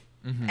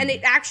 Mm-hmm. Mm-hmm. And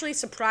it actually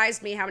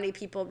surprised me how many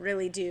people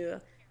really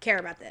do care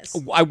about this.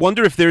 I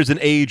wonder if there's an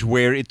age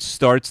where it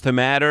starts to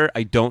matter.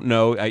 I don't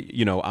know. I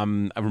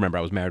remember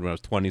I was married when I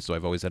was 20, so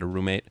I've always had a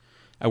roommate.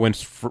 I went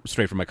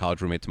straight from my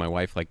college roommate to my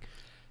wife. Like,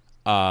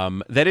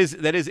 that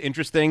is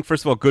interesting.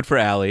 First of all, good for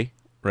Allie,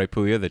 right,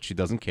 Puya, that she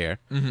doesn't care.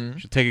 Mm-hmm.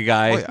 She'll take a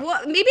guy. Oh, yeah.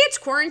 Well, maybe it's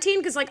quarantine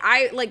because like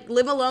I like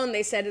live alone.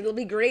 They said it'll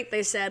be great.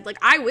 They said like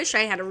I wish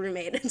I had a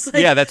roommate. It's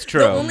like, yeah, that's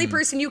true. The only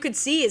person you could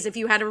see is if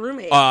you had a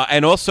roommate.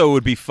 And also it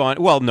would be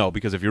fun. Well, no,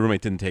 because if your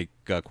roommate didn't take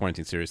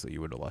quarantine seriously,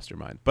 you would have lost your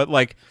mind. But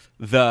like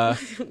I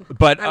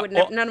would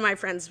none of my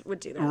friends would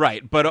do that.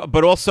 Right,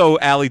 but also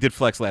Allie did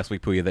flex last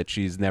week, Puya, that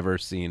she's never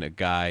seen a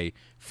guy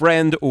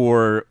friend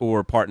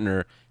or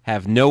partner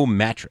have no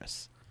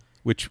mattress.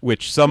 Which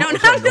some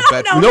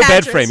no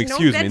bed frame,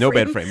 excuse me, no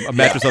bed frame, a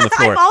mattress on the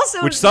floor,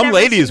 which some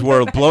ladies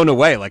were blown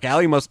away. Like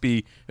Allie must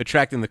be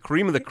attracting the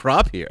cream of the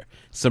crop here,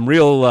 some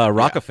real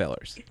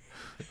Rockefellers.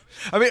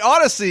 I mean,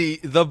 honestly,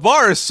 the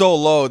bar is so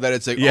low that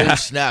it's like, oh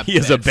snap! He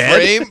has a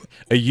bed,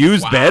 a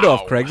used bed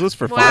off Craigslist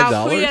for $5.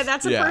 Wow, yeah,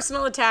 that's a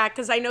personal attack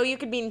because I know you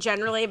could mean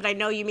generally, but I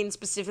know you mean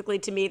specifically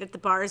to me that the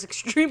bar is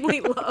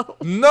extremely low.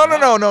 No.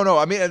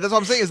 I mean, that's what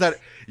I'm saying is that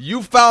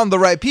you found the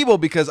right people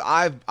because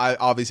I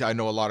obviously I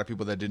know a lot of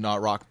people that did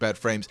not rock bed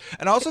frames,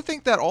 and I also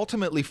think that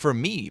ultimately for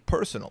me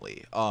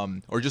personally,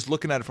 or just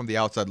looking at it from the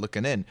outside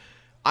looking in.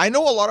 I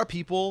know a lot of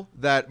people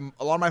that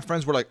a lot of my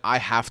friends were like, I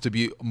have to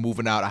be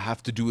moving out. I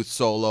have to do it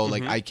solo.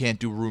 Like, I can't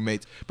do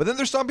roommates. But then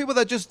there's some people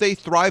that just, they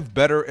thrive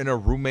better in a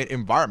roommate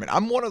environment.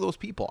 I'm one of those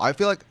people. I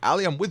feel like,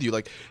 Allie, I'm with you.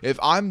 Like, if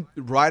I'm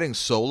riding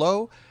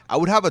solo, I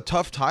would have a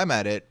tough time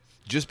at it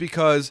just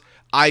because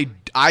I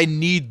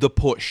need the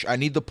push. I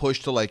need the push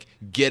to, like,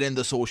 get in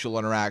the social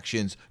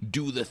interactions,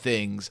 do the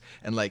things,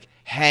 and, like,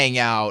 hang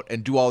out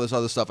and do all this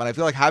other stuff. And I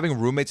feel like having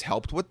roommates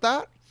helped with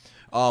that.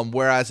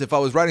 Whereas if I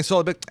was riding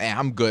solo,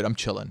 I'm good. I'm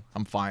chilling.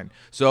 I'm fine.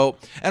 So,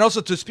 and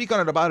also to speak on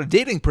it about a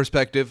dating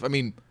perspective, I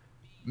mean,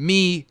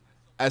 me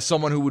as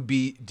someone who would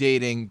be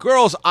dating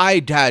girls,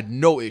 I had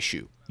no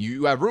issue.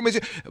 You have roommates.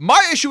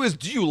 My issue is,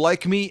 do you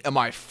like me? Am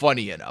I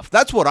funny enough?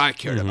 That's what I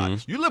cared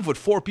about. You live with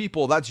 4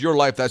 people. That's your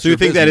life. That's your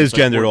business. So you think that is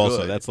gendered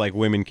also? That's like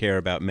women care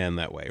about men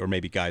that way, or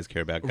maybe guys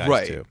care about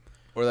guys too.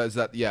 Or that's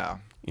that. Yeah.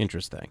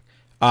 Interesting.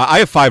 I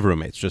have 5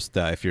 roommates. Just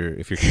if you're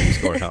keeping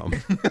score at home,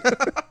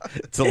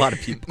 it's a lot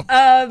of people.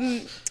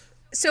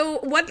 So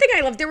one thing I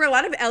loved, there were a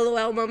lot of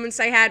LOL moments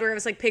I had where I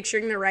was like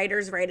picturing the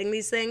writers writing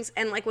these things,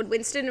 and like when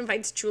Winston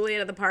invites Julia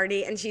to the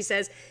party and she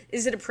says,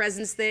 is it a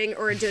presents thing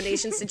or a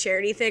donations to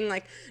charity thing?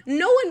 Like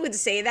no one would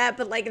say that,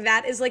 but like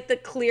that is like the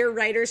clear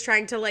writers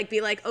trying to like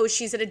be like, oh,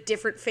 she's at a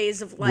different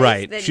phase of life.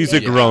 Right, than she's a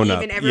grown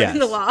up. Even everyone in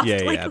the loft. Yeah,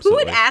 like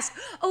absolutely. who would ask,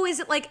 oh,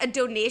 is it like a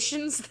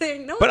donations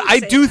thing? No one But would I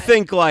say do that.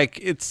 think like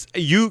it's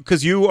you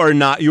because you are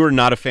not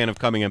a fan of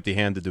coming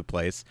empty-handed to a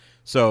place.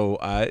 So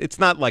it's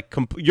not like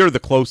you're the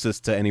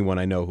closest to anyone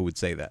I know who would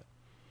say that.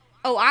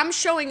 Oh, I'm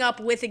showing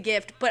up with a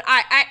gift, but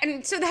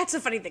and so that's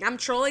the funny thing. I'm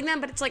trolling them,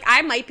 but it's like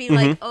I might be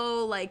like,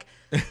 oh, like,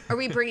 are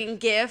we bringing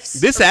gifts?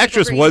 This Are people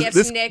actress bringing was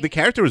gifts, Nick? the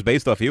character was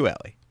based off you,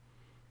 Allie.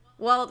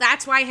 Well,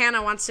 that's why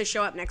Hannah wants to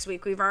show up next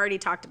week. We've already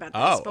talked about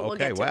this, Oh, but we'll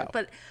okay, get to wow.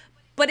 it.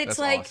 But it's That's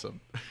like awesome.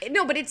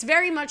 No, but it's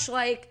very much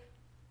like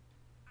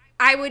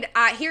I would.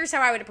 Here's how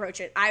I would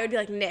approach it. I would be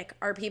like, Nick,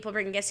 are people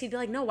bringing gifts? He'd be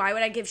like, no. Why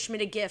would I give Schmidt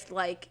a gift?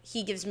 Like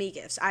he gives me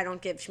gifts. I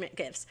don't give Schmidt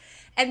gifts.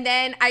 And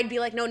then I'd be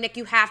like, no, Nick,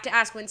 you have to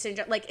ask Winston.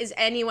 Like, is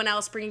anyone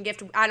else bringing a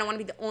gift? I don't want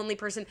to be the only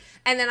person.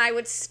 And then I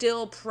would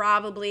still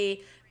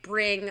probably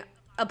bring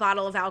a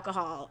bottle of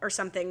alcohol or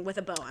something with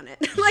a bow on it.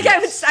 Like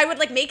I would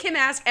like make him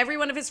ask every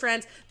one of his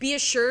friends, be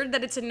assured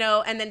that it's a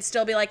no, and then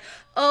still be like,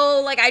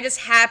 oh, like I just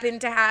happen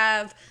to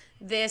have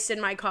this in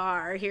my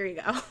car. Here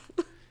you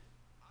go.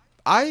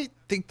 I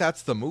think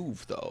that's the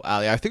move, though,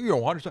 Allie. I think you're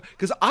 100%.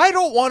 Because I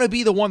don't want to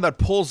be the one that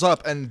pulls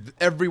up and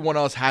everyone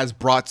else has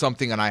brought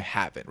something and I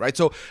haven't, right?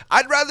 So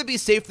I'd rather be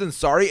safe than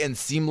sorry and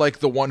seem like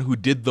the one who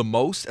did the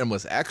most and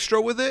was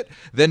extra with it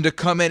than to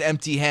come in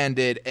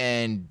empty-handed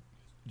and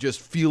just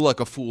feel like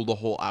a fool the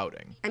whole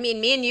outing. I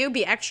mean, me and you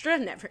be extra?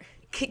 Never.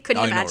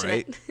 Couldn't imagine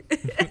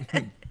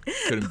it.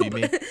 Couldn't be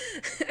me.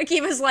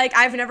 Akiva's like,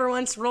 I've never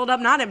once rolled up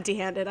not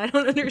empty-handed. I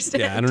don't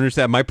understand. Yeah, I don't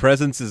understand. My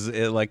presence is,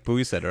 like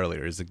Bowie said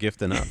earlier, is a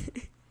gift enough.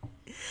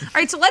 All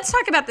right, so let's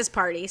talk about this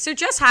party. So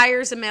Jess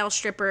hires a male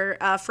stripper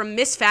from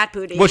Miss Fat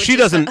Booty. Well, she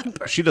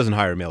doesn't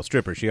hire a male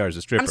stripper. She hires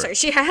a stripper. I'm sorry,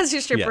 she has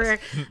a stripper.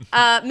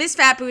 Yes. Miss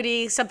Fat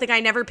Booty, something I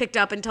never picked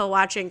up until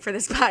watching for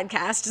this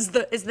podcast,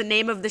 is the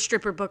name of the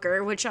stripper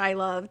booker, which I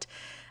loved.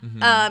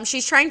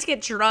 She's trying to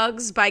get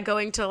drugs by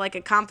going to like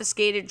a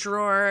confiscated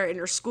drawer in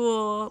her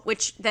school,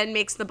 which then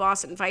makes the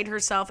boss invite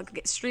herself. It's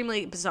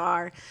extremely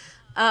bizarre.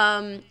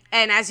 And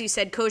as you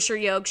said, kosher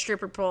yolk,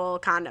 stripper pole,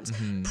 condoms.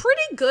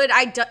 Pretty good.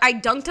 I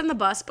dunked on the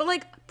bus, but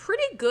like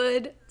pretty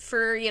good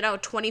for,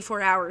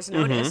 24 hours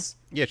notice.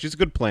 Yeah, she's a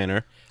good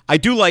planner. I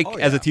do like,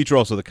 as a teacher,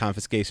 also the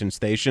confiscation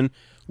station.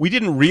 We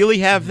didn't really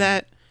have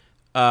that.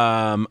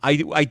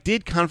 I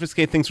did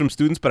confiscate things from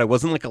students, but I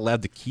wasn't like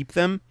allowed to keep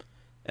them,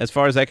 as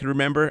far as I could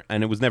remember,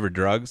 and it was never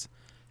drugs.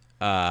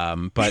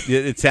 But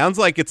it sounds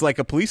like it's like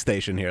a police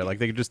station here. Like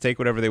they could just take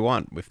whatever they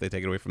want if they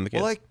take it away from the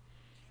kids. Well,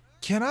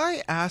 can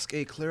I ask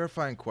a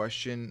clarifying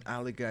question,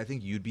 Alec? I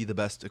think you'd be the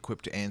best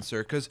equipped to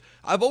answer, because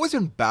I've always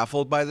been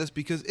baffled by this,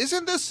 because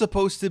isn't this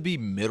supposed to be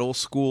middle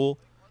school?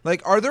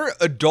 Like, are there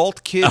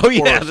adult kids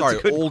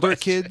older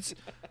kids?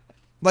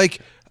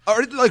 Like,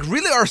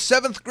 really are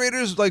 7th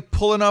graders like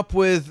pulling up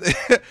with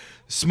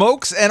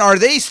smokes, and are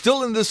they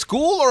still in the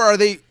school, or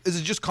is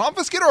it just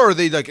confiscated, or are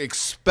they like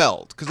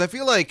expelled? Because I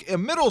feel like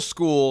in middle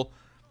school,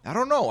 I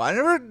don't know. I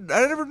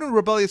never knew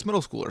rebellious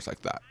middle schoolers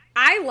like that.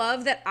 I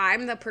love that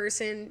I'm the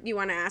person you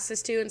want to ask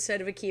this to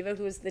instead of Akiva,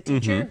 who is the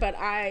teacher. But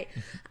I've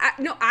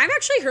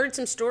actually heard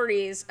some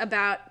stories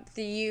about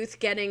the youth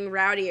getting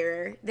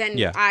rowdier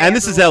than and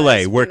this is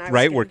LA,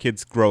 where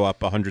kids grow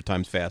up 100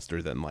 times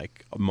faster than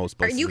like most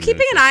places. Are you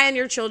keeping an eye on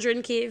your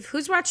children, Keith?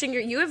 Who's watching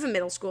you have a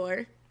middle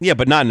schooler. Yeah,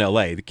 but not in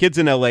LA. The kids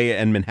in LA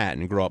and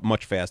Manhattan grow up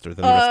much faster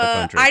than the rest of the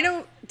country. I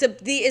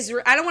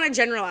don't want to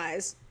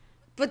generalize.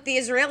 But the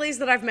Israelis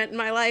that I've met in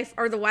my life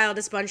are the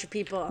wildest bunch of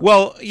people.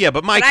 Well, yeah,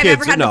 but my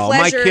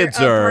kids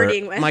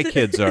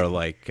are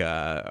like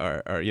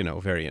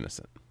very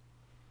innocent.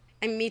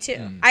 And me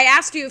too. I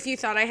asked you if you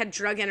thought I had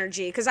drug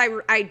energy, because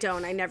I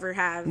don't. I never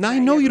have. No, I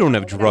know you don't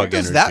have drug energy. What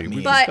does that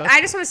mean? But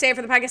I just want to say it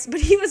for the podcast. But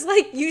he was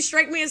like, you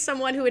strike me as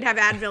someone who would have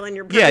Advil in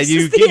your purse. Yeah,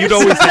 you'd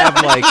always have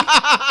like.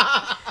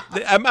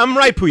 I'm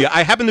right, Puya.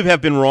 I happen to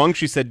have been wrong.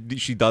 She said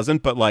she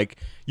doesn't, but like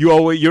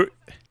you're.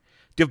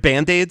 Do you have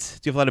Band-Aids?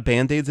 Do you have a lot of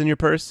Band-Aids in your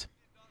purse?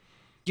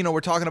 We're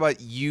talking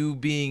about you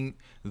being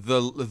the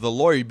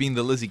lawyer, being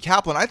the Lizzie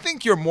Kaplan. I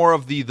think you're more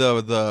of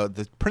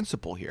the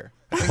principal here.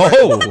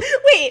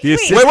 Wait.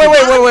 Wait.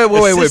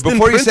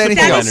 Before you say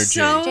anything else.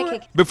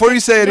 Before you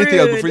say anything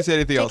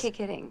else. JK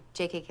kidding.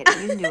 You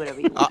can do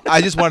whatever you want.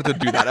 I just wanted to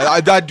do that.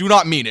 I do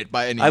not mean it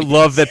by any means. I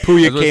love that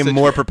Puya came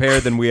more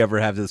prepared than we ever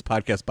have this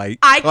podcast by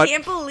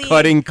can't believe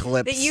cutting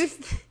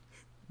clips.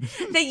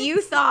 That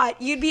you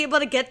thought you'd be able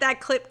to get that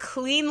clip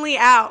cleanly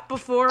out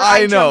before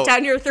I jumped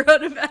down your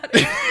throat about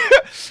it.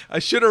 I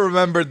should have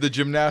remembered the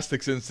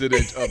gymnastics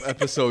incident of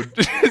episode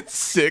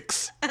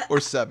 6 or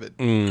 7.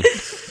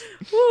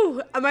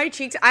 Woo, my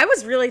cheeks. I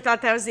really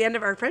thought that was the end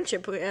of our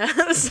friendship.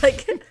 I was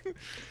like...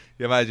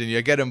 Imagine,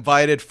 you get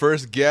invited,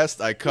 first guest,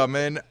 I come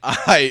in,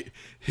 I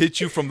hit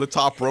you from the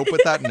top rope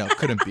with that? No,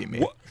 couldn't be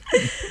me.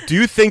 Do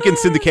you think in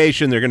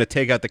syndication they're going to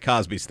take out the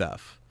Cosby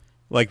stuff?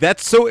 Like,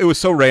 it was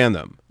so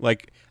random.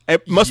 Like...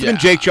 It must have been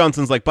Jake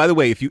Johnson's like, by the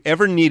way, if you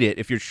ever need it,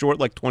 if you're short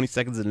like 20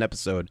 seconds in an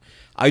episode,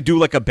 I do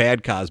like a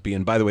bad Cosby.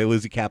 And by the way,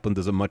 Lizzie Kaplan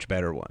does a much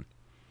better one.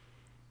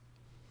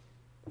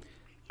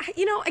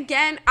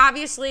 Again,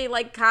 obviously,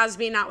 like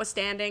Cosby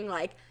notwithstanding,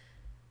 like,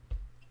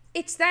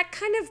 it's that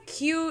kind of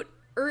cute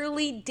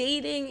early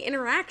dating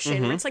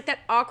interaction where it's like that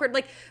awkward,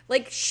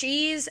 like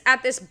she's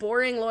at this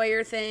boring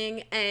lawyer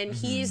thing and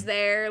he's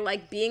there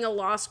like being a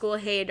law school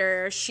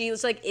hater.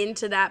 She's like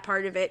into that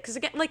part of it, because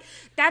again, like,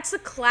 that's the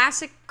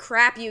classic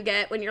crap you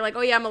get when you're like,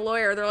 oh yeah, I'm a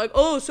lawyer. They're like,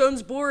 oh,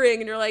 sounds boring,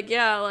 and you're like,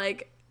 yeah,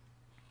 like,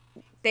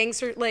 thanks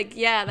for, like,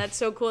 yeah, that's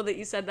so cool that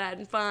you said that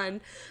and fun.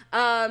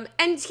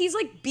 And he's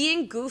like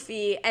being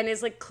goofy and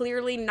is like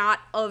clearly not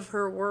of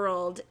her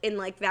world in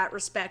like that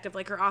respect of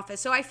like her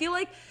office. So I feel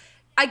like,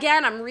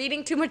 again, I'm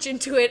reading too much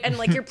into it, and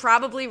like, you're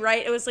probably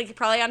right. It was like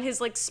probably on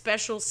his like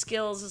special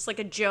skills. It's like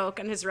a joke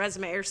on his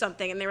resume or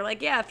something, and they were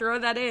like, yeah, throw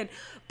that in.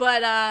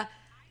 But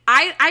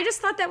I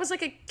just thought that was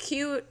like a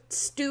cute,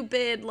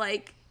 stupid,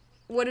 like,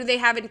 what do they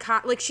have in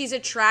like, she's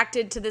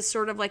attracted to this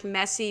sort of like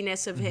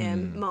messiness of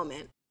him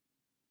moment.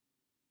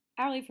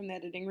 Allie from the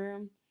editing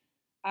room.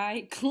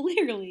 I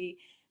clearly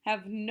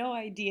have no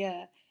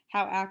idea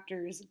how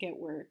actors get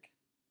work.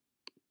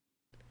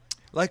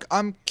 Like,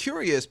 I'm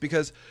curious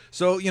because,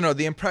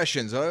 the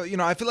impressions,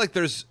 I feel like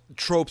there's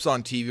tropes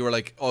on TV where,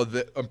 like, oh,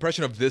 the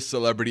impression of this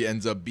celebrity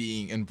ends up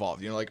being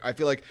involved. Like, I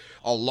feel like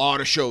a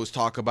lot of shows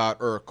talk about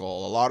Urkel.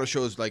 A lot of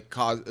shows, like,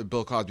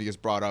 Bill Cosby gets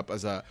brought up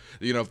as a,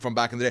 from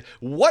back in the day.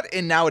 What,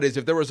 and nowadays,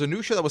 if there was a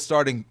new show that was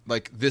starting,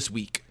 like, this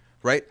week,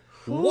 right?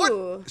 Ooh.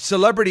 What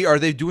celebrity are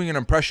they doing an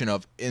impression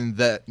of in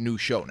that new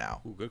show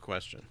now? Ooh, good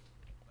question.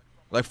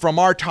 Like, from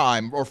our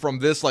time, or from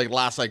this, like,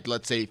 last, like,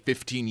 let's say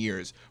 15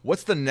 years,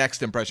 what's the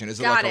next impression? Is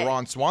it like a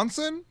Ron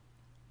Swanson?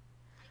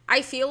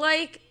 I feel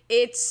like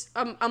it's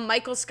a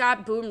Michael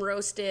Scott boom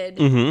roasted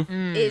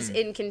is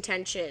in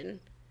contention.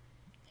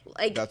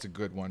 Like, that's a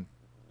good one.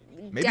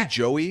 Maybe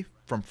Joey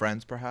from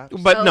Friends, perhaps?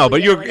 But no,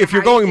 but if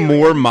you're going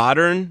more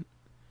modern,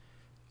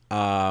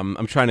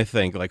 I'm trying to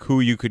think like who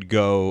you could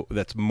go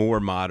that's more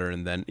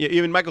modern than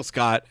even Michael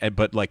Scott,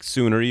 but like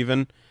sooner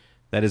even.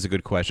 That is a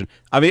good question.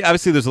 I mean,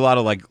 obviously, there's a lot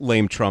of like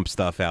lame Trump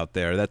stuff out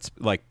there. That's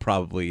like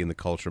probably in the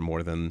culture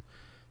more than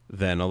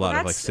a lot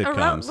of like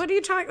sitcoms. What are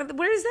you talking?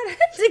 Where is that?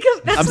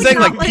 That's I'm saying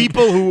like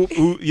people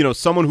who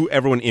someone who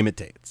everyone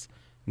imitates.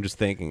 I'm just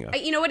thinking of.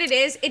 You know what it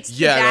is? It's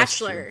The that's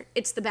true. Bachelor.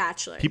 It's The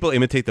Bachelor. People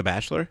imitate The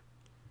Bachelor?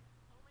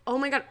 Oh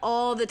my god,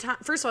 all the time.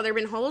 First of all, there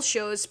have been whole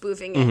shows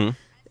spoofing it.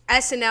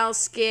 SNL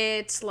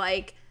skits,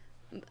 like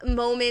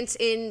moments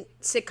in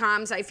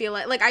sitcoms. I feel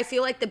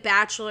like The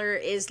Bachelor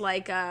is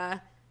like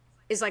a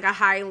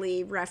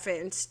highly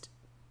referenced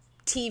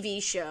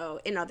TV show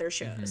in other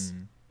shows.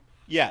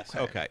 Yes.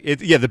 Okay.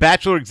 The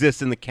Bachelor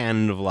exists in the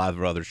canon of a lot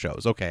of other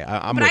shows. Okay,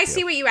 I'm. But with I you.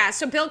 see what you asked.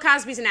 So Bill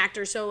Cosby's an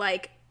actor. So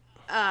like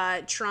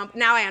Trump.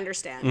 Now I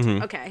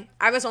understand. Okay,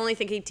 I was only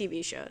thinking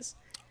TV shows.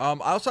 I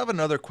also have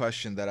another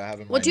question that I have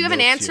in my Well, do you have an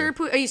notes answer?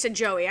 here. Oh, you said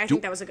Joey. I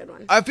think that was a good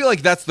one. I feel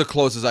like that's the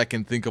closest I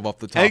can think of off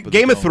the top of the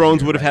Game of dome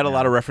Thrones here would have right had a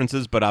lot now. of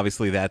references, but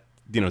obviously that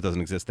doesn't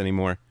exist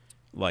anymore.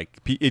 Like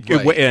it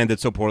Right. ended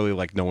so poorly,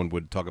 like no one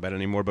would talk about it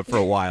anymore. But for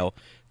a while,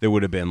 there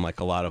would have been like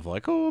a lot of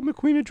like, oh, I'm the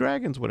Queen of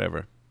Dragons,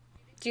 whatever.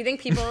 Do you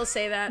think people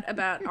say that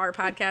about our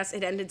podcast?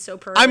 It ended so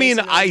poorly. I mean,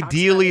 so no one talks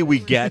ideally, about it we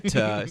anymore. get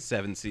to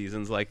 7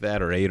 seasons like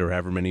that, or 8, or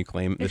however many you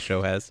claim the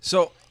show has.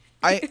 So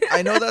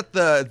I know that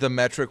the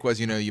metric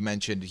was, you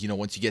mentioned,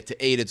 once you get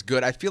to 8, it's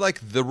good. I feel like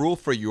the rule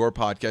for your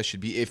podcast should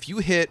be if you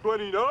hit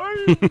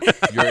 29,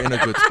 you're in a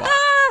good spot.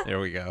 There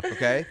we go.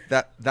 Okay,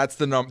 that's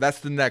the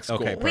that's the next Okay,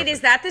 goal. perfect. Wait,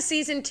 is that the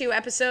season 2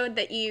 episode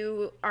that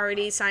you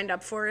already signed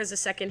up for as a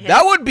second hit?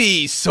 That would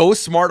be so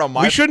smart on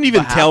my. We shouldn't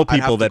even behalf. tell I'd have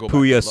people to that go back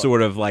and Puya look.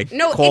 sort of like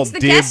No, called it's the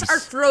dibs. guests are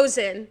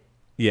frozen.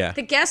 Yeah.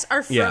 The guests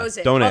are Yeah,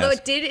 frozen. don't Although ask.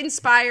 it did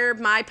inspire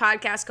my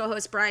podcast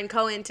co-host Brian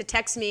Cohen to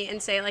text me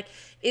and say like,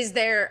 "Is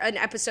there an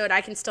episode I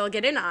can still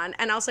get in on?"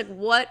 And I was like,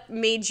 "What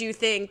made you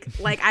think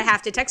like I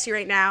have to text you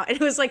right now?" And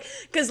it was like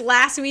because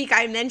last week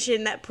I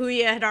mentioned that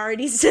Puya had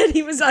already said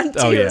he was on 2,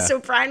 Oh, yeah.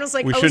 so Brian was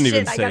like, We "Oh shouldn't shit,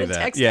 even I say gotta that.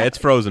 text." Yeah, him. it's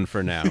frozen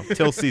for now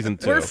till season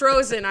 2. We're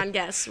frozen on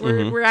guests.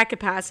 We're at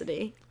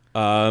capacity.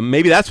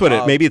 Maybe that's what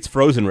it. Maybe it's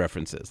Frozen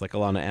references, like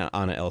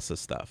Anna Elsa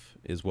stuff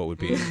is what would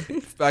be.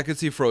 I could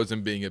see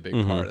Frozen being a big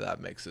Mm-hmm. part of that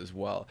mix as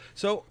well.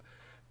 So,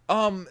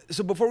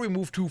 so before we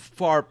move too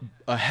far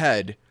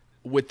ahead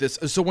with this,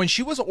 so when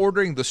she was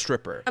ordering the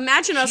stripper,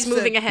 Imagine us she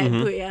moving said- ahead,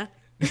 Puya.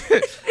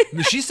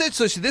 She said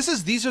so.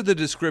 These are the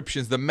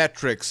descriptions, the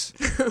metrics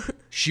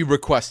she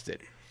requested.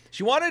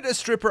 She wanted a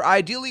stripper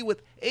ideally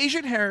with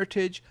Asian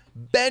heritage,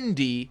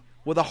 bendy,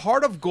 with a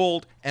heart of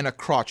gold and a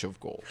crotch of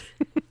gold.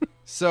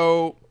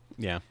 So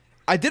Yeah.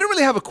 I didn't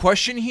really have a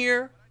question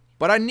here,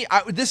 but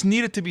this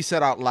needed to be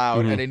said out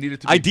loud, and it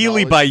needed to be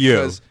Ideally acknowledged by you.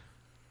 because-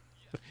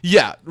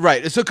 yeah,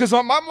 right. So because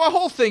my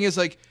whole thing is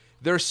like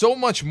there's so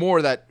much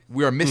more that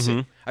we are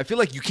missing. I feel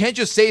like you can't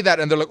just say that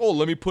and they're like, oh,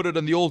 let me put it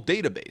in the old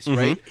database,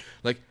 right?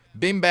 Like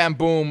bim bam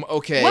boom.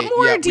 Okay, What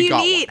more yeah, do we you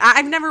got need? one.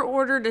 I've never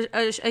ordered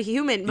a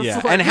human before.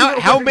 Yeah. And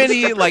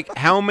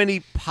how many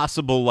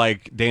possible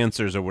like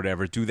dancers or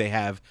whatever do they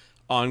have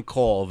on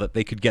call that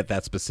they could get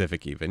that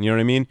specific even? You know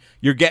what I mean?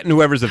 You're getting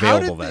whoever's How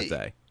did available that they-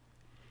 day.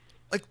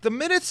 Like the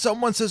minute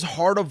someone says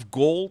heart of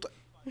gold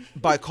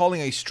by calling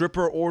a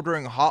stripper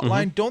ordering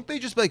hotline, don't they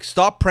just like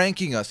stop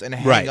pranking us and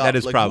hang Right, up? that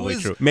is Like, probably who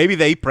is- true. Maybe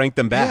they pranked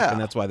them back, Yeah. and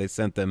that's why they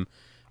sent them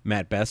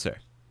Matt Besser.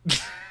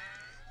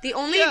 The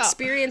only Yeah.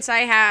 experience I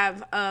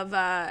have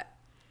of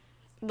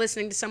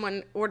listening to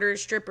someone order a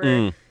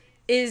stripper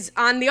is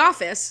on The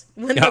Office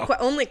when Oh. the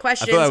only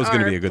questions that was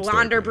gonna are be a good story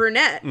blonde or for you.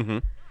 brunette.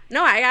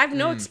 No, I have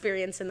no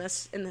experience in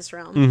this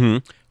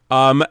realm.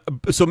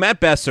 So Matt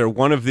Besser,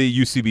 one of the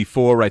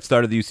UCB4, right,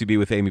 started the UCB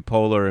with Amy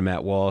Poehler and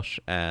Matt Walsh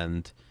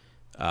and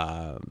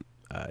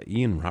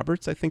Ian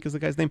Roberts, I think is the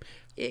guy's name.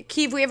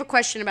 Keeve, we have a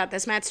question about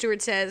this. Matt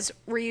Stewart says,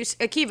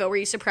 Akiva, were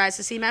you surprised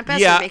to see Matt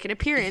Besser Yeah. make an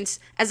appearance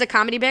as a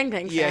Comedy Bang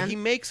Bang fan? Yeah, he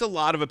makes a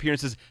lot of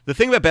appearances. The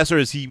thing about Besser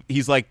is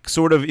he's like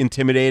sort of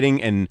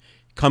intimidating and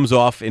comes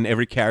off in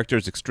every character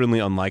as extremely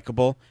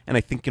unlikable, and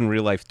I think in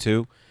real life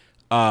too.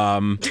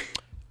 You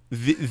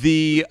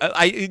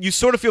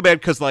sort of feel bad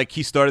because like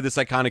he started this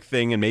iconic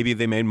thing and maybe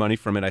they made money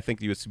from it. I think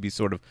the USB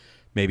sort of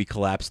maybe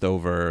collapsed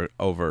over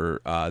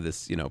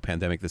this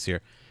pandemic this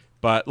year,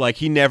 but like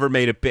he never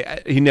made it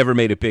big. He never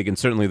made it big, and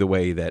certainly the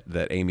way that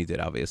Amy did,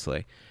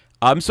 obviously.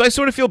 So I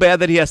sort of feel bad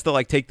that he has to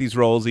like take these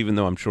roles, even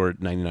though I'm sure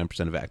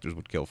 99% of actors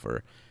would kill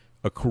for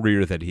a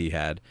career that he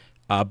had.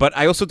 But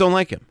I also don't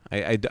like him.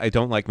 I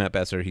don't like Matt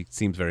Besser. He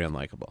seems very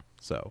unlikable,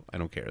 so I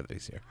don't care that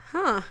he's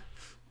here.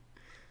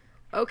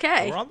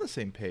 Okay. We're on the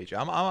same page.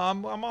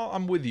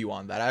 I'm with you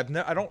on that.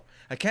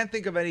 I can't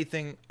think of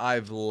anything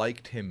I've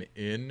liked him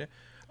in.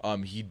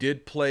 He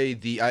did play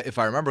if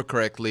I remember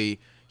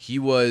correctly, he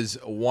was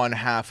one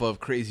half of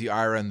Crazy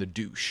Ira and the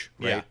Douche,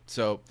 right? Yeah.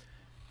 So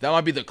that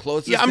might be the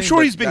closest. Yeah, I'm thing, sure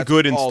but he's been that's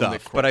good in all stuff,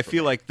 Nick but I Kroll for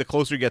feel me. like the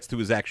closer he gets to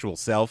his actual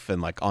self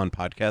and like on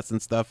podcasts and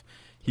stuff,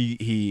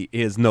 he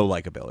has no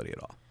likability at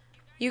all.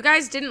 You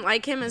guys didn't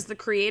like him as the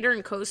creator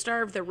and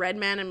co-star of the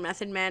Redman and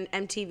Method Man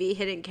MTV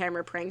hidden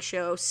camera prank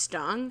show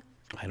Stung?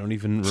 I don't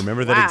even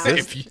remember that Wow.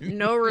 exists.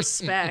 No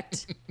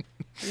respect.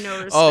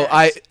 No respect.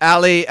 Oh,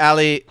 Ali.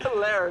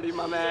 Hilarity,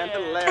 my man.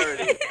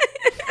 Hilarity.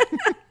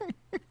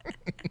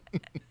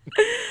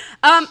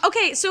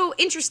 Okay, so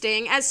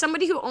interesting. As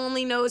somebody who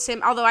only knows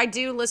him, although I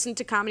do listen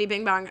to Comedy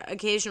Bing Bong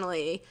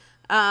occasionally,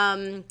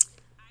 I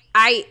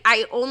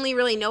only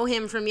really know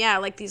him from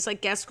like these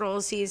like guest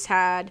roles he's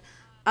had.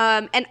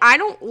 And I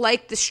don't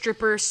like the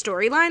stripper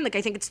storyline. Like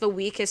I think it's the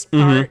weakest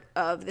part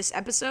of this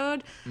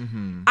episode.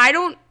 I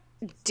don't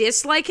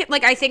dislike it.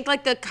 Like I think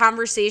like the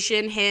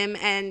conversation him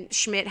and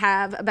Schmidt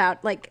have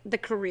about like the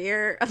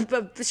career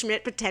of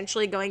Schmidt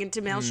potentially going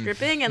into male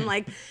stripping and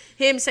like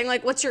him saying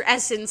like, what's your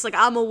essence? Like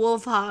I'm a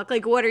wolf hawk.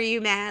 Like what are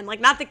you, man? Like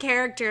not the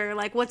character.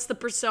 Like what's the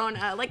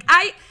persona? Like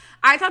I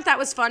thought that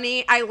was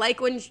funny. I like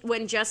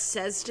when Jess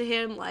says to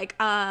him like,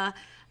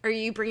 are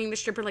you bringing the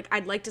stripper? Like,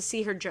 I'd like to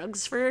see her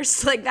jugs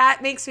first. Like,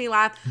 that makes me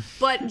laugh.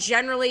 But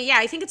generally, yeah,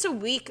 I think it's a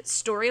weak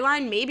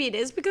storyline. Maybe it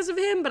is because of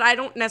him, but I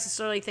don't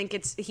necessarily think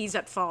he's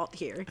at fault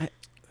here. I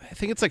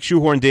think it's like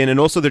shoehorned in, and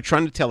also they're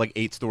trying to tell like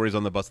 8 stories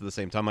on the bus at the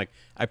same time. Like,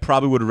 I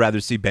probably would rather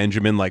see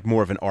Benjamin, like,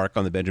 more of an arc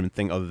on the Benjamin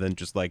thing other than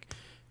just like,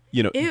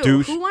 Ew,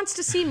 douche. who wants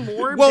to see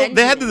more Well, Benjamin?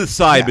 they had to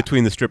decide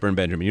between the stripper and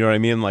Benjamin. You know what I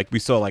mean? Like, we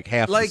saw like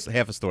half a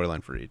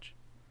storyline for each.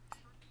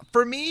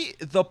 For me,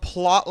 the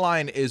plot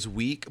line is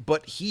weak,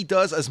 but he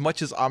does, as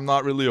much as I'm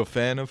not really a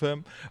fan of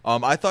him,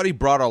 I thought he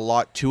brought a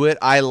lot to it.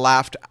 I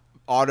laughed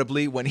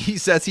audibly when he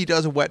says he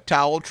does wet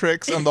towel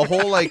tricks and the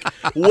whole, like,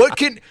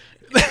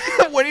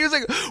 when he was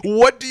like,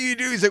 what do you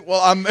do? He's like,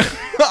 well, I'm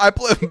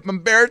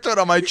baritone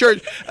on my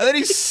church. And then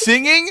he's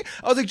singing.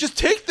 I was like, just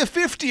take the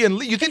 50 and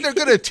leave. You think they're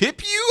going to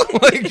tip you?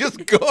 Like,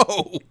 just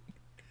go.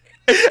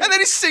 And then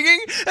he's singing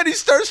and he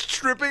starts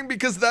tripping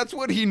because that's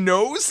what he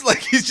knows. Like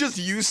he's just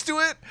used to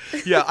it.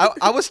 Yeah,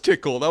 I was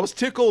tickled. I was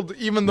tickled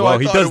even though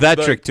he does that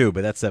trick too,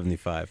 but that's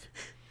 75.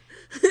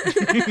 So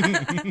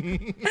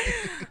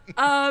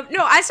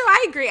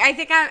I agree. I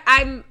think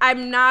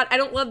I'm not. I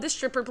don't love the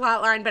stripper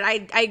plot line, but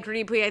I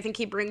agree. I think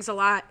he brings a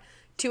lot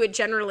to it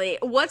generally.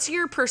 What's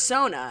your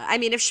persona? I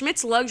mean, if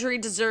Schmidt's luxury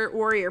dessert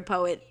warrior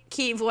poet,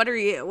 Keeve, what are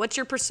you? What's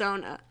your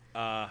persona?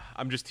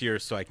 I'm just here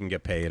so I can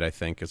get paid. I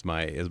think is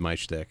my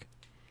shtick.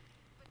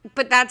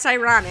 But that's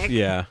ironic.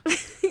 Yeah.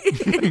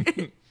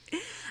 I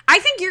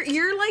think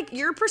you're like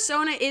your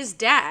persona is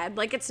dad.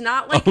 Like it's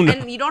not like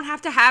and you don't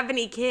have to have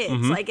any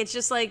kids. Like it's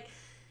just like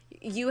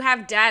you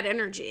have dad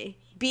energy.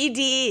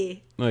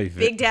 BD.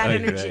 Big dad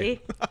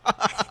energy.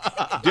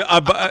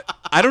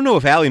 I don't know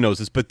if Allie knows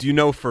this, but do you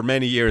know for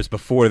many years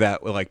before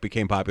that like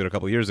became popular a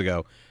couple of years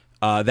ago,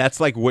 that's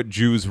like what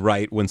Jews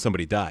write when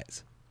somebody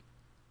dies.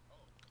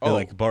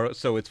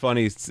 So it's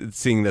funny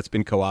seeing that's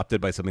been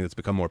co-opted by something that's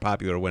become more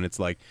popular when it's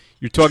like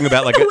you're talking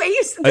about like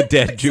a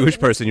dead Jewish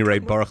person. You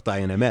write Baruch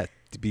Dayan Emet,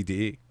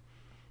 BDE.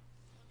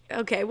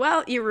 Okay,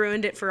 well, you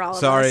ruined it for all of us.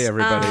 Sorry,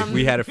 everybody.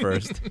 We had it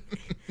first.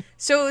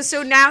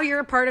 So now you're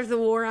a part of the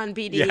war on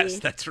BDE. Yes,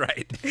 that's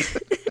right.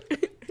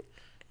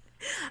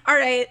 All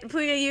right,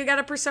 Puya, you got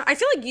a persona. I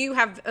feel like you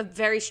have a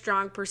very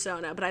strong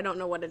persona, but I don't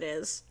know what it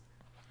is.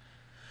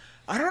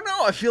 I don't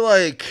know. I feel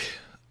like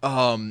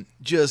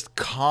just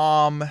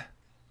calm,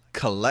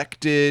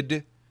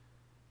 collected,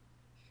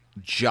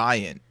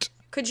 giant.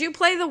 Could you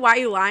play the Why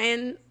You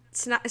Lying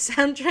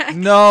soundtrack?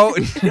 No,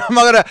 I'm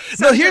not gonna.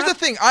 No, here's the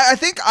thing. I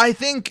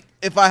think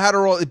if I had a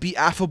role, it'd be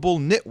affable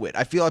nitwit.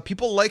 I feel like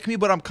people like me,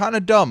 but I'm kind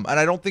of dumb, and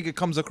I don't think it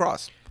comes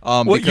across.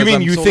 What you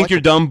mean? You think you're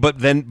dumb, but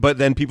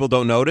then people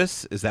don't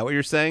notice? Is that what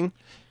you're saying?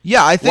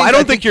 Yeah, I think. Well, I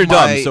don't think you're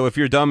dumb. So if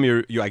you're dumb,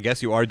 I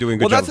guess you are doing a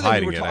good job of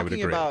hiding it. I would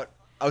agree.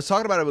 I was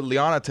talking about it with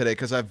Liana today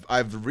because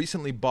I've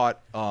recently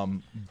bought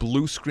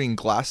blue screen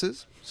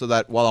glasses so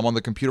that while I'm on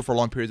the computer for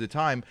long periods of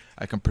time,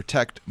 I can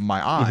protect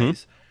my eyes.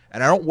 Mm-hmm.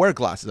 And I don't wear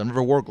glasses. I've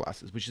never wore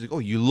glasses. But she's like, oh,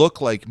 you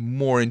look like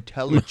more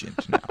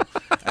intelligent now.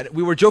 And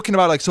we were joking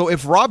about like, so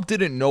if Rob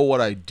didn't know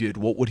what I did,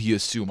 what would he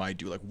assume I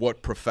do? Like,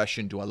 what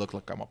profession do I look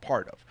like I'm a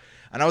part of?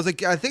 And I was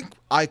like, yeah, I think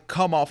I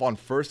come off on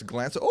first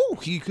glance, oh,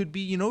 he could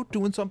be,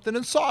 doing something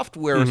in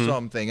software or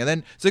something. And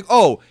then it's like,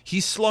 oh, he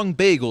slung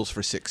bagels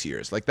for 6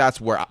 years. Like, that's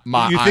where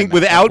You think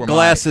without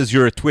glasses,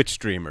 you're a Twitch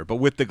streamer, but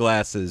with the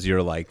glasses,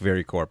 you're like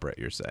very corporate,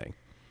 you're saying.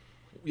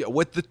 Yeah,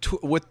 with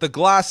the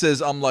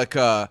glasses, I'm like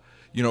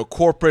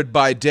corporate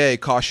by day,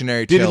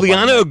 cautionary tale. Did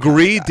Liana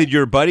agree? Did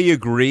your buddy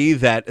agree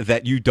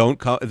that you don't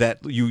that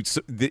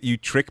you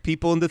trick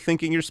people into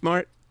thinking you're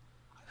smart?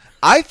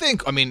 I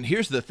think. I mean,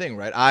 here's the thing,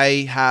 right?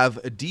 I have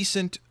a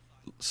decent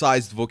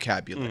sized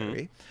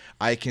vocabulary.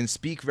 Mm-hmm. I can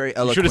speak very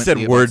eloquently. You should have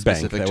said word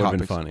bank. That would have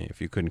been funny if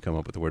you couldn't come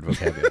up with the word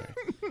vocabulary.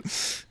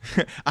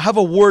 I have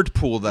a word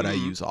pool that I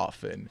use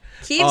often.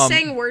 He's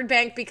saying word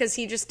bank because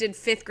he just did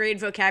 5th grade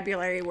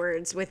vocabulary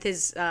words with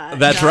his.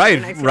 That's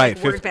right. Right.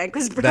 Word bank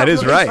was that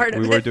is right. Part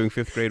of we were doing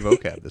 5th grade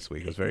vocab this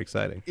week. It was very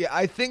exciting. Yeah,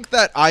 I think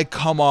that I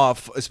come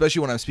off,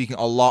 especially when I'm speaking,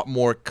 a lot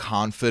more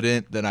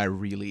confident than I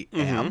really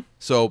am.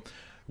 So,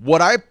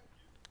 what I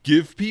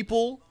give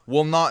people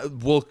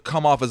will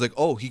come off as like,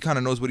 oh, he kind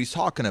of knows what he's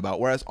talking about.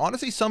 Whereas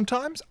honestly,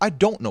 sometimes I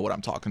don't know what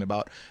I'm talking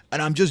about,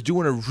 and I'm just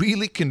doing a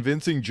really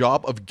convincing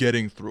job of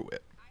getting through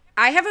it.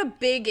 I have a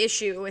big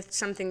issue with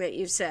something that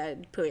you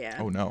said, Puya.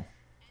 Oh no.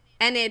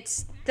 And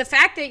it's the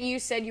fact that you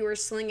said you were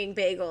slinging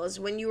bagels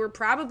when you were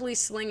probably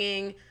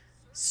slinging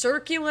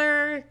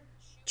circular,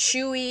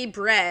 chewy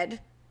bread.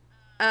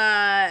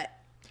 No,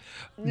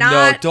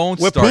 don't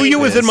Well, start Puya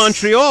was this. in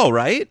Montreal,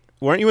 right?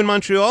 Weren't you in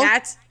Montreal?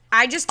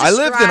 I just I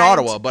described, lived in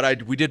Ottawa,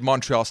 but we did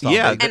Montreal style.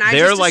 Yeah, bagel. and I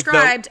They're just like the-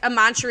 described a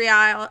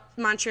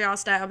Montreal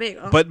style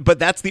bagel. But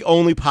that's the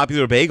only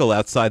popular bagel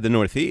outside the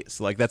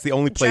Northeast. Like that's the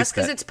only place just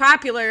because that. it's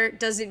popular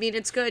doesn't mean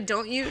it's good.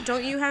 Don't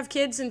you have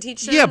kids and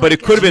teach them? Yeah, but like,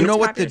 it could've it's been- You know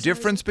what popular the something?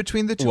 difference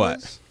between the two What?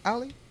 is,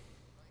 Ali?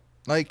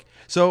 Like,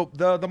 so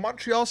the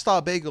Montreal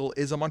style bagel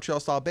is a Montreal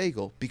style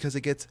bagel because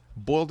it gets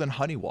boiled in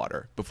honey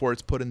water before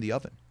it's put in the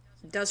oven.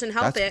 Doesn't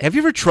help That's- it. Have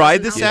you ever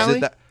tried this, Doesn't help Is Sally?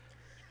 it that-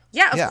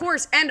 Yeah, of Yeah.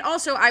 course. And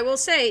also, I will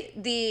say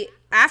the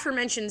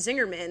aforementioned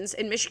Zingerman's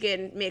in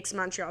Michigan makes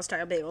Montreal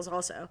style bagels.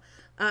 Also,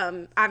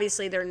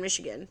 obviously they're in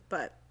Michigan,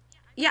 but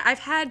yeah, I've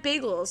had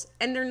bagels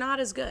and they're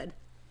not as good.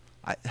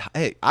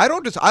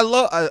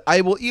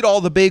 I will eat all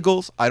the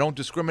bagels. I don't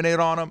discriminate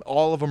on them.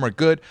 All of them are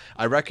good.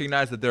 I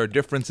recognize that there are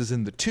differences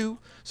in the two,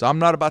 so I'm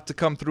not about to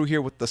come through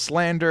here with the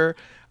slander.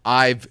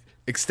 I've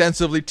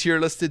extensively tier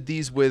listed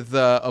these with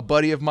a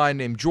buddy of mine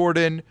named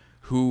Jordan,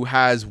 who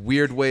has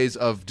weird ways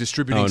of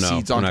distributing Oh, no.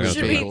 seeds We're onto not his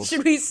gonna do bagels.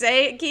 Should we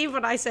say it, Keith,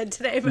 what I said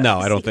today? About No,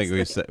 I don't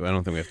seeds? think we. I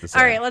don't think we have to say.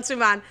 All right, let's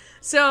move on.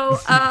 So,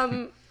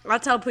 I'll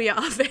tell Puya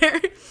off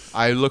air.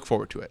 I look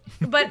forward to it.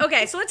 But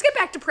okay, so let's get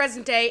back to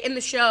present day in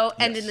the show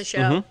and in the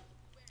show,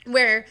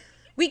 where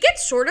we get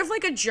sort of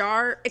like a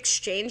jar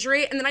exchange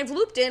rate, and then I've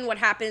looped in what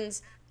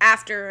happens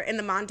after in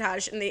the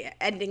montage in the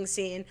ending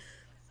scene.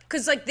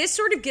 Because, like, this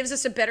sort of gives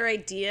us a better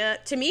idea.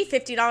 To me,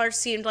 $50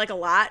 seemed like a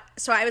lot.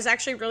 So I was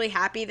actually really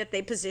happy that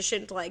they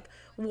positioned, like,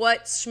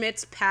 what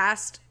Schmidt's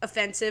past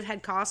offensive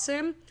had cost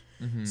him.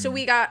 So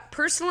we got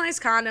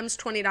personalized condoms,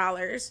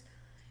 $20.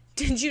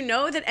 Did you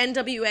know that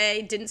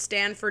NWA didn't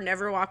stand for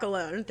Never Walk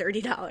Alone,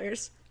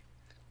 $30?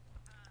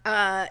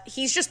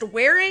 He's just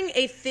wearing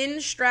a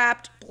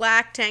thin-strapped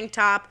black tank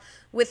top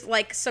with,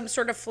 like, some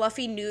sort of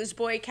fluffy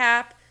newsboy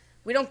cap.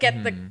 We don't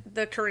get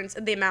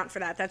the amount for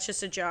that. That's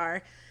just a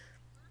jar.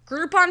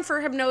 Groupon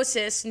for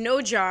hypnosis,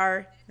 no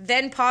jar,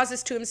 then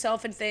pauses to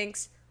himself and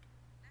thinks,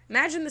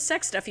 imagine the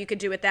sex stuff you could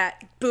do with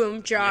that.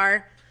 Boom,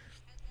 jar.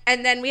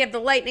 And then we have the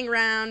lightning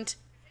round.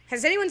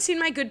 Has anyone seen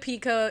my good pea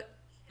coat?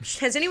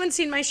 Has anyone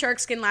seen my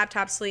sharkskin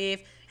laptop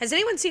sleeve? Has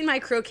anyone seen my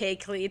croquet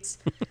cleats?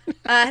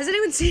 Has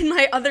anyone seen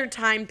my other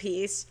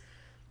timepiece?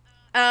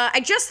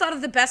 I just thought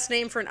of the best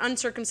name for an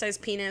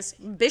uncircumcised penis,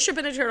 Bishop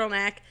in a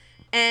turtleneck,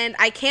 and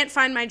I can't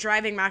find my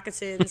driving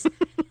moccasins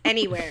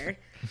anywhere.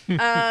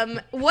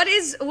 What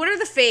are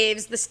the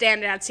faves, the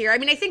standouts here? I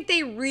mean, I think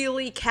they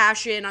really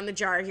cash in on the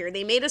jar here.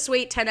 They made us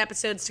wait 10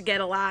 episodes to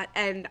get a lot,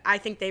 and I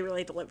think they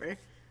really deliver.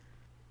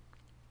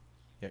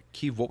 Yeah,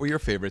 Keith, what were your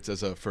favorites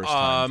as a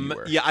first-time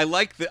viewer? Yeah, I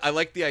like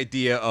the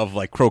idea of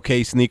like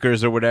croquet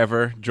sneakers or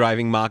whatever,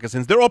 driving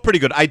moccasins. They're all pretty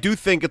good. I do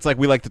think it's like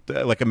we like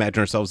to like imagine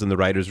ourselves in the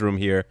writers' room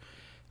here,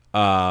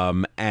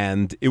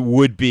 and it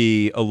would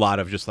be a lot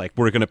of just like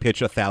we're gonna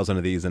pitch 1,000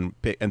 of these and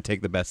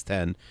take the best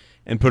 10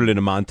 and put it in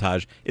a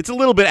montage. It's a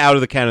little bit out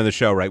of the canon of the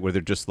show, right, where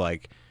they're just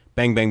like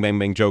bang bang bang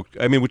bang joke.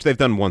 I mean, which they've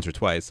done once or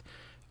twice.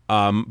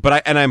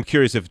 But I'm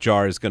curious if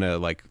Jar is gonna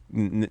like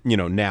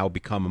now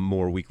become a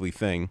more weekly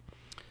thing.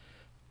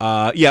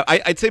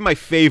 I'd say my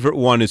favorite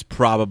one is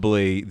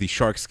probably the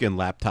sharkskin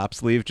laptop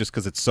sleeve, just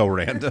because it's so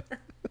random.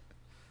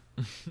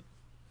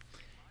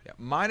 Yeah,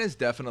 mine is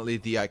definitely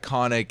the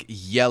iconic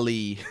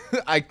yelly.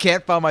 I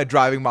can't find my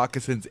driving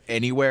moccasins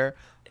anywhere.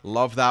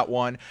 Love that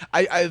one.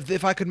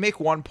 If I could make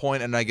one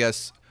point, and I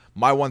guess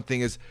my one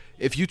thing is,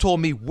 if you told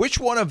me which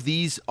one of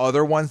these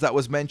other ones that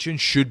was mentioned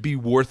should be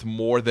worth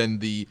more than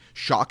the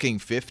shocking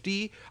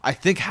 50, I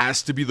think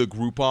has to be the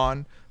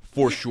Groupon.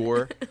 For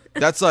sure.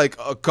 That's like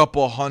a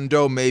couple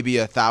hundo, maybe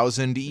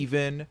 1,000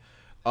 even.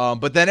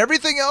 But then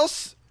everything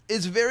else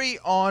is very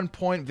on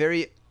point,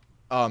 very,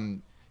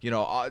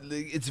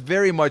 it's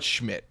very much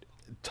Schmidt,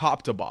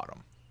 top to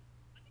bottom.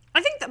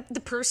 I think the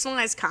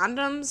personalized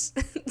condoms,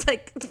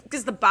 like,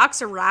 because the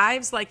box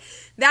arrives, like,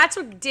 that's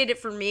what did it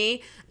for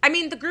me. I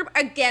mean, the group,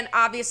 again,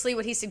 obviously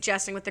what he's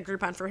suggesting with the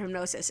Groupon for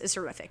hypnosis is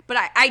horrific. But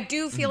I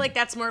do feel like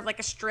that's more of like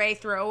a stray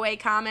throwaway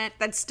comment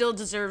that still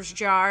deserves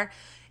Jar.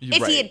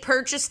 If he had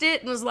purchased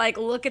it and was like,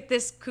 look at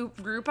this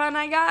Groupon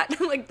I got.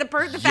 Like, the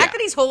fact that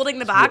he's holding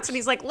the box and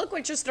he's like, look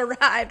what just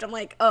arrived. I'm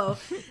like, oh,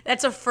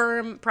 that's a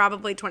firm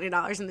probably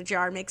 $20 in the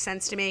jar. Makes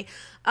sense to me.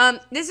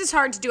 This is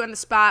hard to do on the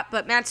spot,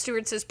 but Matt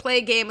Stewart says, play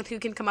a game with who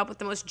can come up with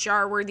the most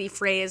jar-worthy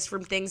phrase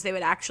from things they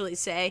would actually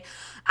say.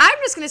 I'm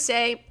just going to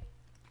say,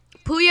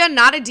 Puya,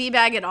 not a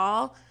D-bag at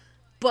all,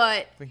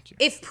 but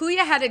if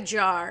Puya had a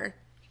jar,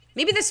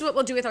 maybe this is what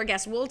we'll do with our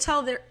guests. We'll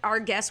tell our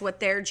guests what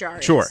their jar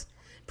is. Sure.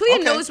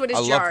 Puya knows what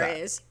his jar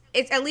is.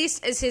 It's at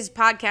least as his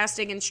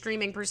podcasting and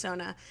streaming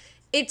persona.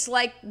 It's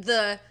like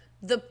the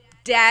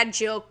dad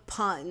joke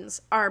puns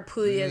are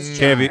Puya's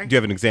jar. Do you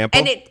have an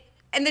example?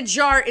 And the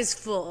jar is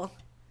full.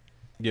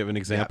 Do you have an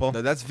example?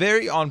 Yeah, that's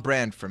very on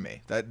brand for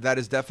me. That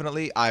is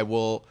definitely. I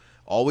will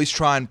always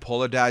try and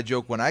pull a dad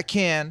joke when I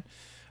can.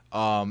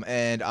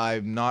 And I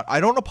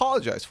don't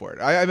apologize for it.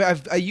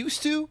 I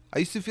used to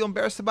feel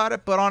embarrassed about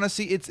it, but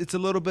honestly, it's a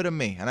little bit of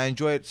me, and I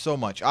enjoy it so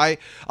much.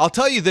 I'll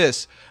tell you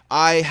this: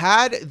 I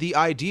had the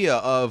idea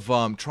of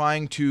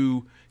trying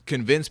to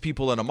convince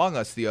people in Among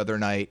Us the other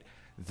night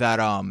that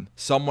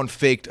someone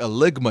faked a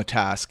Ligma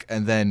task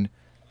and then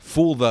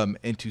fool them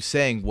into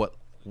saying what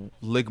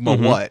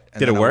Ligma what. And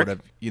Did it then work? I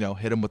would have,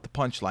 hit them with the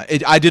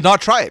punchline. I did not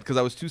try it because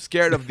I was too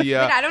scared of the. Wait,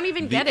 I don't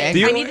even get it.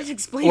 angle. I needed to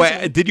explain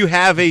Wait, it. did you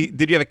have a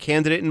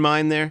candidate in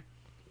mind there?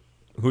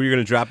 Who are you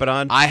going to drop it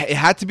on? It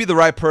had to be the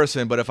right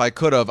person, but if I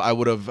could have, I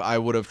would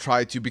have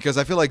tried to, because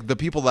I feel like the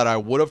people that I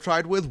would have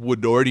tried with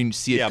would already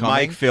see it Yeah, coming.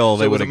 Mike, Phil,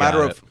 they it was a would've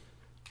matter got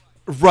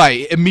of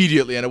right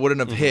immediately, and it wouldn't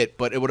have hit.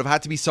 But it would have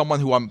had to be someone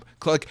who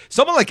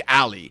someone like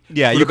Allie.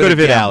 Yeah, Would you been could have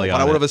a hit gamble, Allie on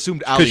but I it. would have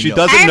assumed Allie because she knows.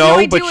 I doesn't have no know,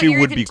 idea but what she you're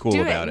would be even cool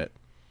doing. about it.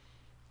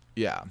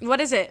 Yeah. What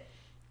is it?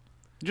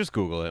 Just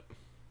Google it.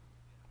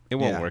 It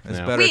won't Yeah, work it's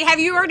now. better. Wait, have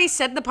you already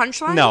said the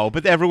punchline? No,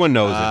 but everyone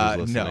knows it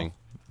who's No. listening.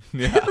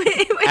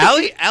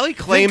 Yeah. Allie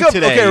claimed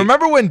today. Okay,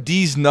 remember when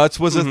D's nuts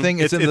was a thing?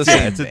 It's in the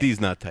same it's a thing.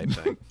 D's nut type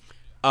thing.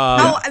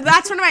 Oh,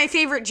 that's one of my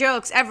favorite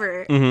jokes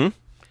ever.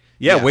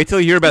 Yeah, wait till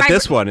you hear about My-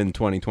 this one in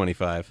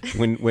 2025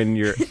 when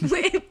your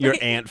your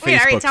aunt Wait,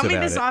 all right, Facebooks tell me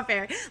about this it. off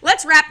air.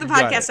 Let's wrap the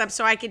Got podcast it. up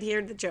so I could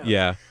hear the joke.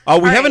 Yeah. Oh,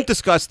 we All haven't right.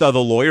 discussed the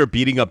lawyer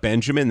beating up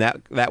Benjamin.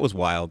 That was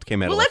wild.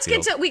 Came out. Well, of let's left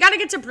get field. to. We got to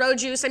get to bro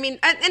juice. I mean,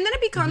 and then it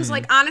becomes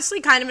like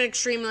honestly kind of an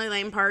extremely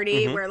lame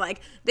party where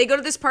like they go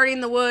to this party in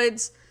the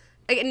woods.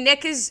 Like,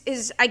 Nick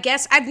is I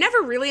guess I've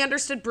never really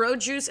understood bro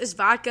juice as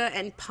vodka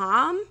and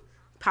Yeah, is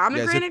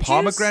pomegranate it juice.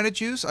 pomegranate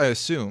juice? I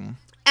assume.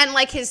 And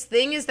like his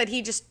thing is that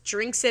he just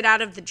drinks it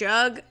out of the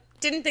jug.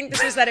 Didn't think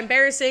this was that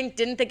embarrassing.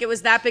 Didn't think it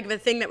was that big of a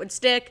thing that would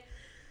stick.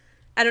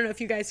 I don't know if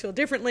you guys feel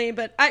differently,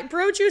 but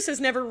bro juice has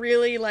never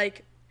really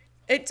like.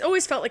 It's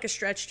always felt like a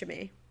stretch to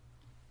me.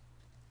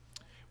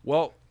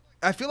 Well,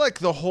 I feel like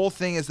the whole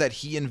thing is that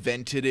he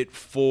invented it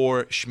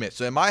for Schmidt.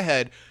 So in my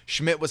head,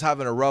 Schmidt was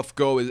having a rough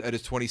go at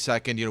his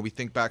 22nd. We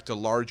think back to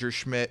larger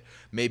Schmidt.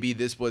 Maybe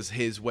this was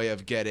his way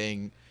of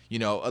getting,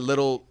 a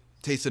little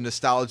taste of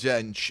nostalgia,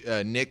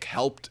 and Nick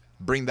helped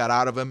bring that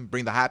out of him,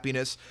 bring the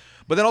happiness.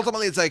 But then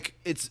ultimately, it's like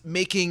it's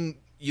making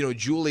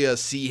Julia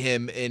see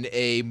him in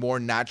a more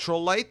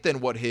natural light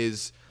than what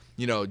his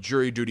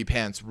jury duty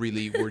pants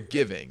really were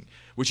giving,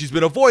 which he's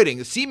been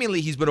avoiding.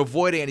 Seemingly, he's been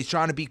avoiding, and he's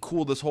trying to be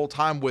cool this whole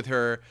time with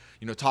her.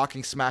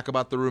 Talking smack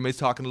about the roommates,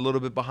 talking a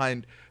little bit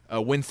behind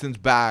Winston's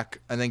back,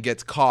 and then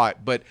gets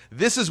caught. But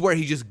this is where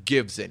he just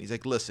gives in. He's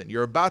like, "Listen,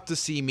 you're about to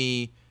see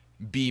me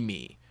be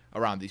me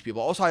around these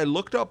people." Also, I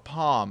looked up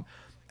Pom.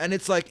 And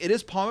it's like, it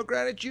is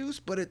pomegranate juice,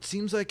 but it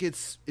seems like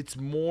it's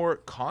more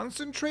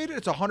concentrated.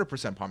 It's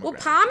 100% pomegranate. Well,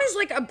 Pom is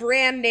like a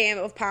brand name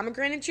of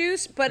pomegranate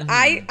juice, but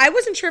I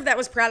wasn't sure if that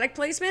was product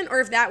placement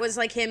or if that was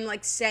like him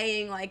like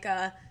saying like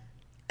an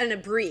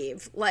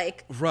abreve,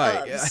 like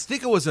Right. Uggs. I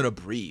think it was an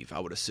abreve,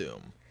 I would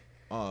assume.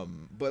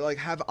 But like,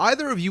 have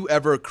either of you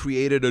ever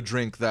created a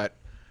drink that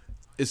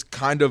is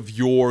kind of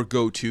your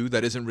go-to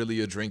that isn't really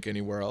a drink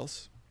anywhere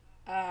else?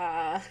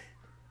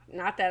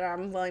 Not that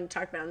I'm willing to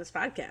talk about on this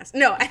podcast.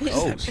 No,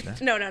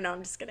 snap. no.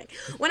 I'm just kidding.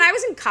 When I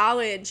was in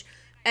college,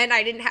 and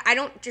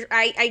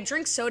I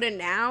drink soda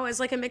now as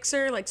like a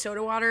mixer, like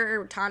soda water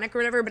or tonic or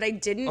whatever, but I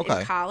didn't Okay.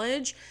 in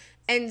college.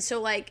 And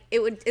so like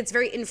it's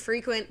very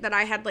infrequent that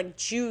I had like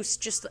juice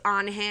just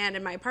on hand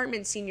in my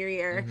apartment senior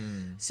year.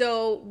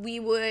 So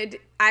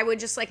I would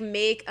just like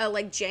make a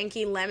like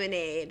janky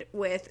lemonade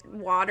with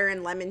water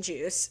and lemon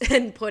juice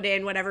and put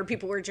in whatever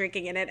people were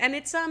drinking in it. And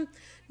it's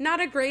not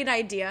a great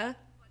idea,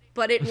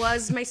 but it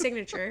was my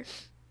signature.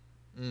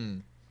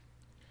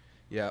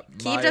 Yeah.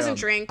 Keith doesn't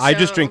drink. I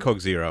just so- drink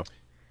Coke Zero.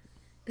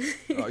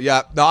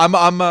 Yeah. No,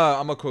 I'm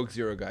a Coke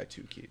Zero guy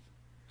too, Keith.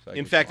 So I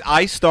In can fact,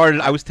 follow.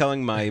 I was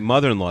telling my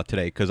mother-in-law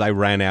today because I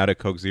ran out of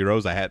Coke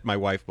Zeros. My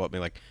wife bought me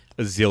like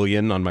a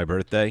zillion on my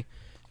birthday.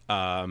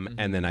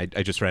 And then I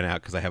just ran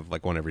out because I have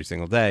like one every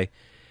single day.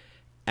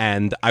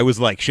 And I was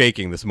like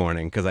shaking this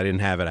morning because I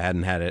didn't have it. I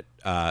hadn't had it,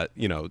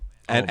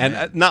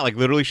 and not like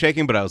literally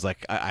shaking, but I was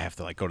like, I have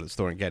to like go to the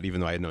store and get it,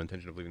 even though I had no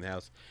intention of leaving the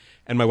house.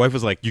 And my wife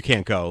was like, you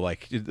can't go,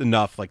 like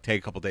enough, like take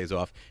a couple days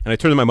off. And I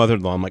turned to my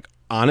mother-in-law. I'm like,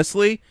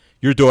 honestly,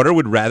 your daughter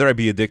would rather I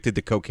be addicted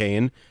to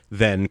cocaine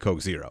than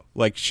Coke Zero.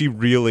 Like it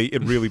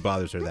really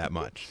bothers her that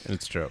much. And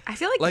it's true. I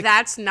feel like, Like-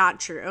 that's not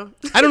true.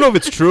 I don't know if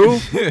it's true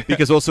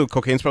because also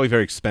cocaine's probably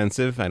very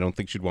expensive. I don't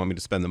think she'd want me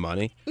to spend the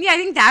money. Yeah, I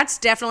think that's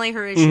definitely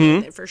her issue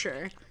with it for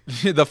sure.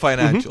 the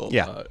financial.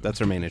 Yeah, that's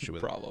her main issue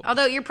with it. problem.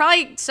 Although you're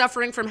probably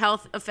suffering from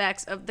health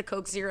effects of the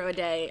Coke Zero a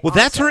day. Well,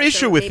 that's also, her so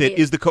issue with maybe it.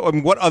 Is the I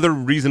mean, what other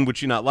reason would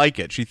she not like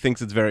it? She thinks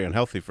it's very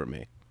unhealthy for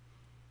me.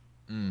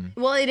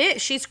 Well, it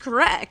is. She's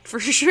correct for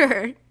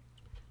sure.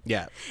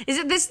 Yeah. Is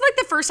it this is like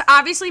the first?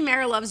 Obviously,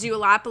 Mara loves you a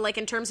lot, but like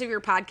in terms of your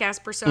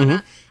podcast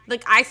persona,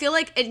 like I feel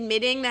like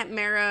admitting that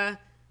Mara,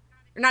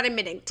 or not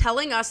admitting,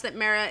 telling us that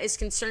Mara is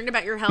concerned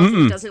about your health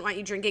and doesn't want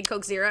you drinking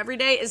Coke Zero every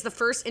day is the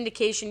first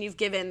indication you've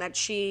given that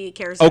she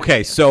cares. About Okay,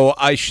 you. so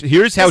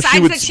here's how Besides she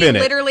would that spin she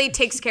it. literally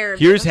takes care of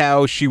Here's you.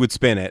 how she would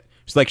spin it.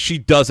 She's like, she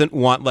doesn't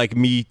want like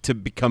me to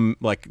become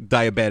like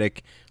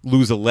diabetic,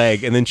 lose a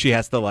leg, and then she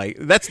has to like.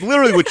 That's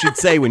literally what she'd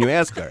say when you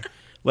ask her.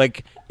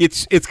 Like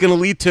it's going to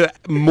lead to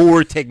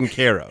more taken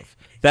care of.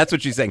 That's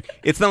what she's saying.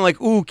 It's not like,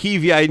 ooh,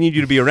 Kiwi, I need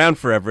you to be around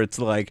forever. It's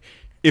like,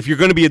 if you're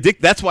going to be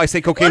addicted, that's why I say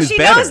cocaine is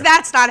better. Well, she knows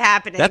that's not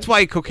happening. That's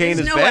why cocaine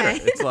There's is no better.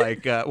 way. It's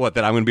like, what,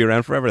 that I'm going to be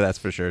around forever? That's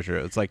for sure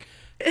true. It's like,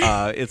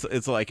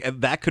 it's like,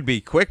 that could be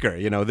quicker.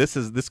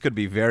 This could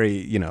be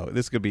very,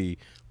 this could be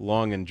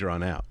long and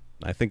drawn out.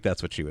 I think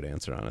that's what she would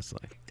answer, honestly.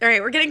 All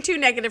right, we're getting too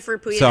negative for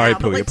Puya Sorry, now.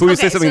 Puya. Puya,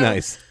 say something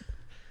nice.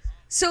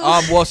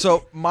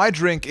 So my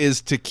drink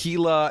is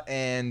tequila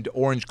and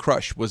orange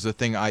crush was the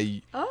thing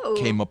I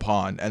came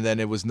upon, and then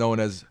it was known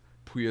as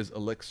Puya's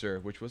Elixir,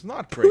 which was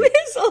not great.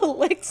 Puya's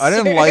Elixir. I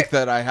didn't like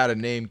that I had a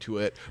name to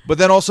it, but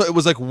then also it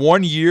was like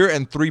 1 year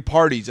and 3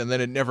 parties, and then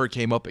it never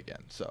came up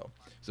again. So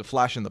it's a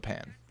flash in the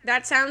pan.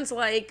 That sounds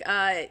like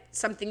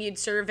something you'd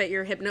serve at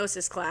your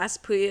hypnosis class.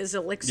 Puya's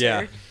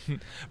Elixir. Yeah.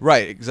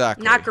 Right,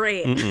 exactly. Not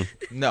great.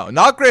 No,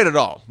 not great at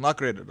all. Not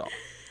great at all.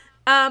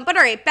 But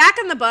all right, back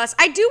on the bus.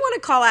 I do want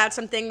to call out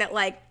something that,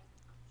 like,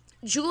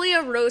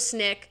 Julia roasts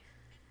Nick,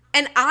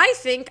 and I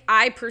think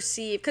I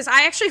perceive, because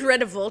I actually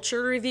read a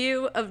Vulture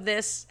review of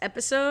this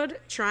episode,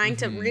 trying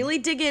to really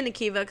dig into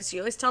Kiva, because you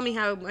always tell me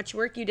how much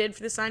work you did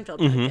for the Seinfeld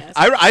podcast.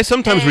 I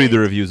sometimes read the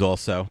reviews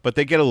also, but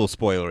they get a little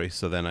spoilery,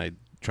 so then I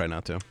try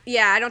not to.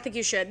 Yeah, I don't think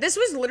you should. This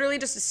was literally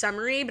just a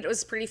summary, but it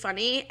was pretty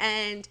funny,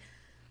 and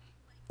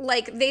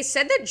like, they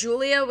said that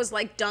Julia was,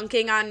 like,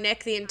 dunking on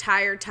Nick the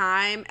entire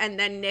time, and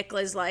then Nick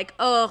was like,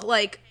 oh,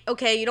 like,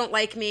 okay, you don't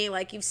like me,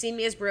 like, you've seen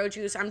me as bro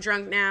juice, I'm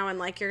drunk now, and,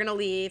 like, you're gonna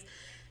leave.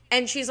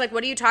 And she's like,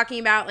 what are you talking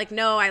about? Like,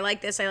 no, I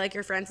like this, I like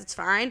your friends, it's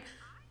fine.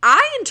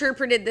 I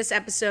interpreted this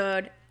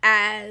episode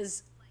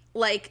as,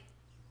 like,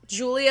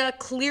 Julia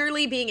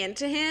clearly being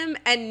into him,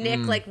 and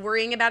Nick, like,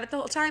 worrying about it the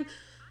whole time.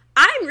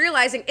 I'm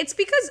realizing it's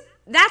because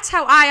that's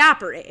how I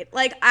operate.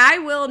 Like, I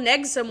will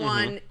neg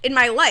someone in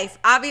my life,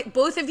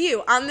 both of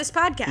you on this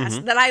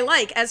podcast, that I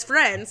like as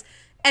friends,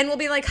 and we'll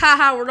be like,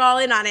 haha, we're all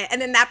in on it.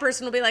 And then that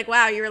person will be like,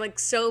 wow, you're like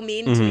so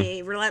mean to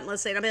me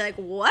relentlessly. And I'll be like,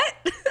 what?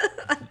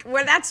 Like,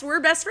 we're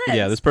best friends.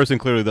 Yeah, this person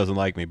clearly doesn't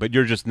like me, but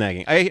you're just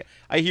nagging. I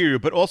hear you,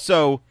 but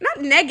also not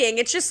negging.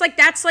 It's just like,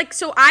 that's like,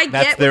 so I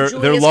get their where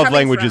Julia's love coming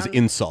language from. is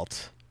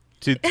insult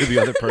to the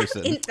other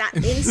person. Not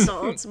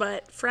insults,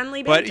 but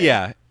friendly banter. But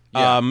yeah.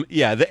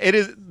 It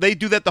is. They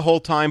do that the whole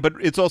time, but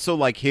it's also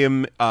like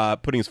him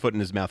putting his foot in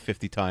his mouth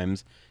 50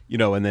 times,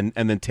 and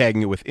then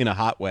tagging it with "in a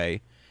hot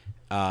way,"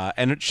 but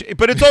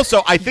it's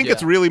also, I think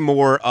it's really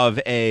more of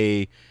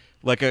a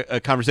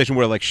conversation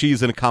where like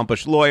she's an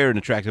accomplished lawyer, an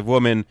attractive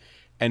woman,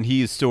 and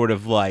he's sort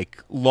of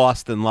like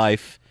lost in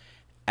life.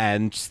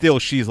 And still,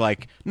 she's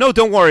like, no,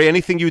 don't worry.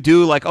 Anything you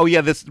do, like, oh,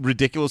 yeah, this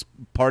ridiculous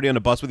party on a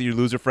bus with your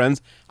loser friends,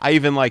 I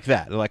even like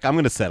that. Like, I'm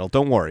going to settle.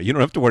 Don't worry. You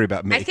don't have to worry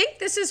about me. I think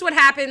this is what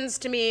happens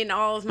to me in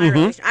all of my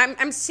relationships.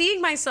 I'm seeing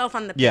myself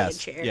on the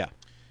page here. Yeah.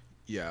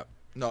 Yeah.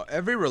 No,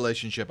 every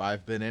relationship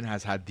I've been in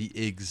has had the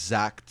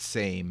exact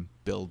same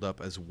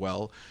build-up as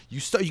well. You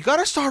got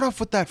to start off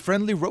with that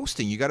friendly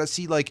roasting. You got to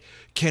see, like,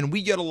 can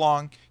we get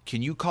along?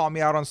 Can you call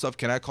me out on stuff?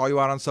 Can I call you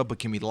out on stuff? But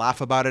can we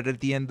laugh about it at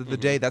the end of the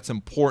day? That's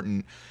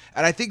important.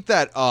 And I think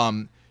that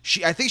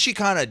she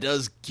kind of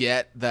does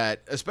get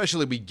that,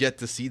 especially we get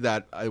to see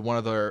that one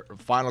of the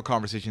final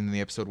conversations in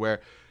the episode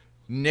where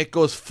Nick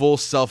goes full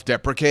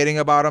self-deprecating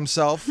about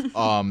himself.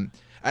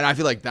 And I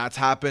feel like that's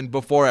happened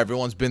before.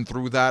 Everyone's been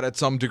through that at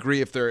some degree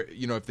if they're,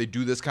 if they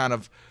do this kind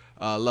of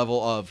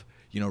level of,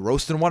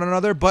 roasting one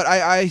another. But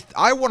I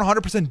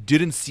 100%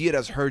 didn't see it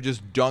as her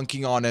just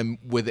dunking on him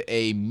with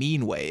a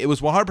mean way. It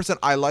was 100%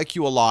 I like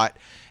you a lot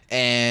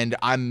and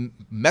I'm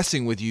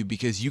messing with you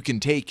because you can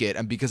take it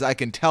and because I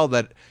can tell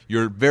that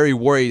you're very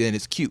worried and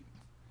it's cute.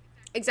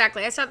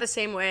 Exactly. I saw it the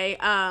same way.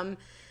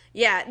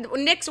 Yeah,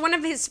 Nick's, one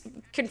of his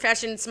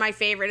confessions, my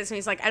favorite, is when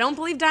he's like, I don't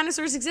believe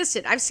dinosaurs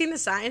existed. I've seen the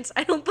science.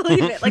 I don't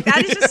believe it. Like,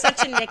 that is just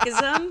such a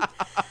Nickism.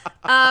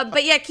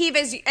 But yeah, Keeve,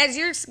 as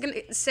you're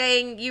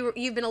saying,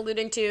 you've been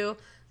alluding to,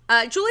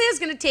 Julia's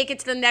going to take it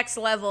to the next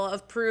level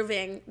of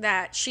proving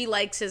that she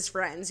likes his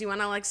friends. You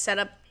want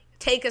to,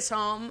 take us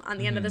home on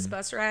the end of this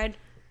bus ride?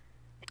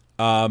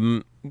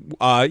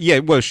 Yeah,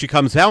 well, she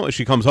comes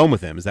home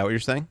with him. Is that what you're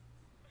saying?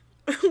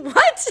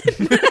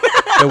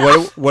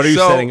 What? What are you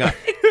setting up?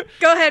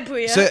 Go ahead,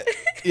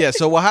 Puya.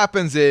 So what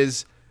happens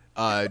is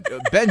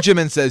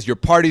Benjamin says, "Your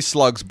party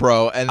slugs,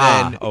 bro," and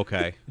then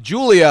okay.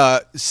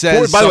 Julia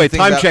says, by the way,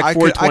 time check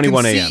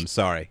 4:21 a.m. a.m.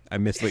 Sorry, I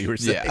missed what you were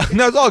saying. Yeah,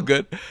 no, it's all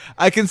good.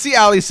 I can see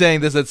Ali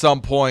saying this at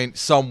some point,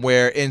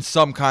 somewhere in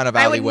some kind of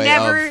alleyway. I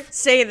would never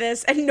say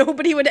this, and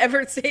nobody would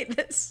ever say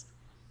this.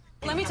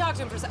 Let me talk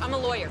to him for a second. I'm a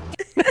lawyer.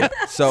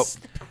 So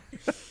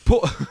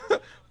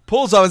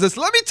pulls up and says,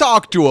 "Let me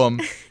talk to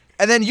him."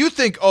 And then you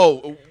think,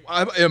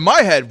 in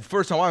my head,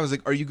 first time I was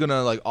like, are you going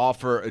to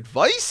offer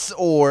advice?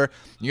 Or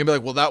you're going to be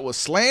like, well, that was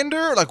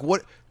slander? Like,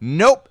 what?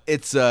 Nope.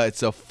 It's a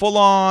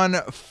full-on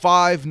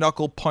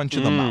 5-knuckle punch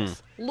in the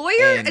mouth.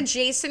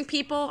 Lawyer-adjacent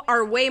people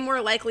are way more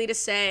likely to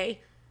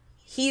say,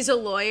 he's a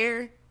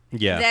lawyer,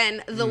 Yeah.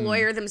 then the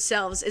lawyer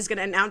themselves is going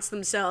to announce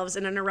themselves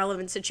in an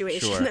irrelevant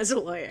situation Sure. as a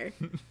lawyer.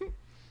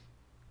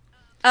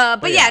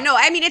 But yeah, no,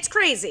 I mean, it's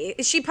crazy.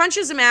 She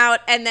punches him out,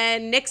 and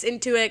then Nick's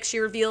into it. She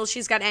reveals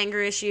she's got anger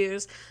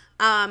issues.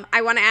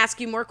 I want to ask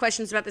you more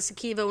questions about the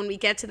Sakiva when we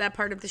get to that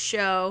part of the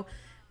show.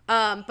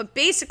 But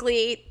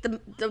basically,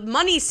 the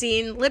money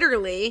scene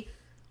literally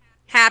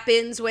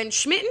happens when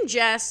Schmidt and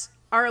Jess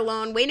are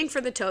alone waiting for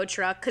the tow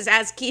truck. Because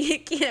as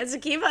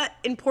Sakiva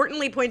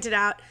importantly pointed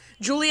out,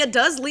 Julia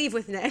does leave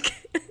with Nick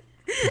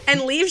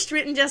and leaves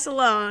Schmidt and Jess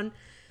alone.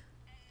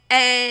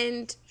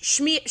 And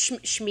Schmidt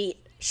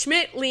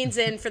leans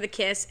in for the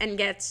kiss and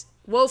gets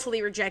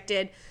woefully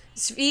rejected.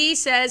 Svi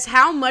says,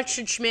 how much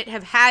should Schmidt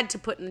have had to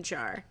put in the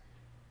jar?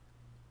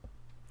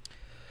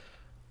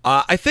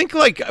 I think,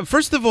 like,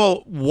 first of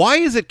all, why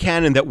is it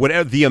canon that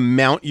whatever the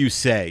amount you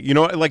say, you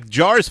know, like,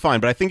 jar is fine,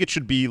 but I think it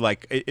should be,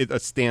 like, a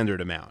standard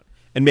amount.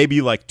 And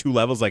maybe, like, 2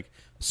 levels, like,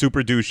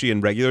 super douchey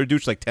and regular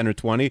douche, like 10 or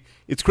 20.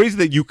 It's crazy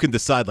that you can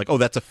decide, like, oh,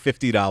 that's a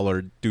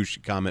 $50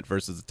 douchey comment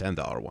versus a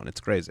 $10 one.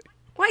 It's crazy.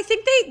 Well, I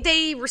think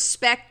they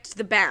respect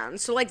the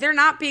bounds. So, like, they're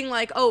not being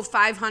like, oh,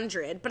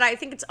 500. But I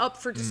think it's up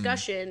for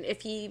discussion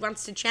if he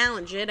wants to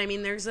challenge it. I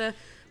mean, there's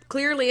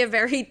clearly a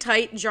very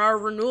tight jar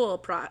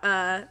renewal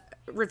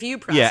review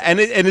process. Yeah, and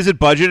is it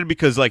budgeted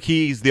because, like,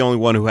 he's the only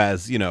one who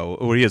has, you know,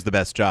 or he has the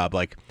best job.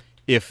 Like,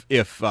 if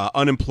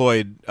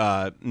unemployed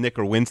Nick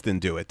or Winston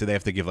do it, do they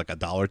have to give, like,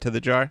 $1 to the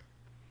jar?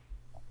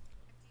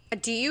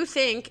 Do you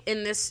think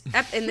in this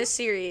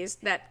series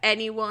that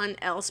anyone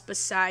else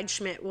besides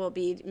Schmidt will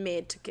be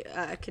made to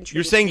contribute?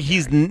 You're saying to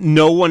the jar?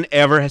 no one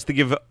ever has to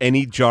give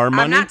any jar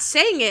money? I'm not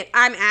saying it.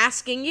 I'm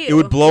asking you. It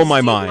would blow my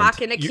Do you mind.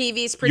 lock in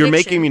Akivi's prediction? You're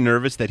making me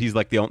nervous that he's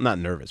like not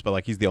nervous, but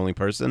like he's the only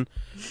person.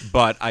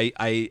 But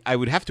I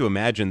would have to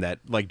imagine that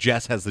like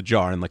Jess has the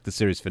jar in like the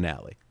series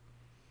finale.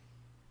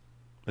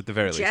 At the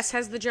very least. Jess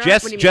has the jar?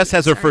 Jess What do you Jess mean?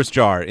 has her Sorry. first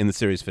jar in the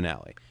series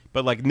finale.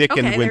 But like Nick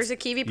and Okay, Winston. there's a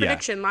Akivi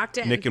prediction locked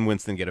in. Nick and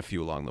Winston get a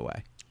few along the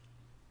way.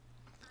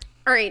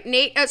 All right,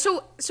 Nate.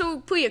 So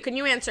Puya, can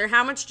you answer?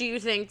 How much do you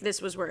think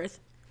this was worth?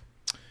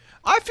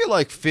 I feel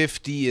like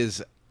 50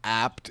 is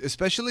apt,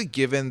 especially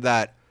given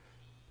that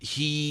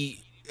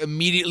he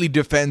immediately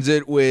defends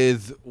it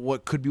with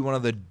what could be one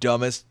of the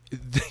dumbest.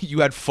 You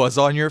had fuzz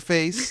on your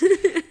face.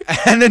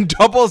 And then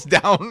doubles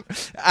down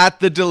at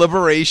the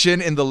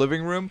deliberation in the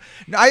living room.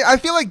 I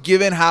feel like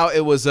given how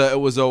it was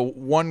a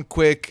one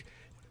quick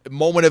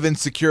moment of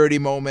insecurity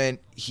moment,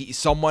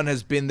 someone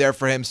has been there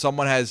for him,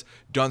 someone has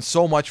done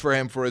so much for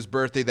him for his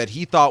birthday that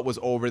he thought was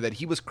over, that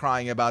he was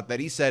crying about, that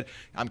he said,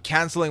 I'm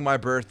canceling my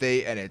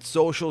birthday and it's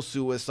social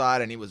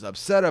suicide, and he was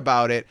upset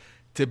about it.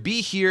 To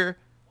be here,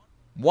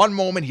 one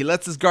moment he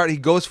lets his guard, he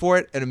goes for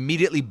it and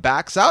immediately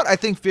backs out. I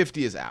think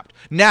 50 is apt.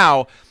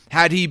 Now,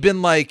 had he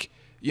been like,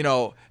 you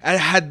know,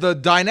 had the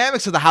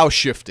dynamics of the house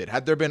shifted,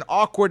 had there been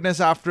awkwardness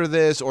after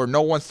this or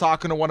no one's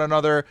talking to one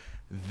another,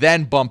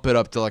 then bump it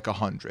up to like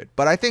 100.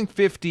 But I think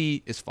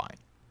 50 is fine.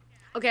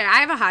 Okay, I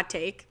have a hot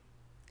take.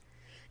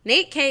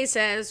 Nate K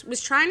says, was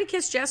trying to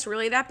kiss Jess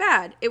really that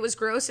bad? It was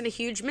gross and a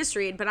huge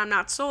misread, but I'm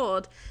not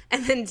sold.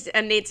 And then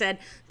Nate said,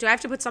 do I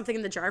have to put something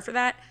in the jar for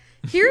that?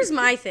 Here's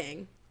my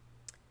thing.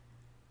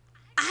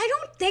 I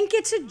don't think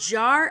it's a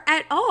jar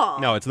at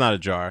all. No, it's not a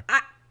jar.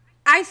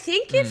 I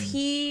think I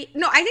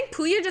think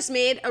Puya just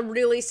made a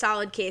really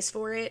solid case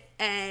for it.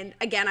 And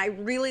again, I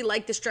really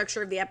like the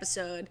structure of the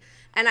episode.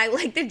 And I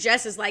like that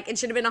Jess is like, it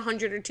should have been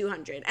 100 or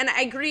 200. And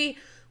I agree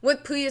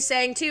with Puya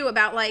saying too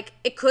about like,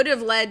 it could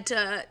have led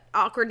to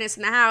awkwardness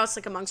in the house,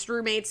 like amongst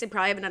roommates. They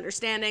probably have an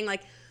understanding.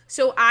 Like,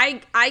 so I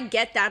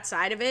get that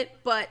side of it.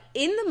 But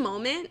in the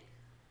moment,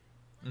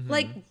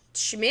 like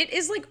Schmidt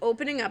is like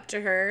opening up to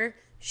her.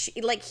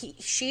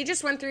 She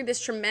just went through this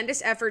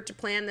tremendous effort to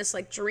plan this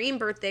like dream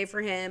birthday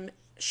for him.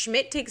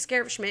 Schmidt takes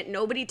care of Schmidt.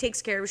 Nobody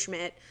takes care of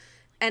Schmidt.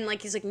 And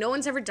like, he's like, no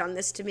one's ever done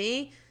this to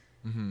me.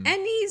 And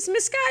he's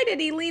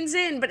misguided. He leans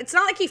in, but it's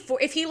not like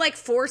if he like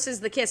forces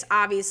the kiss,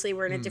 obviously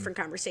we're in a different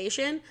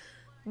conversation.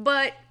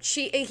 But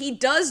he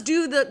does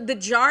do the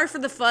jar for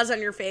the fuzz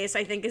on your face,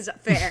 I think is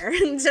fair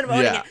instead of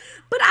owning it.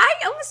 But I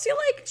almost feel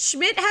like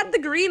Schmidt had the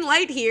green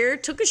light here,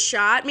 took a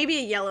shot, maybe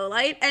a yellow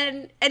light,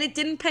 and it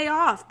didn't pay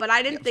off. But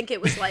I didn't think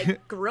it was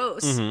like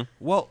gross.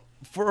 Well,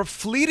 for a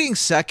fleeting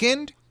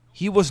second,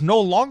 he was no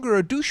longer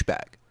a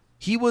douchebag.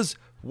 He was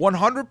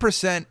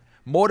 100%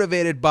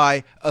 motivated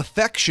by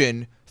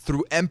affection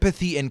through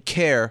empathy and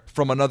care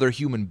from another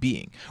human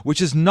being,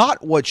 which is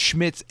not what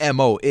Schmidt's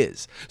MO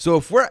is. So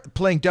if we're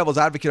playing devil's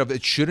advocate of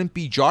it shouldn't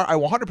be jar, I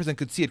 100%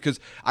 could see it, because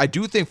I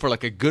do think for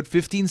like a good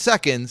 15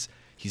 seconds,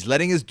 he's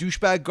letting his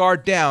douchebag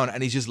guard down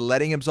and he's just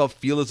letting himself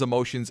feel his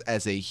emotions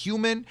as a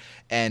human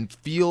and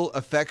feel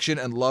affection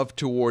and love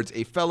towards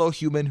a fellow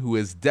human who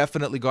has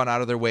definitely gone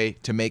out of their way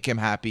to make him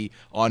happy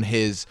on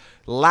his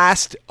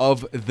last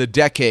of the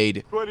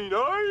decade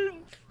 29th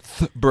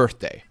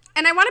birthday.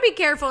 And I want to be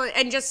careful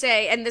and just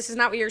say, and this is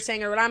not what you're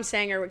saying or what I'm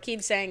saying or what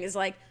Keith's saying, is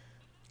like,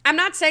 I'm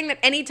not saying that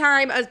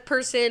anytime a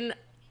person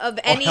of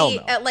any, hell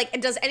no. like,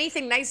 does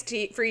anything nice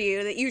for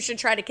you, that you should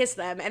try to kiss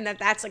them and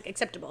that's like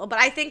acceptable. But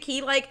I think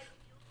he like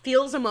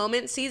feels a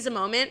moment, sees a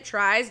moment,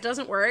 tries,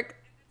 doesn't work,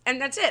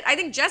 and that's it. I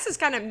think Jess is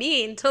kind of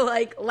mean to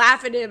like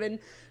laugh at him and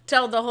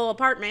tell the whole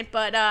apartment,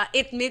 but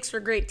it makes for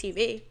great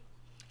TV.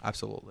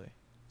 Absolutely.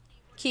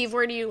 Keeve,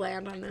 where do you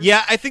land on this?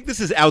 Yeah, I think this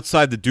is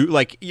outside the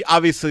like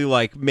obviously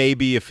like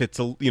maybe if it's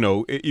a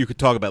you could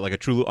talk about like a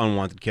true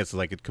unwanted kiss is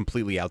like it's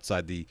completely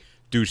outside the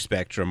douche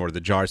spectrum or the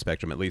jar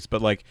spectrum at least,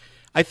 but like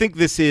I think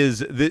this is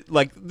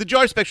the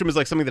jar spectrum is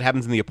like something that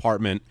happens in the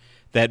apartment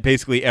that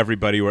basically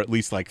everybody or at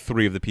least like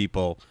 3 of the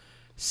people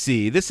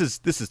see. This is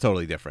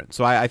totally different.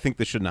 So I think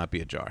this should not be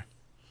a jar.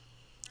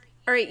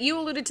 All right, you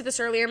alluded to this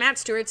earlier. Matt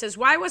Stewart says,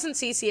 why wasn't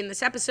Cece in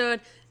this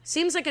episode?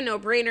 Seems like a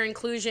no-brainer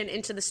inclusion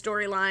into the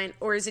storyline,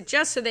 or is it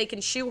just so they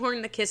can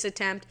shoehorn the kiss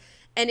attempt,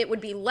 and it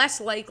would be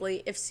less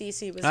likely if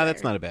Cece was there?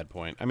 That's not a bad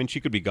point. I mean, she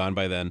could be gone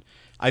by then.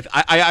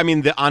 I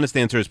mean, the honest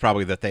answer is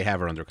probably that they have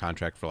her under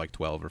contract for like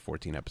 12 or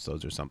 14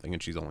 episodes or something,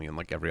 and she's only in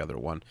like every other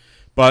one.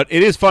 But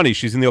it is funny.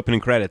 She's in the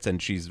opening credits,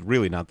 and she's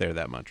really not there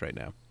that much right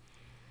now.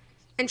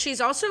 And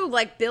she's also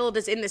like billed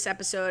as in this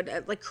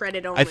episode, like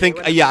credit only. I think,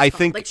 I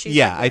think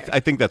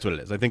that's what it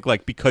is. I think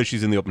like because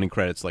she's in the opening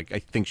credits, like I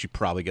think she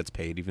probably gets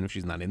paid even if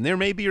she's not in there,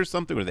 maybe or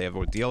something, or they have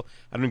a deal.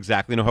 I don't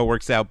exactly know how it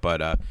works out,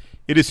 but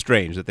it is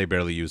strange that they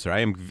barely use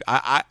her.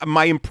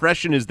 My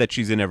impression is that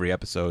she's in every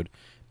episode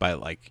by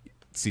like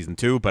season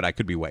 2, but I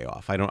could be way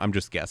off. I'm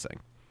just guessing.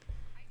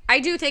 I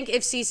do think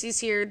if Cece's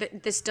here,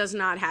 that this does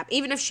not happen.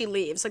 Even if she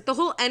leaves, like the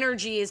whole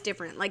energy is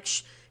different. Like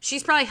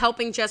she's probably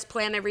helping Jess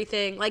plan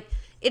everything. Like.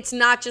 It's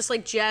not just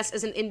like Jess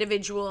as an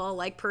individual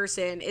like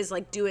person is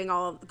like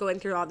going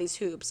through all these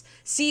hoops.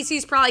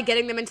 Cece's probably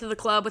getting them into the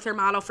club with her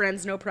model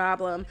friends, no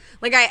problem.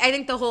 Like I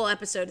think the whole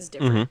episode is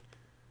different. Mm-hmm.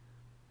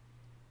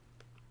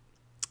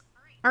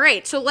 All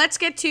right, so let's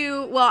get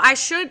to I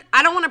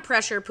don't want to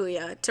pressure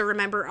Puya to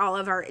remember all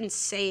of our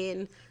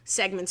insane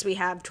segments we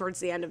have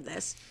towards the end of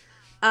this.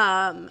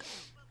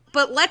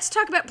 But let's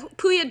talk about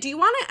Puya. Do you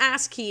want to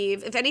ask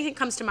Keeve if anything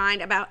comes to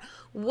mind about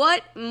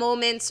what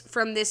moments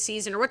from this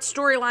season or what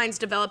storylines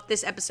developed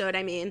this episode,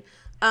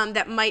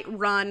 that might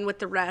run with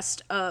the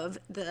rest of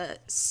the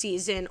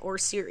season or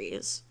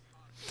series?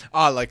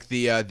 Like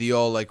the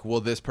old like,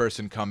 will this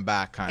person come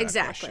back kind of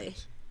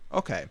questions.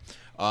 Okay.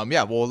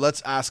 Yeah, well,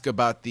 let's ask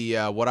about the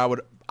what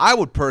I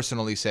would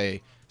personally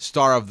say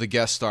star of the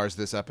guest stars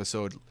this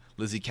episode,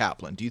 Lizzie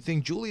Kaplan. Do you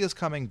think Julia's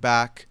coming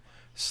back? /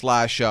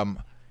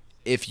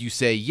 if you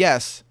say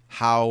yes,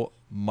 how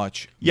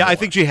much? Yeah, more I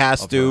think she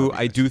has to. her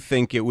I do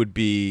think it would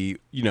be,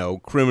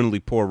 criminally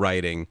poor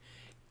writing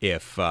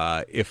if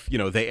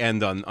they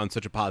end on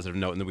such a positive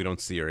note and then we don't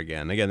see her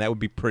again. Again, that would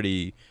be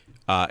pretty.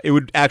 It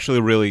would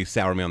actually really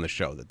sour me on the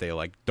show that they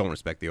like don't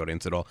respect the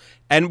audience at all.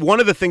 And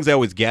one of the things I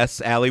always guess,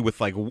 Allie, with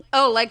like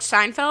like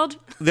Seinfeld.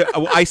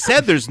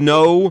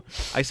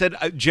 I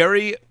said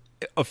Jerry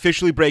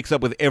officially breaks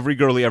up with every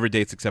girl he ever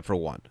dates except for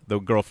one, the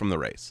girl from The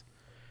Race.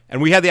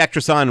 And we had the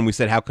actress on, and we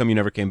said, "How come you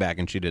never came back?"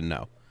 And she didn't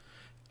know.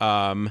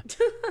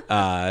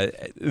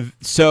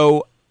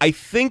 So I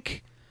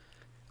think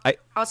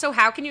Also,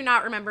 how can you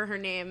not remember her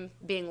name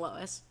being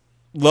Lois?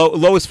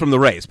 Lois from The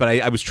Race, but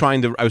I was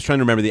trying to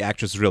remember the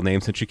actress's real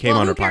name since she came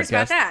on her podcast. Who cares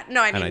about that?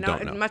 No, I mean,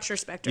 don't know. Much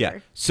respect to yeah.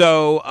 her.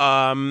 So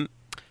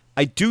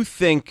I do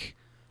think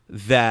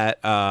that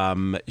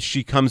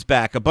she comes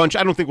back a bunch.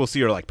 I don't think we'll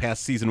see her like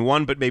past season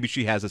 1, but maybe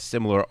she has a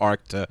similar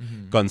arc to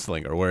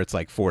Gunslinger, where it's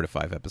like 4 to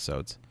 5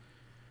 episodes.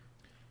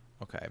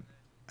 Okay.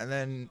 And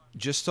then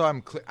just so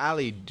I'm clear,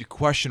 Allie,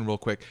 question real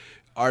quick.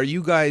 Are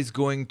you guys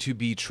going to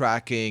be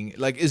tracking,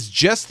 like, is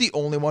Jess the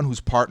only one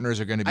whose partners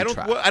are going to be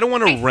tracked? I don't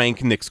want to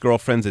rank Nick's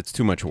girlfriends. It's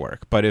too much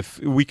work. But if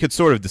we could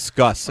sort of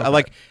discuss,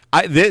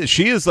 okay.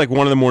 She is like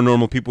one of the more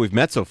normal people we've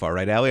met so far,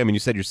 right, Allie? I mean, you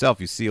said yourself,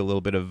 you see a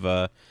little bit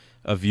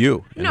of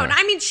you. No,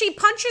 I mean, she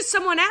punches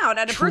someone out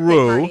at a birthday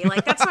party.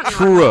 Like, that's not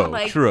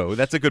normal. True.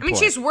 That's a good point. I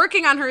mean, she's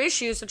working on her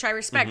issues, which I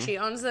respect. She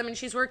owns them, and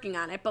she's working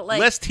on it. But,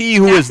 like, lest he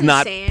who has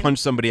not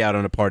punched somebody out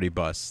on a party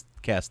bus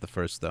cast the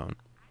first stone.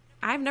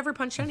 I've never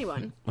punched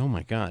anyone. Oh,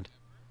 my God.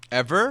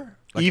 Ever?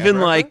 Even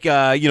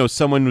ever?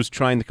 Someone was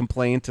trying to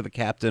complain to the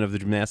captain of the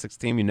gymnastics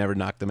team. You never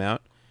knocked them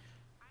out?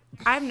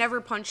 I've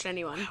never punched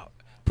anyone. Wow.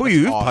 Pooh,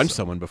 you've awesome. punched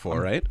someone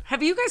before, right?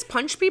 Have you guys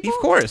punched people? Of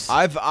course.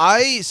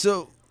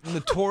 So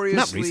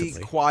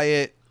notoriously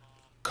quiet,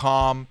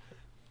 calm.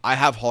 I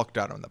have hulked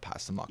out in the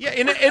past. I'm not. Yeah,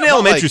 in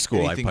elementary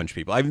school, I've punched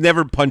people. I've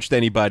never punched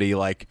anybody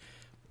like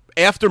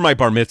after my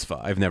bar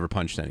mitzvah. I've never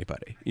punched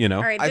anybody.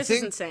 All right, this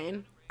is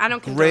insane. I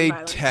don't condone grade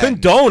violence. 10.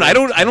 Condone? I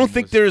don't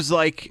think there's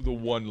like the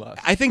one left.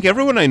 I think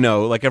everyone I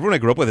know, like everyone I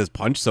grew up with, has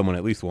punched someone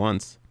at least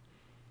once.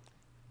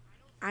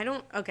 I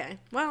don't. Okay,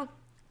 well.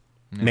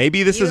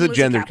 Maybe this is a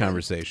gendered Kaplan.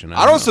 conversation.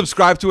 I don't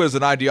subscribe to it as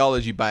an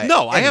ideology by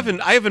No, I haven't.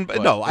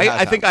 No,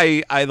 I think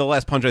happened. I the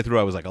last punch I threw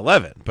I was like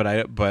 11, but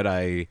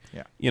I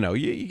Yeah.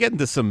 You get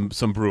into some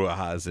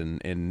brouhahas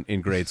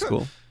in grade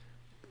school.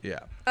 Yeah.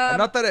 And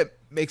not that it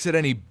makes it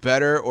any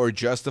better or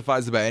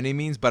justifies it by any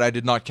means, but I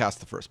did not cast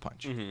the first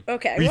punch.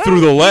 Okay. We well, threw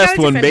the you last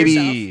gotta one, defend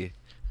baby.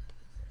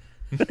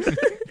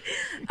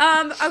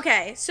 yourself.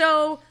 Okay,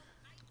 so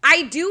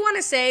I do want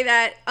to say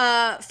that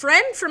a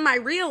friend from my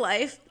real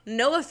life,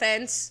 no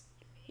offense,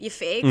 you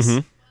fakes.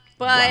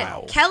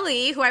 But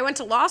Kelly, who I went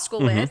to law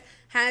school with,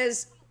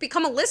 has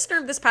become a listener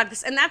of this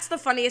podcast. And that's the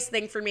funniest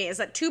thing for me, is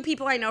that two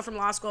people I know from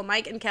law school,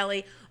 Mike and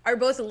Kelly, are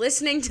both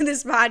listening to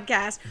this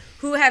podcast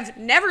who have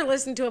never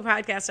listened to a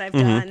podcast I've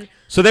done.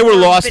 So they were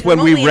lost when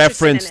we remotely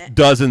interested in referenced it.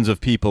 dozens of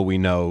people we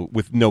know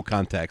with no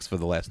context for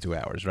the last 2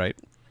 hours, right?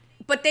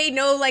 But they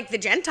know, like, the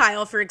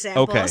Gentile, for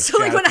example. Okay, So,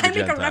 like, shout when out to I the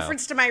make a Gentile.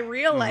 reference to my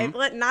real life,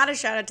 not a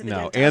shout out to the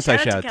No, Gentile. anti-shout.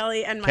 Shout out to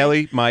Kelly and Mike.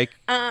 Kelly, Mike.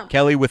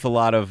 Kelly with a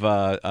lot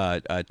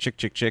of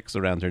chicks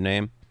around her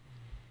name.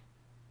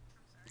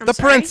 I'm The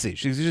sorry? Princy.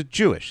 She's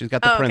Jewish. She's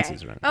got the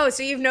Princes around her. Oh,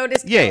 so you've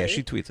noticed Yeah, Kelly.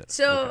 she tweets it.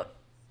 So,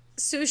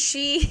 so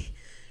she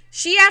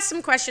asked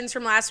some questions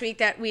from last week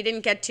that we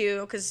didn't get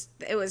to because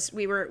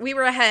we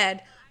were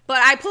ahead. But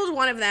I pulled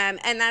one of them,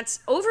 and that's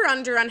over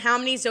under on how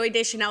many Zooey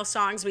Deschanel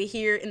songs we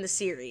hear in the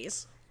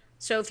series.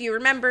 So if you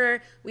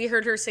remember, we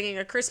heard her singing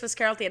A Christmas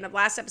Carol at the end of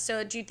last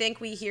episode. Do you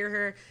think we hear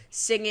her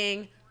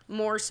singing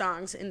more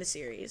songs in the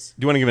series?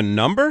 Do you want to give a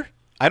number?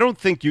 I don't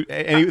think the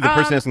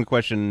person asking the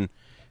question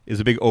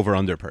is a big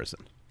over-under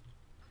person.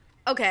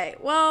 Okay,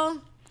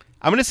 well,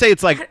 I'm going to say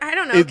it's like I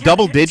don't know.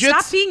 double digits.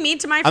 Stop being mean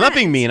to my friends. I'm not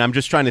being mean. I'm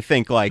just trying to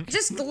think like.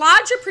 Just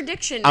lodge a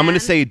prediction, I'm going to man.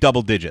 say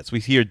double digits. We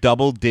hear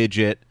double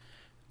digit.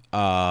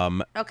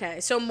 Okay,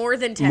 so more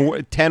than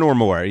 10. 10 or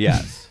more,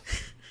 yes.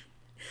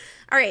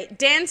 All right,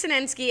 Dan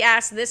Sinensky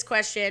asked this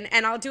question,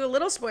 and I'll do a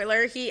little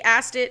spoiler. He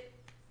asked it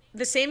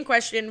the same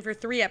question for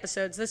 3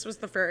 episodes. This was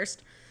the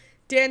first.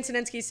 Dan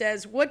Sinensky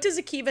says, "What does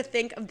Akiva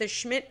think of the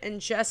Schmidt and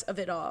Jess of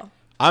it all?"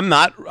 I'm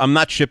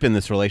not shipping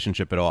this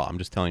relationship at all. I'm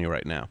just telling you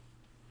right now.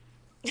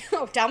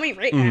 Oh, tell me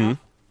right now.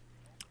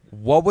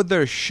 What would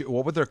their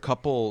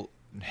couple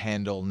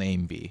handle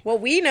name be? Well,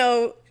 we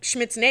know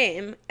Schmidt's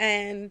name,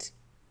 and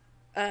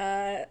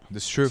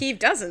This is true. Keeve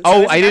doesn't. Oh,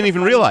 isn't I that didn't a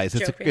even fun realize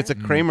joke we it's a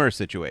have? Kramer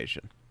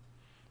situation.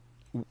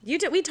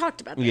 We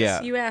talked about this.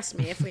 Yeah. You asked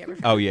me if we ever.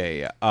 Oh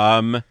yeah.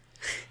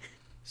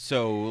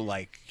 So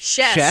like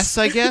Chess. Chess,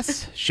 I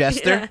guess.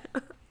 Chester.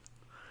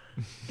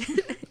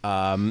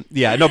 Yeah.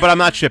 Yeah. No, but I'm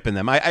not shipping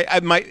them.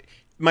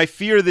 My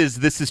fear is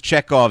this is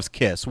Chekhov's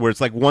kiss, where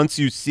it's like once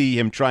you see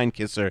him try and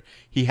kiss her,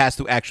 he has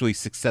to actually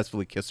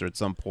successfully kiss her at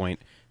some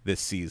point this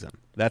season.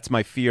 That's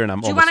my fear, and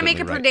I'm. Do you want to make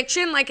a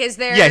prediction? Like, is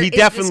there? Yeah, is this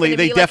gonna they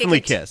be like a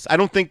definitely kiss. I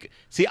don't think.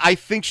 See, I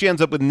think she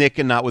ends up with Nick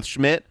and not with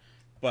Schmidt,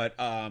 but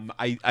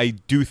I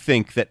do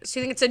think that.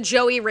 So you think it's a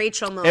Joey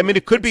Rachel moment? I mean,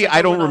 it could It's be. like a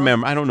I don't little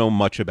remember. I don't know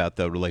much about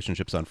the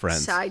relationships on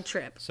Friends. Side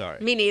trip. Sorry.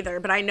 Me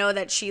neither, but I know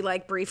that she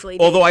like briefly.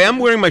 Although I dated am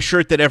him. wearing my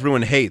shirt that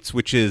everyone hates,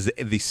 which is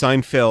the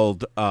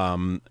Seinfeld.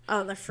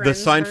 Oh, the The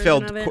Friends version of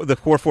Seinfeld, it? the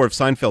core 4 of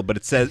Seinfeld, but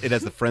it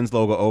has the Friends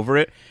logo over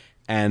it.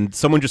 And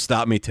someone just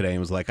stopped me today and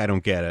was like, "I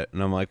don't get it."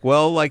 And I'm like,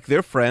 "Well, like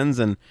they're friends,"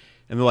 and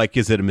they're like,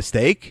 "Is it a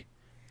mistake?"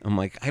 I'm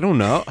like, "I don't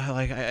know."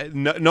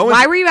 No one's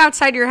Why were you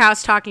outside your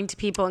house talking to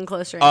people in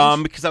close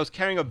range? because I was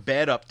carrying a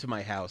bed up to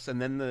my house, and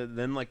then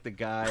the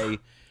guy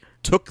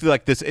took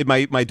like this.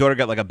 My daughter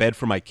got like a bed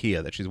from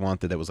IKEA that she's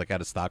wanted that was like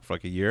out of stock for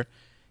like a year,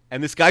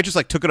 and this guy just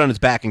like took it on his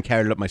back and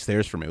carried it up my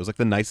stairs for me. It was like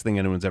the nicest thing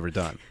anyone's ever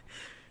done.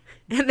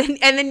 And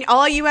then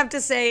all you have to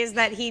say is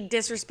that he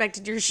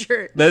disrespected your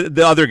shirt.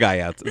 The other guy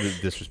out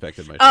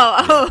disrespected my.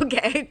 Oh,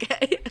 okay.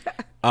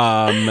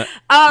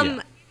 Yeah.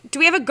 Do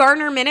we have a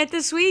Gardner minute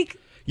this week?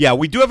 Yeah,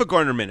 we do have a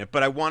Garner minute,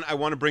 but I want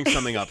to bring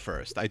something up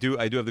first. I do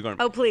have the Garner.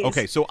 Oh, please.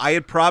 Okay, so I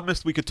had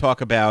promised we could talk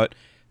about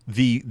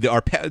the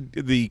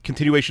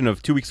continuation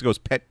of 2 weeks ago's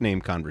pet name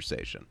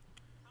conversation.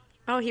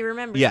 Oh, he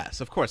remembered. Yes,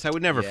 of course. I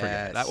would never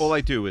forget. Yes. All I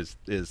do is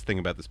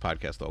think about this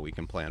podcast all week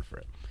and plan for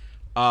it.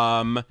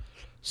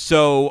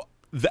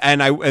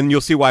 And you'll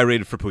see why I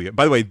rated for Puya.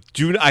 By the way,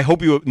 I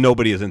hope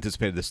nobody has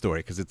anticipated this story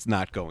because it's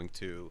not going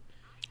to.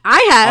 I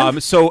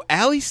have. So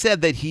Allie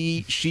said that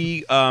she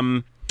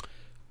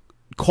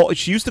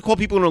used to call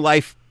people in her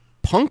life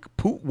punk.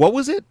 What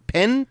was it?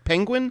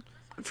 Penguin.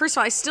 First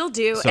of all, I still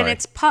do, Sorry. and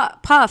it's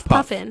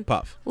Puffin.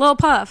 Puff. Lil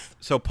Puff.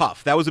 So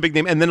Puff, that was a big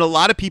name. And then a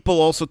lot of people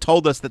also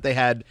told us that they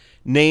had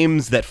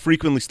names that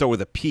frequently start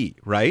with a P,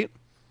 right?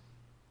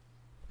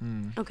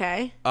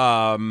 Okay.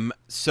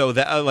 So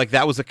that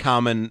that was a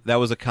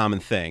common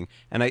thing.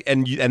 And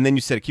then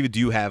you said, Akiva, do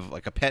you have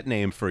like a pet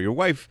name for your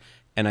wife?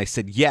 And I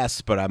said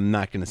yes, but I'm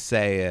not going to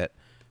say it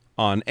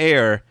on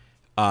air.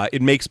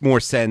 It makes more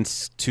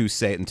sense to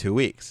say it in 2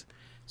 weeks.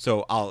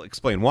 So I'll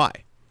explain why.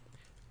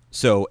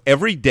 So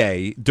every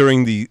day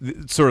during the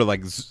sort of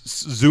like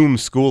Zoom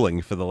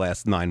schooling for the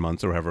last 9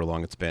 months or however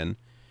long it's been,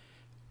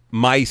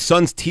 my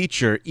son's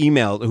teacher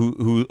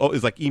who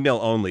is like email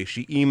only.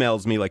 She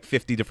emails me like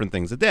 50 different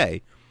things a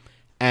day,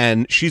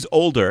 and she's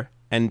older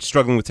and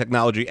struggling with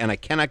technology, and I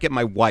cannot get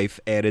my wife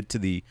added to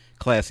the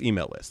class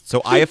email list.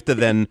 So I have to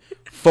then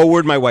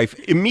forward my wife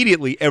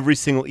immediately every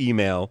single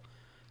email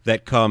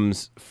that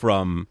comes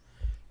from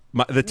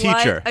the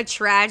teacher. What a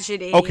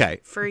tragedy.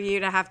 Okay. For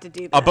you to have to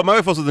do that. But my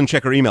wife also doesn't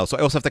check her email, so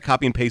I also have to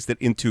copy and paste it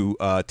into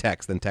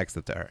text and text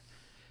it to her.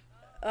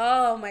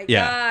 Oh my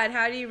Yeah. God!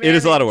 How do you? It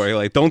is a lot of work.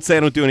 Like, don't say I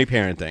don't do any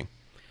parenting.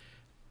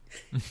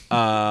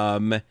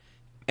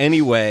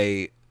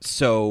 Anyway,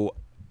 so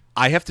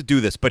I have to do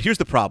this, but here's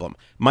the problem.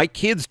 My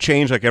kids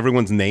change like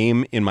everyone's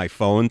name in my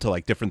phone to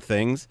like different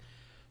things.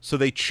 So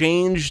they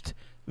changed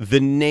the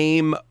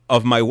name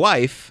of my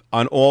wife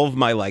on all of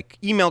my like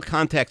email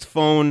contacts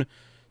phone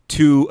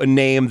to a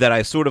name that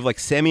I sort of like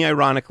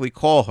semi-ironically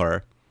call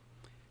her,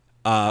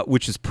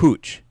 which is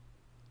Pooch.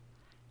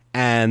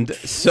 And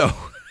so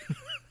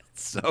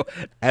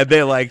and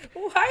they're like,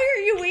 why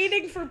are you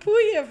waiting for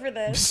Puya for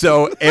this?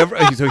 so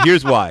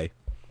here's why.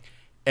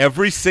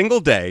 Every single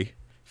day,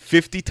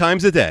 50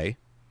 times a day,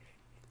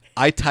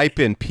 I type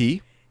in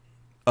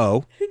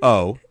P-O-O,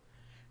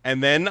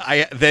 and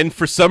then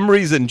for some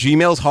reason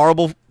Gmail's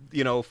horrible,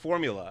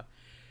 formula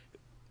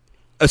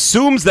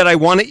assumes that I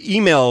want to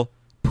email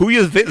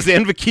Puya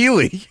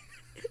Zanvakili.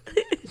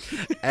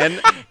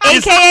 And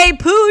AKA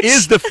Pooch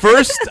is the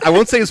first, I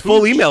won't say his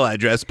full email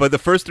address, but the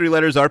first 3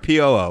 letters are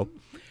P-O-O.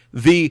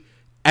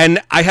 And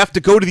I have to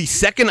go to the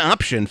second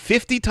option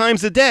 50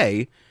 times a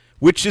day,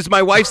 which is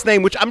my wife's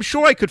name, which I'm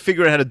sure I could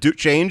figure out how to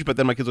change, but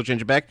then my kids will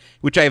change it back,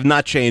 which I have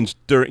not changed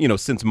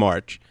since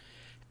March.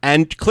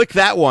 And click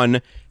that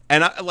one,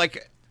 and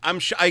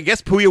I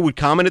guess Puya would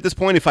comment at this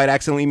point if I'd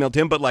accidentally emailed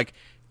him, but like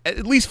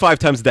at least 5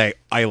 times a day,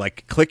 I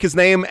like click his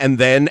name and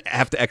then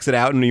have to exit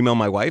out and email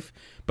my wife.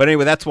 But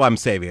anyway, that's why I'm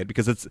saving it,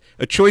 because it's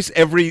a choice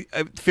every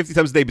 50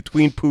 times a day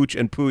between Pooch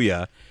and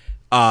Puya,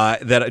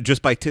 that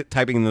just by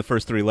typing in the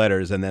first 3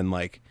 letters and then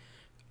like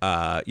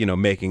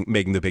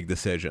making the big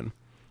decision.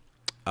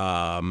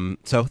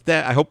 So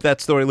I hope that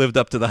story lived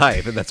up to the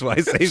hype, and that's why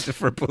I saved it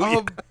for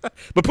Puya.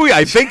 But Puya,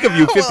 I think of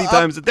you 50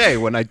 times a day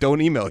when I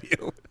don't email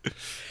you.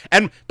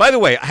 And by the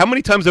way, how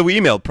many times have we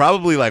emailed?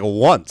 Probably like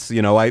once.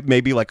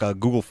 Maybe like a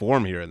Google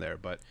form here and there,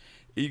 but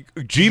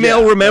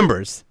Gmail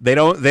remembers. They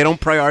don't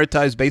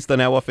prioritize based on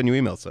how often you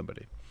email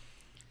somebody.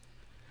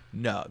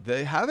 No,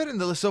 they have it in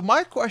the list. So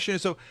my question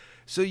is,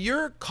 so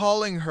you're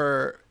calling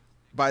her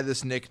by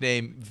this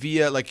nickname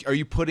via, like, are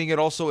you putting it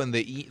also in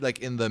the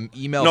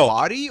email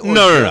body? Or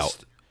No.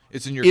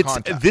 It's in your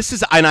contact. This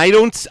is, and I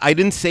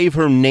didn't save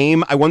her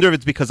name. I wonder if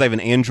it's because I have an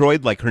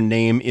Android, like her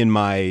name in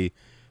my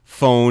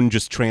phone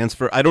just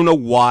transfer. I don't know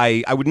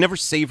why. I would never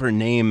save her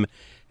name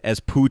as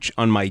Pooch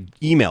on my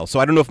email. So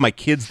I don't know if my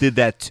kids did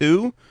that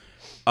too.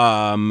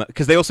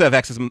 Because they also have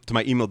access to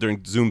my email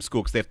during Zoom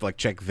school because they have to like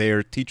check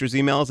their teachers'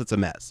 emails. It's a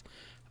mess.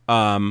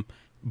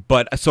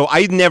 But so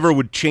I never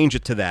would change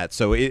it to that.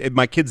 So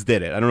my kids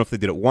did it. I don't know if they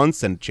did it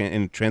once and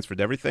transferred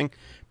everything.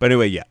 But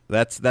anyway, yeah,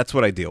 that's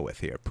what I deal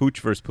with here.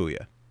 Pooch versus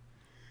Puya.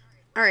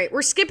 All right,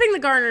 we're skipping the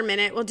Garner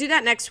minute. We'll do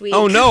that next week.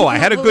 Oh no, I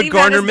had a good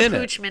Garner minute.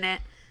 minute. Pooch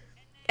minute.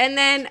 And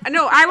then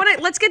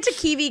let's get to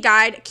Kiwi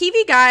Guide.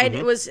 Kiwi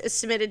Guide was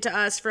submitted to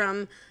us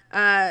from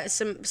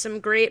some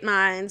great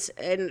minds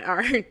in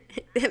our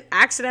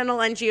accidental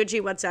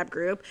NGOG WhatsApp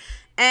group.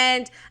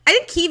 And I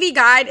think Kiwi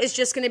Guide is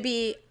just going to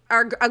be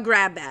a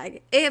grab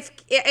bag.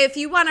 If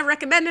you want to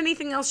recommend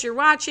anything else you're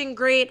watching,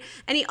 great.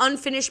 Any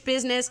unfinished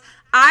business,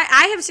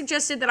 I have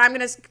suggested that I'm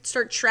going to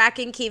start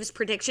tracking Keeve's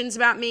predictions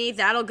about me.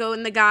 That'll go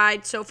in the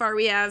guide. So far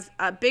we have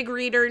a big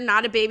reader,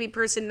 not a baby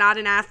person, not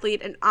an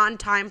athlete, and on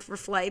time for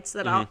flights.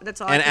 That's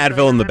all. And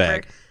Advil in the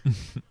bag.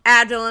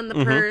 Advil in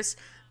the purse.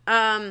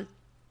 But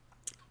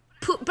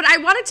I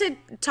wanted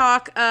to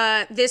talk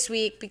this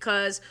week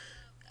because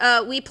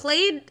we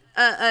played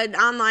an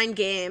online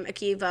game,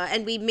 Akiva,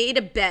 and we made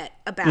a bet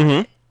about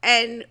it.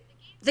 And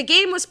the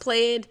game was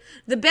played,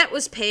 the bet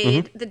was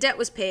paid, the debt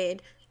was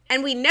paid,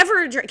 and we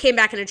never came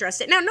back and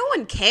addressed it. Now, no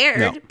one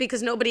cared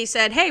because nobody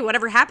said, hey,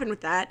 whatever happened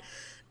with that?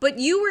 But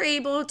you were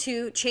able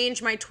to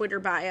change my Twitter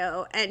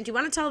bio. And do you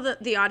want to tell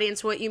the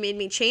audience what you made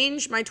me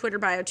change my Twitter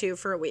bio to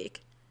for a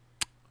week?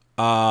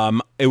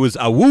 It was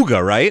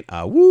Awooga, right?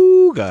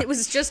 Awooga. It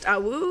was just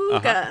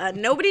Awooga.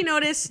 Nobody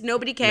noticed.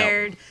 Nobody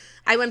cared. No.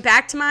 I went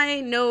back to my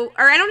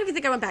or I don't even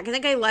think I went back. I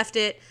think I left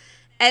it.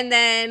 And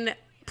then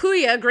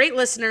Puya, great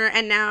listener,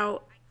 and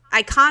now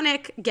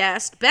iconic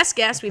guest, best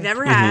guest we've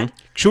ever had.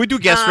 Should we do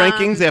guest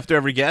rankings after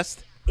every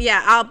guest?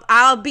 Yeah,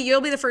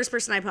 you'll be the first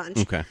person I punch.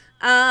 Okay.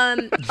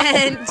 And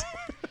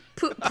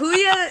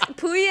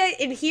Puya,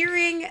 in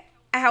hearing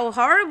how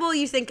horrible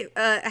you think of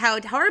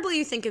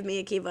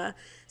me, Akiva,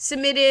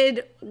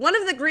 submitted one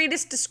of the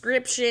greatest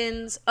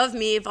descriptions of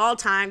me of all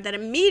time that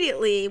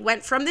immediately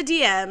went from the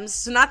DMs.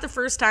 So not the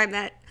first time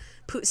that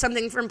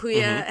something from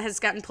Puya has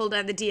gotten pulled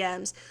out of the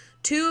DMs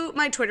to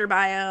my Twitter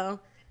bio.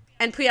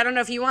 And Puya, I don't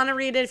know if you want to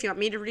read it, if you want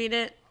me to read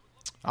it.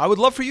 I would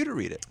love for you to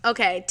read it.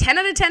 Okay, 10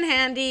 out of 10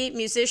 handy,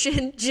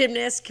 musician,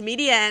 gymnast,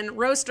 comedian,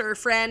 roaster,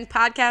 friend,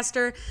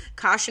 podcaster,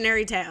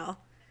 cautionary tale.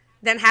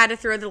 Then had to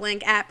throw the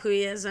link at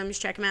Puyisms.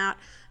 Check him out.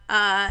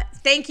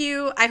 Thank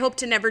you. I hope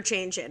to never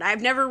change it.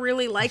 I've never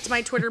really liked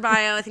my Twitter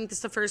bio. I think this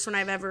is the first one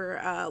I've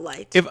ever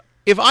liked.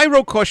 If I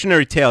wrote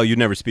cautionary tale, you'd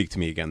never speak to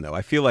me again, though.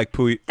 I feel like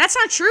That's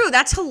not true.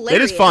 That's hilarious.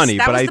 It is funny,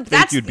 but I think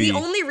that's you'd be... the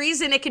only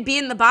reason it could be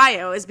in the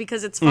bio is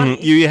because it's funny.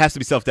 It has to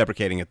be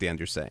self-deprecating at the end,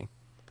 you're saying.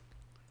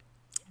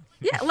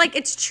 Yeah, like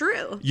it's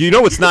true. You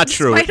know it's not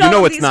true. You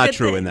know it's not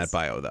true things. In that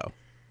bio, though.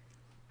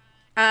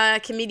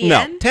 Comedian?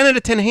 No, 10 out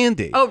of 10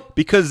 handy. Oh.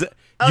 Because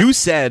you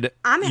said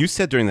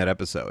during that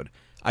episode,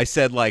 I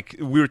said, like,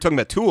 we were talking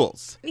about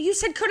tools. You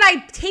said, could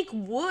I take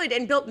wood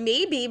and build?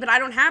 Maybe, but I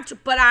don't have to.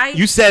 But I.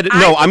 You said,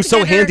 I no, put I'm so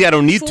together handy I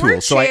don't need 4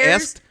 tools. So I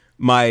chairs. asked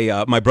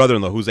my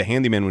brother-in-law, who's a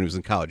handyman when he was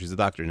in college. He's a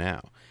doctor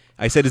now.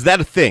 I said, is that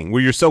a thing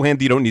where you're so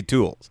handy you don't need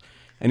tools?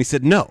 And he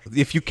said, no.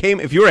 If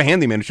you're a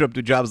handyman and show up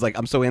to jobs like,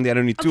 I'm so handy I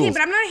don't need tools. Okay,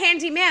 but I'm not a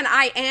handyman.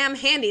 I am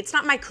handy. It's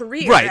not my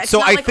career. Right. It's So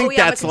not I like, think oh,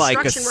 yeah, that's I'm a like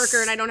a construction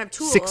worker and I don't have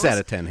tools. 6 out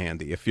of 10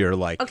 handy if you're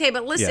like. Okay,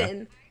 but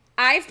listen.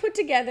 I've put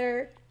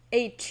together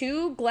a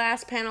 2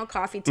 glass panel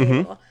coffee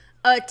table,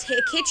 a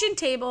kitchen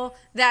table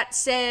that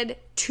said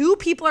 2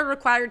 people are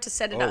required to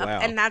set it up, wow.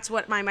 and that's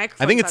what my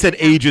microphone. I think it said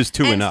ages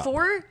 2 and up.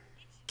 4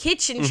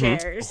 kitchen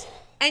chairs,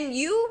 and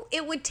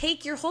it would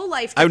take your whole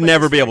life. To I would put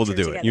never this be able to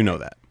furniture do it. together. You know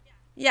that.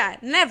 Yeah,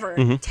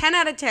 never. 10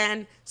 out of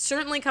 10.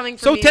 Certainly coming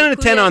from So you. 10 out of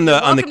 10 Puya, on you're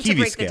the welcome to Kiwi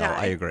break the scale.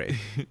 tie. I agree.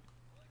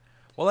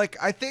 Well, like,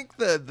 I think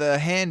the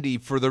handy,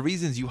 for the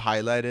reasons you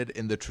highlighted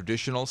in the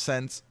traditional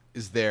sense,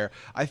 is there.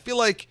 I feel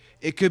like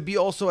it could be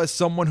also as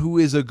someone who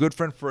is a good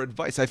friend for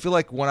advice. I feel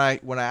like when I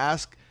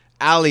ask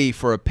Allie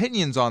for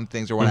opinions on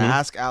things, or when I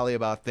ask Allie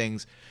about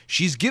things,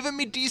 she's given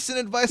me decent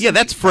advice. Yeah, and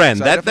that's feedback. friend.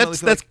 So I definitely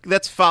feel like-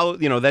 That's follow.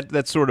 You know,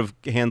 that's sort of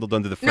handled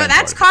under the friend. No,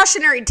 that's part.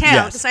 cautionary tale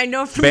Yes. because I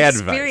know from Bad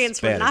experience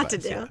advice. what Bad not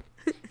advice, to do.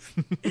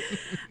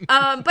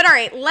 But all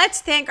right,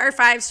 let's thank our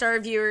 5-star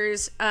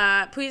viewers.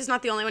 Puya's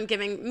not the only one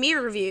giving me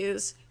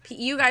reviews.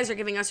 You guys are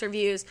giving us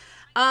reviews.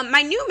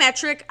 My new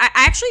metric, I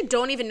actually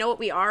don't even know what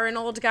we are in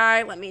Old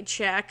Guy. Let me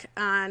check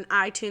on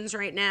iTunes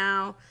right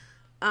now.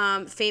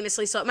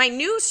 Famously so. My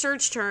new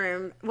search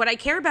term, what I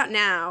care about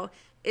now,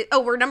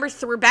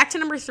 we're back to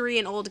number 3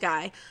 in Old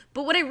Guy.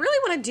 But what I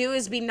really want to do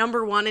is be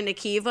number 1 in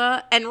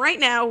Akiva. And right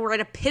now we're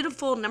at a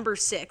pitiful number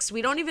 6.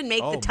 We don't even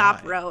make the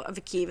top row of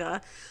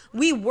Akiva.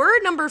 We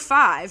were number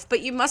 5,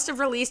 but you must have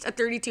released a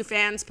 32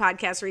 Fans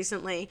podcast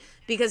recently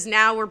because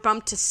now we're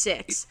bumped to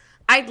 6.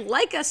 I'd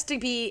like us to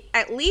be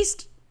at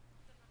least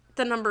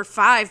the number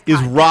 5 Is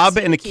podcast Rob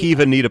in and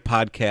Akiva need a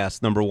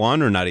podcast number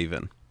 1 or not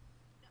even?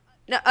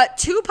 No,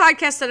 2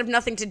 podcasts that have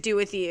nothing to do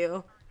with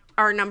you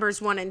are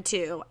numbers 1 and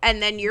 2,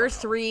 and then your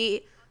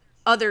 3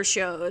 other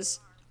shows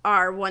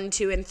are 1,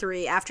 2, and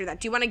 3 after that.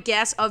 Do you want to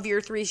guess of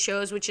your 3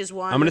 shows which is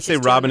 1? I'm going to which say is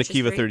 2, Rob and which is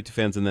Akiva 3? 32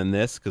 Fans and then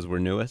this because we're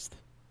newest.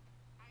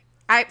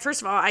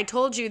 First of all, I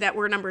told you that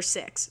we're number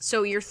 6.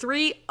 So your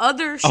 3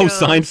 other Oh, shows.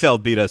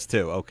 Seinfeld beat us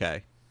too.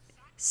 Okay.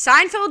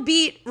 Seinfeld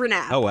beat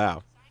Renap. Oh,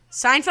 wow.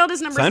 Seinfeld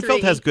is number 3.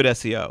 Seinfeld has good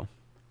SEO.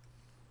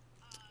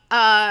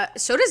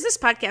 So does this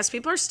podcast.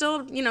 People are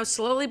still,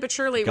 slowly but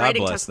surely God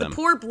writing to bless us. them. The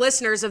poor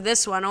listeners of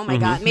this one. Oh my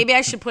God. Maybe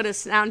I should put a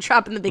sound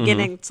drop in the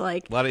beginning. It's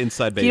like, A lot of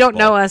inside if baseball. you don't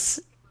know us,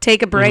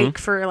 take a break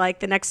for like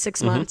the next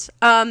 6 months.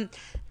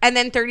 And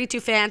then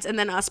 32 Fans and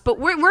then us. But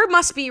we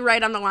must be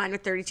right on the line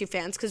with 32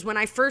 Fans because when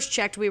I first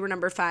checked, we were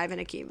number 5 in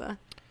Akiva.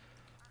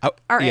 All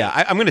right. Yeah,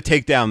 I'm going to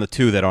take down the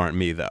 2 that aren't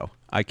me, though.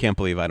 I can't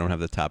believe I don't have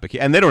the topic.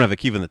 And they don't have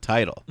Akiva in the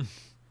title.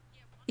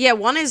 Yeah,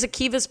 one is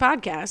Akiva's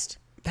podcast.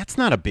 That's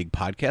not a big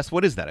podcast.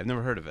 What is that? I've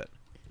never heard of it.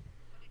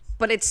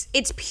 But it's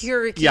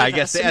pure Akiva. Yeah, I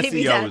guess the so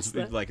maybe SEO that's is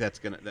the- like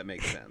that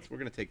makes sense. We're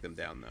going to take them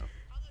down, though.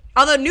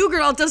 Although New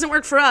Girl doesn't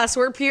work for us.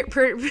 We're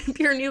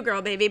pure New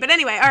Girl, baby. But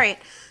anyway, all right.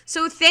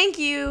 So thank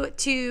you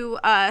to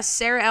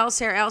Sarah L,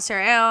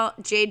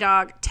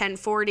 JDog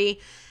 1040,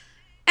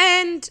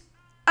 and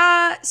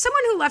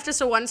someone who left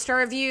us a 1-star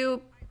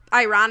review,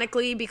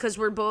 ironically, because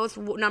we're both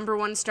number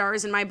 1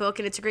 stars in my book,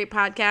 and it's a great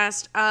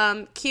podcast.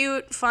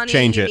 Cute, funny,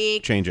 Change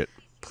unique. it. Change it.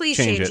 Please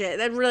change it.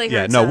 That really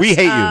Yeah, hurts no, us. we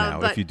hate you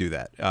now but- if you do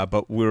that.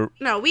 But we're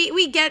No,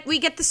 we get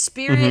the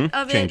spirit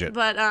of Change it, it.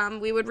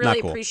 but we would Not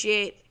really cool.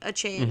 appreciate a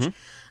change.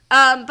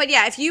 But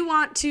yeah, if you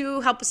want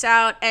to help us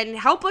out and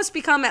help us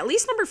become at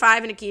least number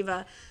 5 in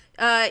Akiva,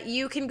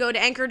 you can go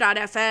to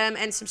anchor.fm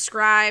and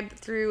subscribe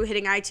through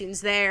hitting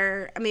iTunes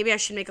there. Maybe I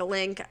should make a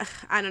link.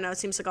 I don't know. It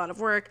seems like a lot of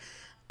work.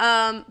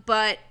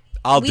 But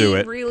I'll do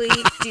it. We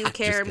really do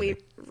care.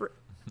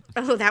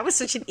 Oh, that was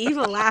such an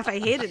evil laugh. I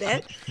hated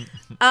it.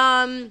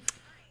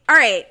 All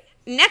right.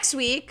 Next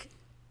week,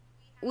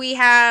 we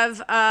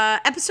have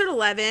episode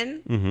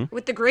 11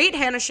 with the great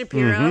Hannah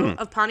Shapiro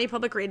of Pawnee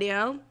Public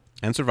Radio.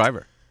 and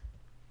Survivor.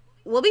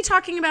 We'll be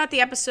talking about the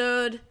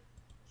episode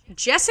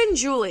Jess and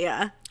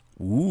Julia.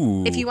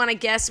 Ooh. If you want to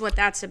guess what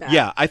that's about.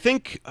 Yeah, I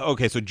think,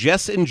 okay, so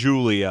Jess and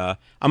Julia,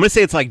 I'm going to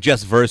say it's like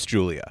Jess versus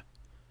Julia,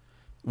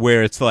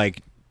 where it's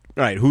like,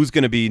 all right, who's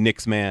going to be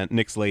Nick's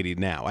lady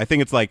now? I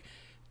think it's like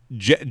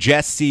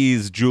Jess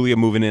sees Julia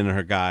moving in on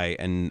her guy,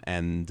 and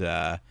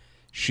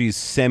she's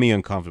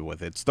semi-uncomfortable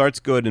with it. It starts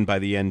good, and by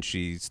the end,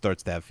 she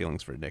starts to have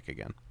feelings for Nick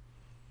again.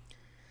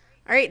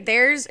 All right,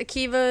 there's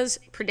Akiva's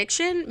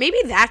prediction. Maybe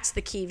that's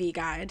the Kiwi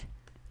guide.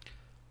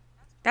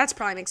 That's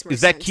probably makes more Is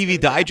sense. that Kiwi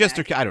than that Digest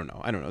or back. I don't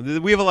know.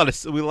 We have a lot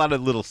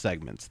of little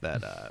segments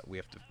that we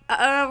have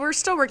to. We're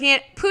still working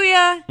it.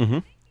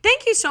 Puya,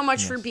 thank you so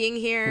much for being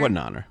here. What an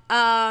honor.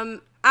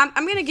 I'm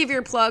going to give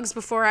your plugs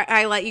before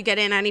I let you get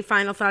in. Any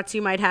final thoughts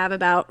you might have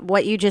about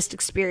what you just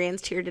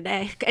experienced here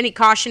today? Any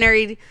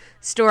cautionary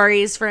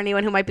stories for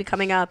anyone who might be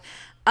coming up?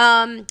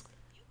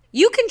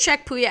 You can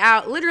check Puya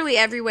out literally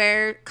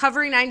everywhere,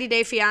 covering 90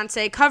 Day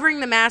Fiance, covering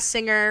The Masked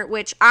Singer,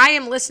 which I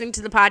am listening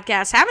to the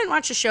podcast. Haven't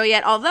watched the show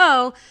yet,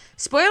 although,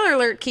 spoiler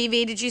alert,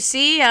 Kiwi, did you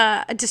see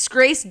a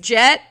disgraced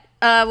jet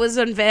was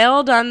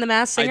unveiled on The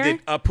Masked Singer? I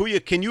did.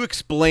 Puya, can you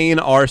explain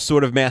our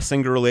sort of Masked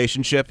Singer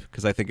relationship?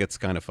 Because I think it's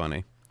kind of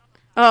funny.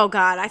 Oh,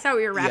 God. I thought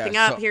we were wrapping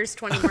Yeah, up. so- Here's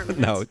 20 more minutes.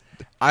 No.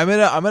 I'm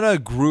in a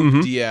group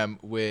DM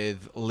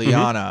with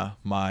Liana,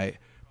 my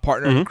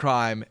partner in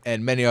crime,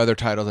 and many other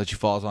titles that she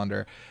falls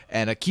under,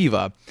 and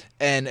Akiva.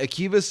 And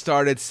Akiva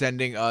started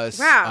sending us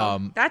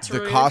Wow, that's the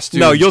rude. costumes.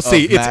 No, you'll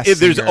see. of Masked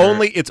There's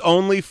Singer. it's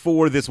only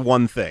for this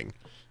one thing.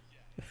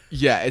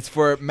 Yeah, it's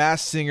for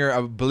Masked Singer.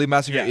 I believe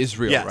Masked Singer Yes.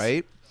 Israel, Yes.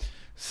 right?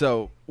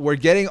 So we're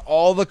getting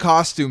all the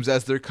costumes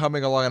as they're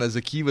coming along and as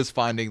Akiva's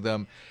finding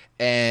them.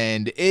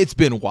 And it's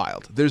been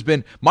wild. There's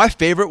been my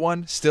favorite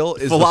one still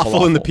is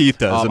Falafel and the falafel.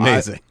 pizza is I-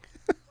 amazing.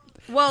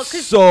 Well,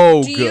 because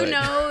So do you good.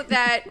 know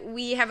that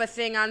we have a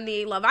thing on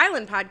the Love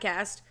Island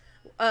podcast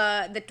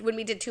that when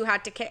we did Too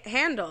Hot to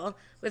Handle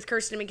with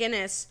Kirsten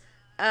McGinnis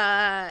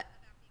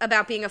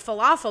about being a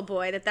falafel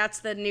boy, that's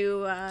the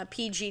new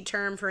PG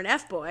term for an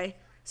F boy.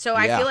 So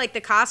I Yeah. feel like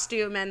the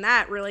costume and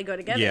that really go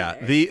together. Yeah,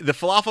 there. the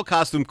falafel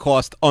costume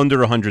cost under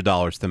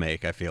 $100 to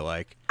make, I feel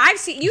like. I've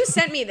seen you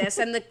sent me this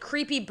and the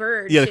creepy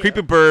bird. Yeah, the too.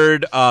 creepy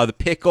bird, the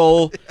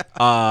pickle.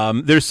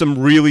 There's some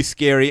really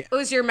scary.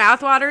 Was your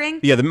mouth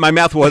watering? Yeah, my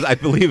mouth was. I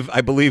believe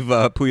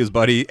Puya's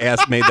buddy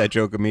made that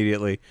joke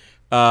immediately.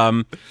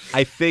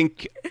 I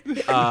think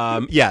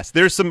yes,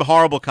 there's some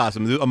horrible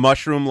costumes. A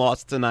mushroom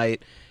lost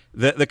tonight.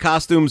 The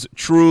costumes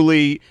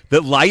truly the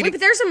lighting. Wait, but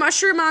there's a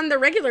mushroom on the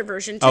regular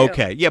version too.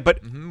 Okay, yeah, but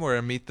We're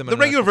gonna meet them. the in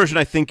regular another- version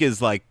I think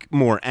is like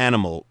more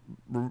animal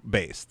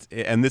based,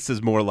 and this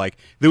is more like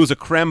there was a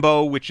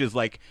crembo, which is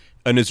like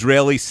an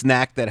Israeli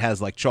snack that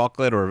has like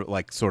chocolate or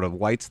like sort of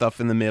white stuff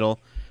in the middle.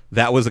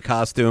 That was a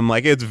costume.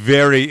 Like it's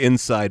very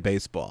inside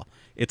baseball.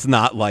 It's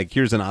not like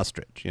here's an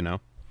ostrich, you know.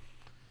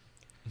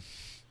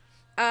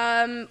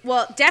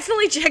 Well,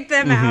 definitely check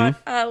them out.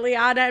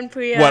 Liana and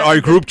Puya. What, our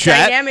the group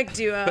chat? Dynamic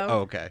duo. Oh,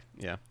 okay,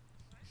 yeah.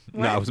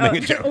 No, I was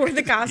making a joke. Or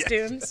the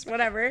costumes,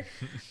 whatever.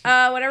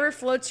 Whatever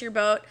floats your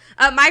boat.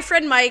 My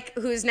friend Mike,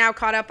 who's now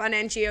caught up on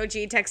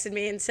NGOG, texted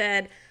me and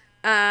said,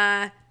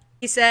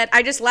 he said,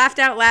 I just laughed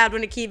out loud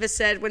when Akiva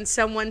said, when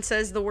someone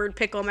says the word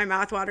pickle, my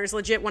mouth waters.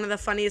 Legit one of the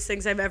funniest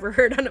things I've ever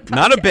heard on a podcast.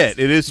 Not a bit.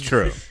 It is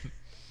true.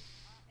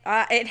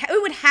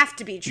 It would have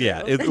to be true.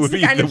 Yeah, it That's would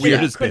be kind the of thing I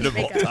weirdest bit couldn't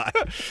of all make up.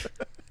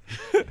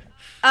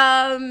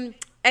 time.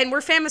 And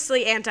we're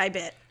famously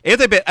anti-bit.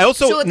 Anti-bit. I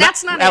also, So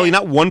that's not Allie, it.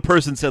 not one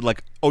person said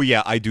like, "Oh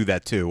yeah, I do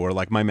that too," or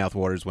like my mouth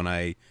waters when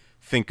I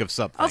think of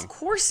something. Of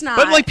course not.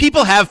 But like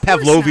people have Of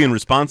course Pavlovian not.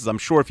 responses. I'm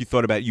sure if you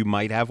thought about it, you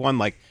might have one.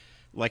 Like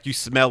you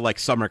smell like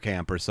summer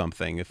camp or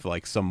something. If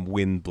like some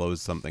wind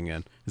blows something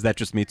in, is that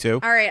just me too?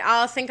 All right,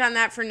 I'll think on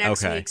that for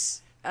next Okay.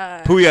 week's.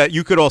 Puya,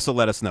 you could also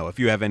let us know if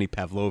you have any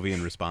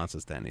Pavlovian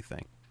responses to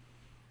anything.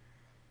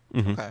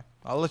 Okay,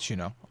 I'll let you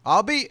know.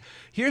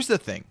 Here's the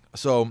thing.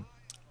 So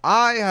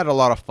I had a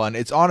lot of fun.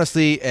 It's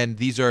honestly, and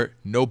these are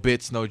no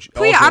bits, no.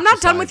 Puya, I'm not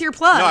done with your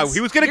plugs. No,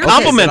 he was going to You're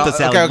compliment pissed.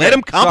 us, Allie. Let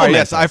him compliment Sorry,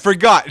 yes, us. I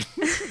forgot.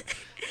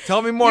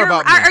 Tell me more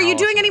about me. Are you I'll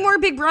doing listen. any more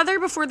Big Brother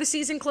before the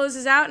season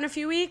closes out in a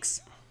few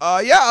weeks?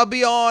 Yeah, I'll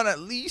be on at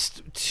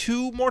least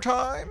 2 more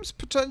times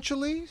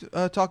potentially.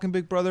 Talking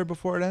Big Brother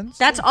before it ends.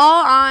 That's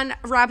all on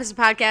Rob Has a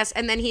Podcast,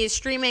 and then he is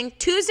streaming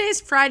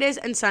Tuesdays, Fridays,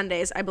 and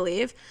Sundays, I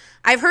believe.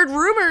 I've heard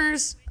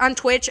rumors on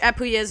Twitch at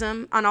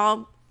Puyism on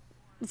all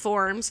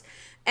forums,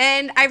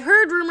 and I've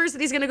heard rumors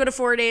that he's going to go to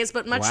 4 days,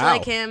 but much Wow.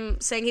 like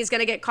him saying he's going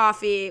to get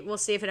coffee, we'll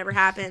see if it ever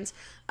happens.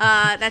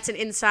 That's an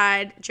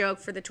inside joke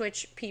for the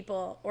Twitch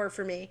people or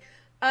for me.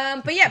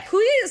 But yeah,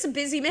 Puya is a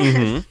busy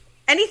man.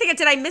 Anything?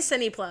 Did I miss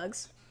any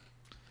plugs?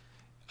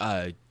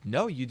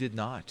 No, you did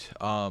not.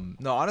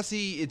 No,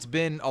 honestly, it's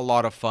been a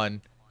lot of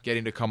fun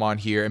getting to come on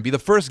here and be the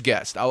first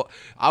guest.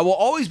 I will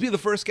always be the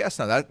first guest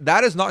now.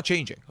 That is not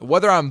changing.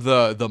 Whether I'm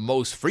the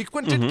most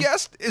frequented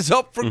guest is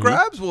up for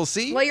grabs. We'll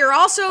see. Well, you're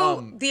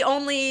also the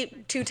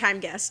only 2-time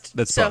guest.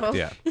 That's so. fucked,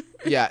 yeah.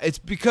 Yeah, it's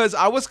because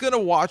I was gonna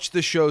watch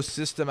the show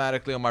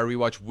systematically on my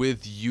rewatch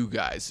with you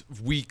guys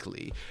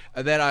weekly,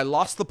 and then I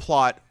lost the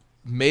plot,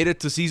 made it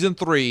to season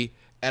 3,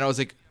 and I was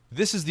like,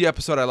 "This is the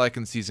episode I like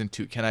in season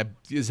 2.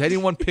 Has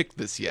anyone picked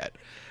this yet?"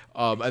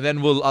 And then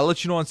I'll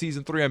let you know on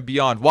season 3 and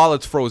beyond. While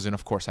it's frozen,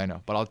 of course I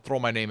know, but I'll throw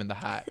my name in the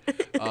hat.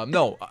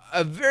 No,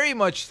 I'm very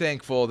much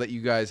thankful that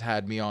you guys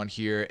had me on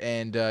here,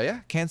 and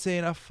yeah, can't say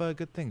enough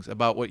good things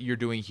about what you're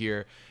doing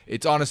here.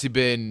 It's honestly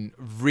been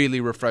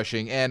really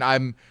refreshing, and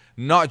I'm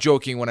not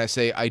joking when I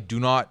say I do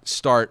not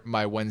start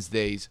my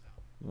Wednesdays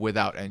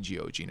without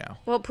NGOG now.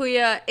 Well,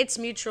 Puya, it's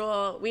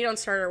mutual. We don't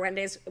start our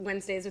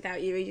Wednesdays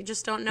without you. You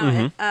just don't know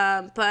it.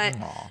 But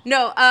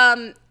no,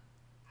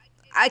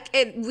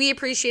 we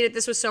appreciate it.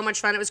 This was so much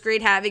fun. It was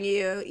great having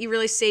you. You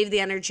really saved the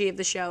energy of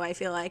the show, I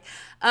feel like.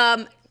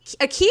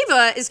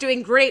 Akiva is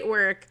doing great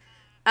work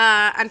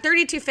on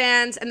 32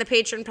 Fans and the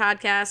Patreon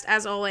podcast,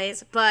 as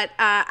always. But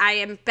I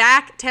am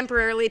back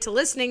temporarily to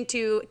listening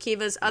to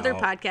Akiva's other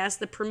podcast,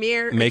 the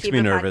premiere Makes Akiva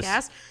me nervous.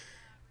 podcast.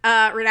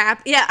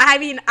 Renap. Yeah, I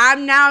mean,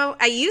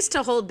 I used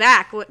to hold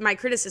back my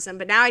criticism,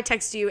 but now I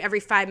text you every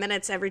 5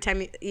 minutes every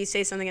time you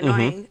say something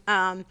annoying.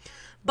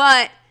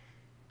 But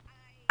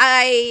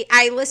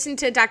I listened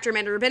to Dr.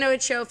 Amanda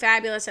Rabinowitz show,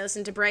 fabulous. I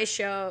listened to Bryce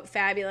show,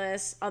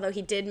 fabulous. Although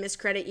he did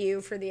miscredit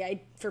you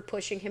for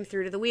pushing him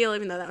through to the wheel,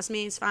 even though that was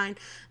me, it's fine.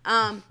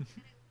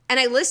 And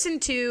I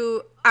listened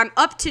to, I'm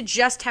up to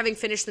just having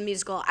finished the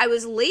musical. I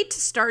was late to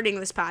starting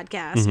this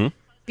podcast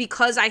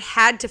because I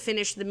had to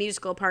finish the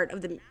musical part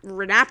of the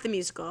Renap the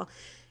musical.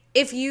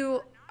 If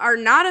you are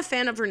not a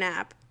fan of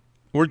Renap,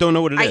 or don't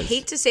know what it is. I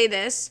hate to say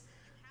this.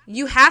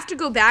 You have to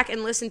go back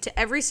and listen to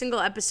every single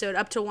episode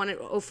up to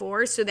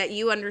 104 so that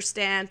you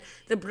understand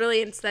the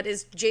brilliance that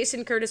is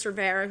Jason Curtis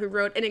Rivera, who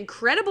wrote an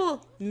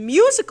incredible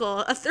musical,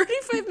 a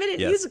 35-minute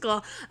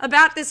musical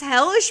about this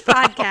hellish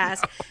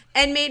podcast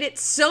and made it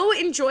so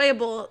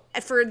enjoyable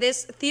for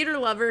this theater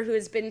lover who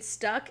has been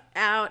stuck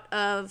out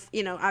of,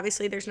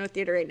 obviously there's no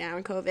theater right now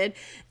in COVID.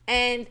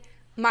 And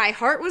my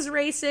heart was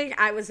racing.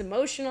 I was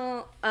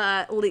emotional.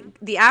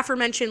 The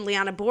aforementioned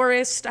Liana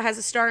Boris has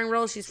a starring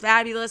role. She's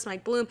fabulous.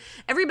 Mike Bloom.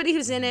 Everybody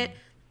who's in it,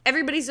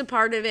 everybody's a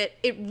part of it.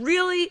 It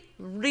really,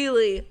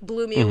 really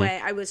blew me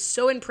away. I was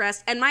so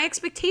impressed. And my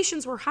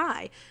expectations were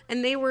high,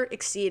 and they were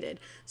exceeded.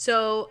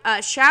 So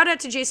shout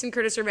out to Jason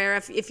Curtis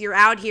Rivera if you're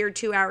out here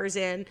 2 hours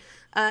in.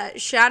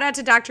 Shout out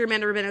to Dr.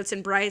 Amanda Rabinowitz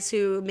and Bryce,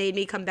 who made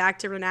me come back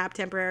to Renap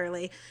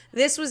temporarily.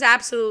 This was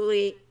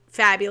absolutely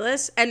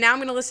fabulous, and now I'm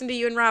going to listen to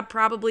you and Rob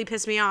probably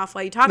piss me off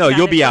while you talk about it. No,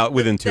 you'll be out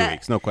within 2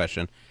 weeks, no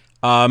question.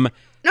 No, I'm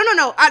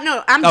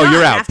done.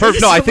 You're out.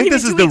 Perfect. No, I think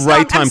this is the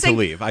right time to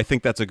leave. I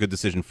think that's a good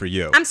decision for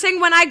you. I'm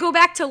saying when I go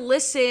back to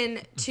listen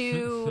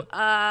to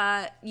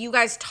you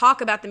guys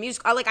talk about the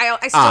music, I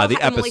still the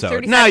I'm only episode.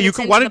 35 No, you minutes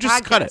can. into Why the don't you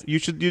just cut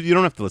podcast. it? You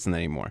don't have to listen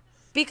anymore.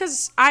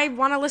 Because I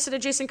want to listen to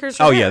Jason Curtis.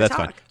 Oh yeah, that's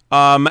talk.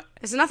 fine.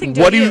 There's nothing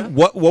to do.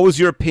 What was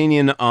your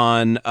opinion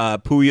on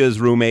Puya's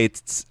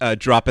roommates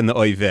dropping the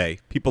oy vey?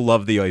 People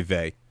love the oy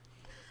vey.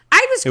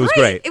 It was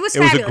great. It was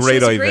fabulous. It was a great she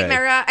was oy a great vey.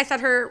 Mara. I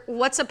thought her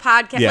 "What's a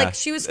podcast?" Yeah. Like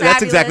she was fabulous.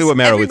 That's exactly what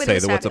Mara would Everybody say.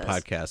 was The "What's a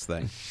fabulous.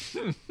 podcast"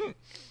 thing.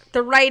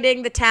 The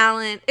writing, the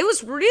talent. It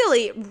was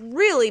really,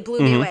 really blew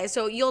me away.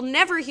 So you'll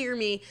never hear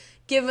me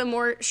give a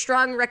more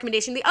strong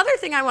recommendation. The other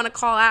thing I want to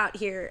call out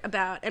here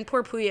about, and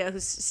poor Puya,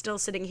 who's still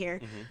sitting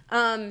here,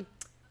 about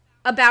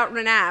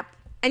Renap,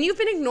 and you've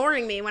been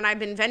ignoring me when I've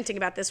been venting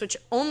about this, which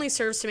only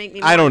serves to make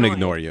me more I don't annoyed,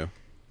 ignore you.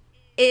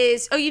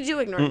 You do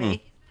ignore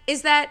me.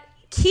 Is that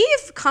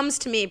Kiev comes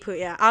to me,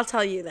 Puya. I'll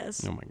tell you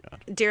this. Oh my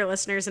god. Dear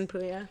listeners and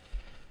Puya.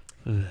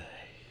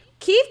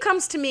 Kiev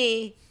comes to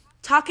me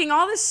talking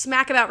all this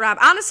smack about Rob.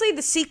 Honestly,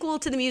 the sequel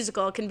to the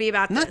musical can be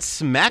about this. Not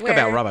smack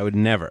about Rob. I would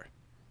never.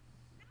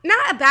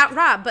 Not about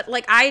Rob, but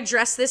like I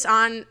addressed this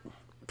on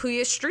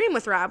Puya's stream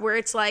with Rob, where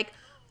it's like,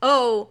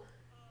 Rob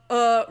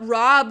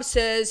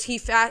says he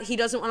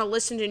doesn't want to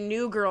listen to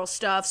New Girl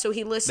stuff, so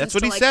he listens That's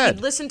what to he said.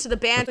 He'd listen to the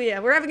band.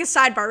 Yeah, we're having a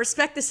sidebar.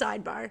 Respect the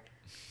sidebar.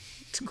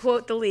 To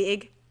quote the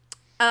League.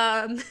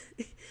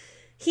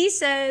 He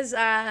says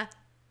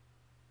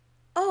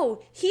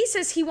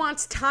he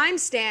wants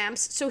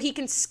timestamps so he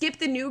can skip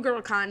the New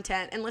Girl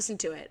content and listen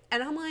to it.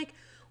 And I'm like,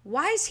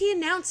 why is he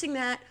announcing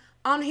that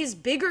on his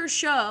bigger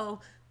show,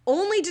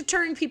 only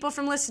deterring people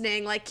from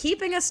listening, like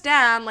keeping us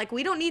down, like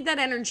we don't need that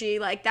energy,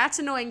 like that's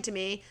annoying to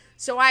me.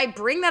 So I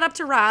bring that up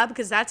to Rob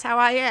because that's how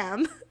I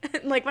am.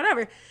 Like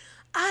whatever.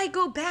 I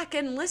go back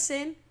and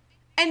listen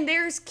and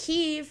there's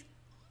Kiev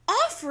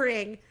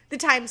offering the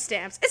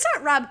timestamps. It's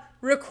not Rob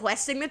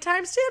requesting the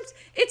timestamps.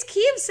 It's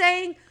Kiev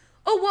saying,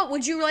 oh, what,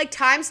 would you like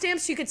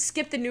timestamps so you could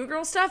skip the New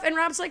Girl stuff? And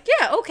Rob's like,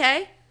 yeah,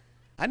 okay.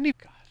 I didn't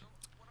even...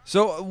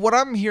 So what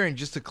I'm hearing,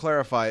 just to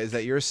clarify, is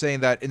that you're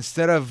saying that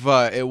instead of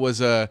it was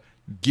a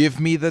give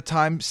me the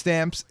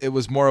timestamps, it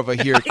was more of a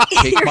here,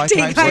 take my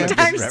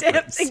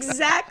timestamps.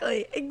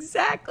 Exactly.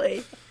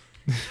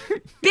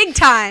 Big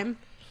time.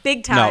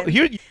 No,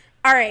 here...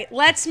 All right,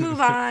 let's move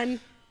on.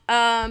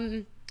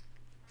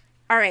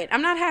 All right,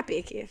 I'm not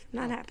happy, Kiev. I'm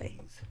not happy.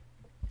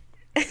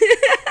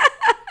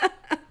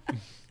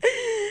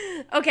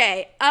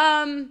 Okay,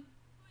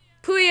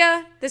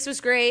 Puya, this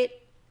was great.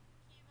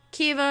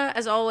 Kiva,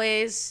 as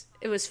always,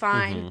 it was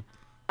fine.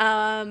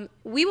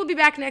 We will be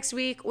back next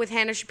week with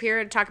Hannah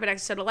Shapiro to talk about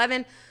episode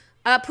 11.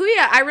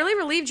 Puya, I really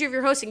relieved you of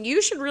your hosting.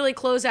 You should really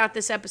close out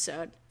this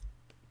episode.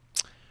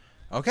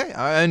 Okay,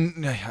 and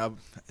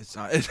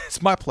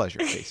it's my pleasure,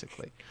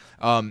 basically.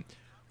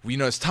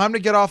 It's time to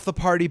get off the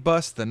party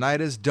bus. The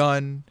night is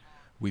done.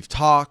 We've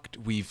talked.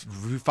 We've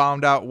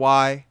found out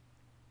why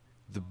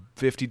the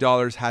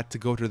 $50 had to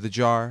go to the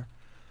jar.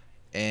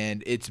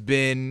 And it's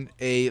been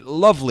a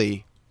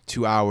lovely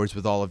 2 hours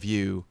with all of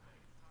you.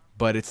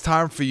 But it's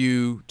time for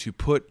you to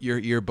put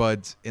your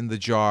earbuds in the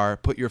jar,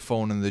 put your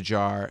phone in the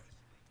jar,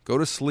 go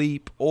to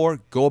sleep, or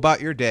go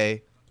about your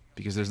day,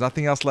 because there's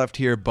nothing else left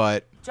here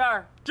but...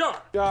 Jar.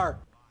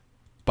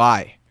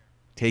 Bye.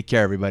 Take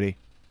care, everybody.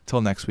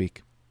 Till next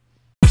week.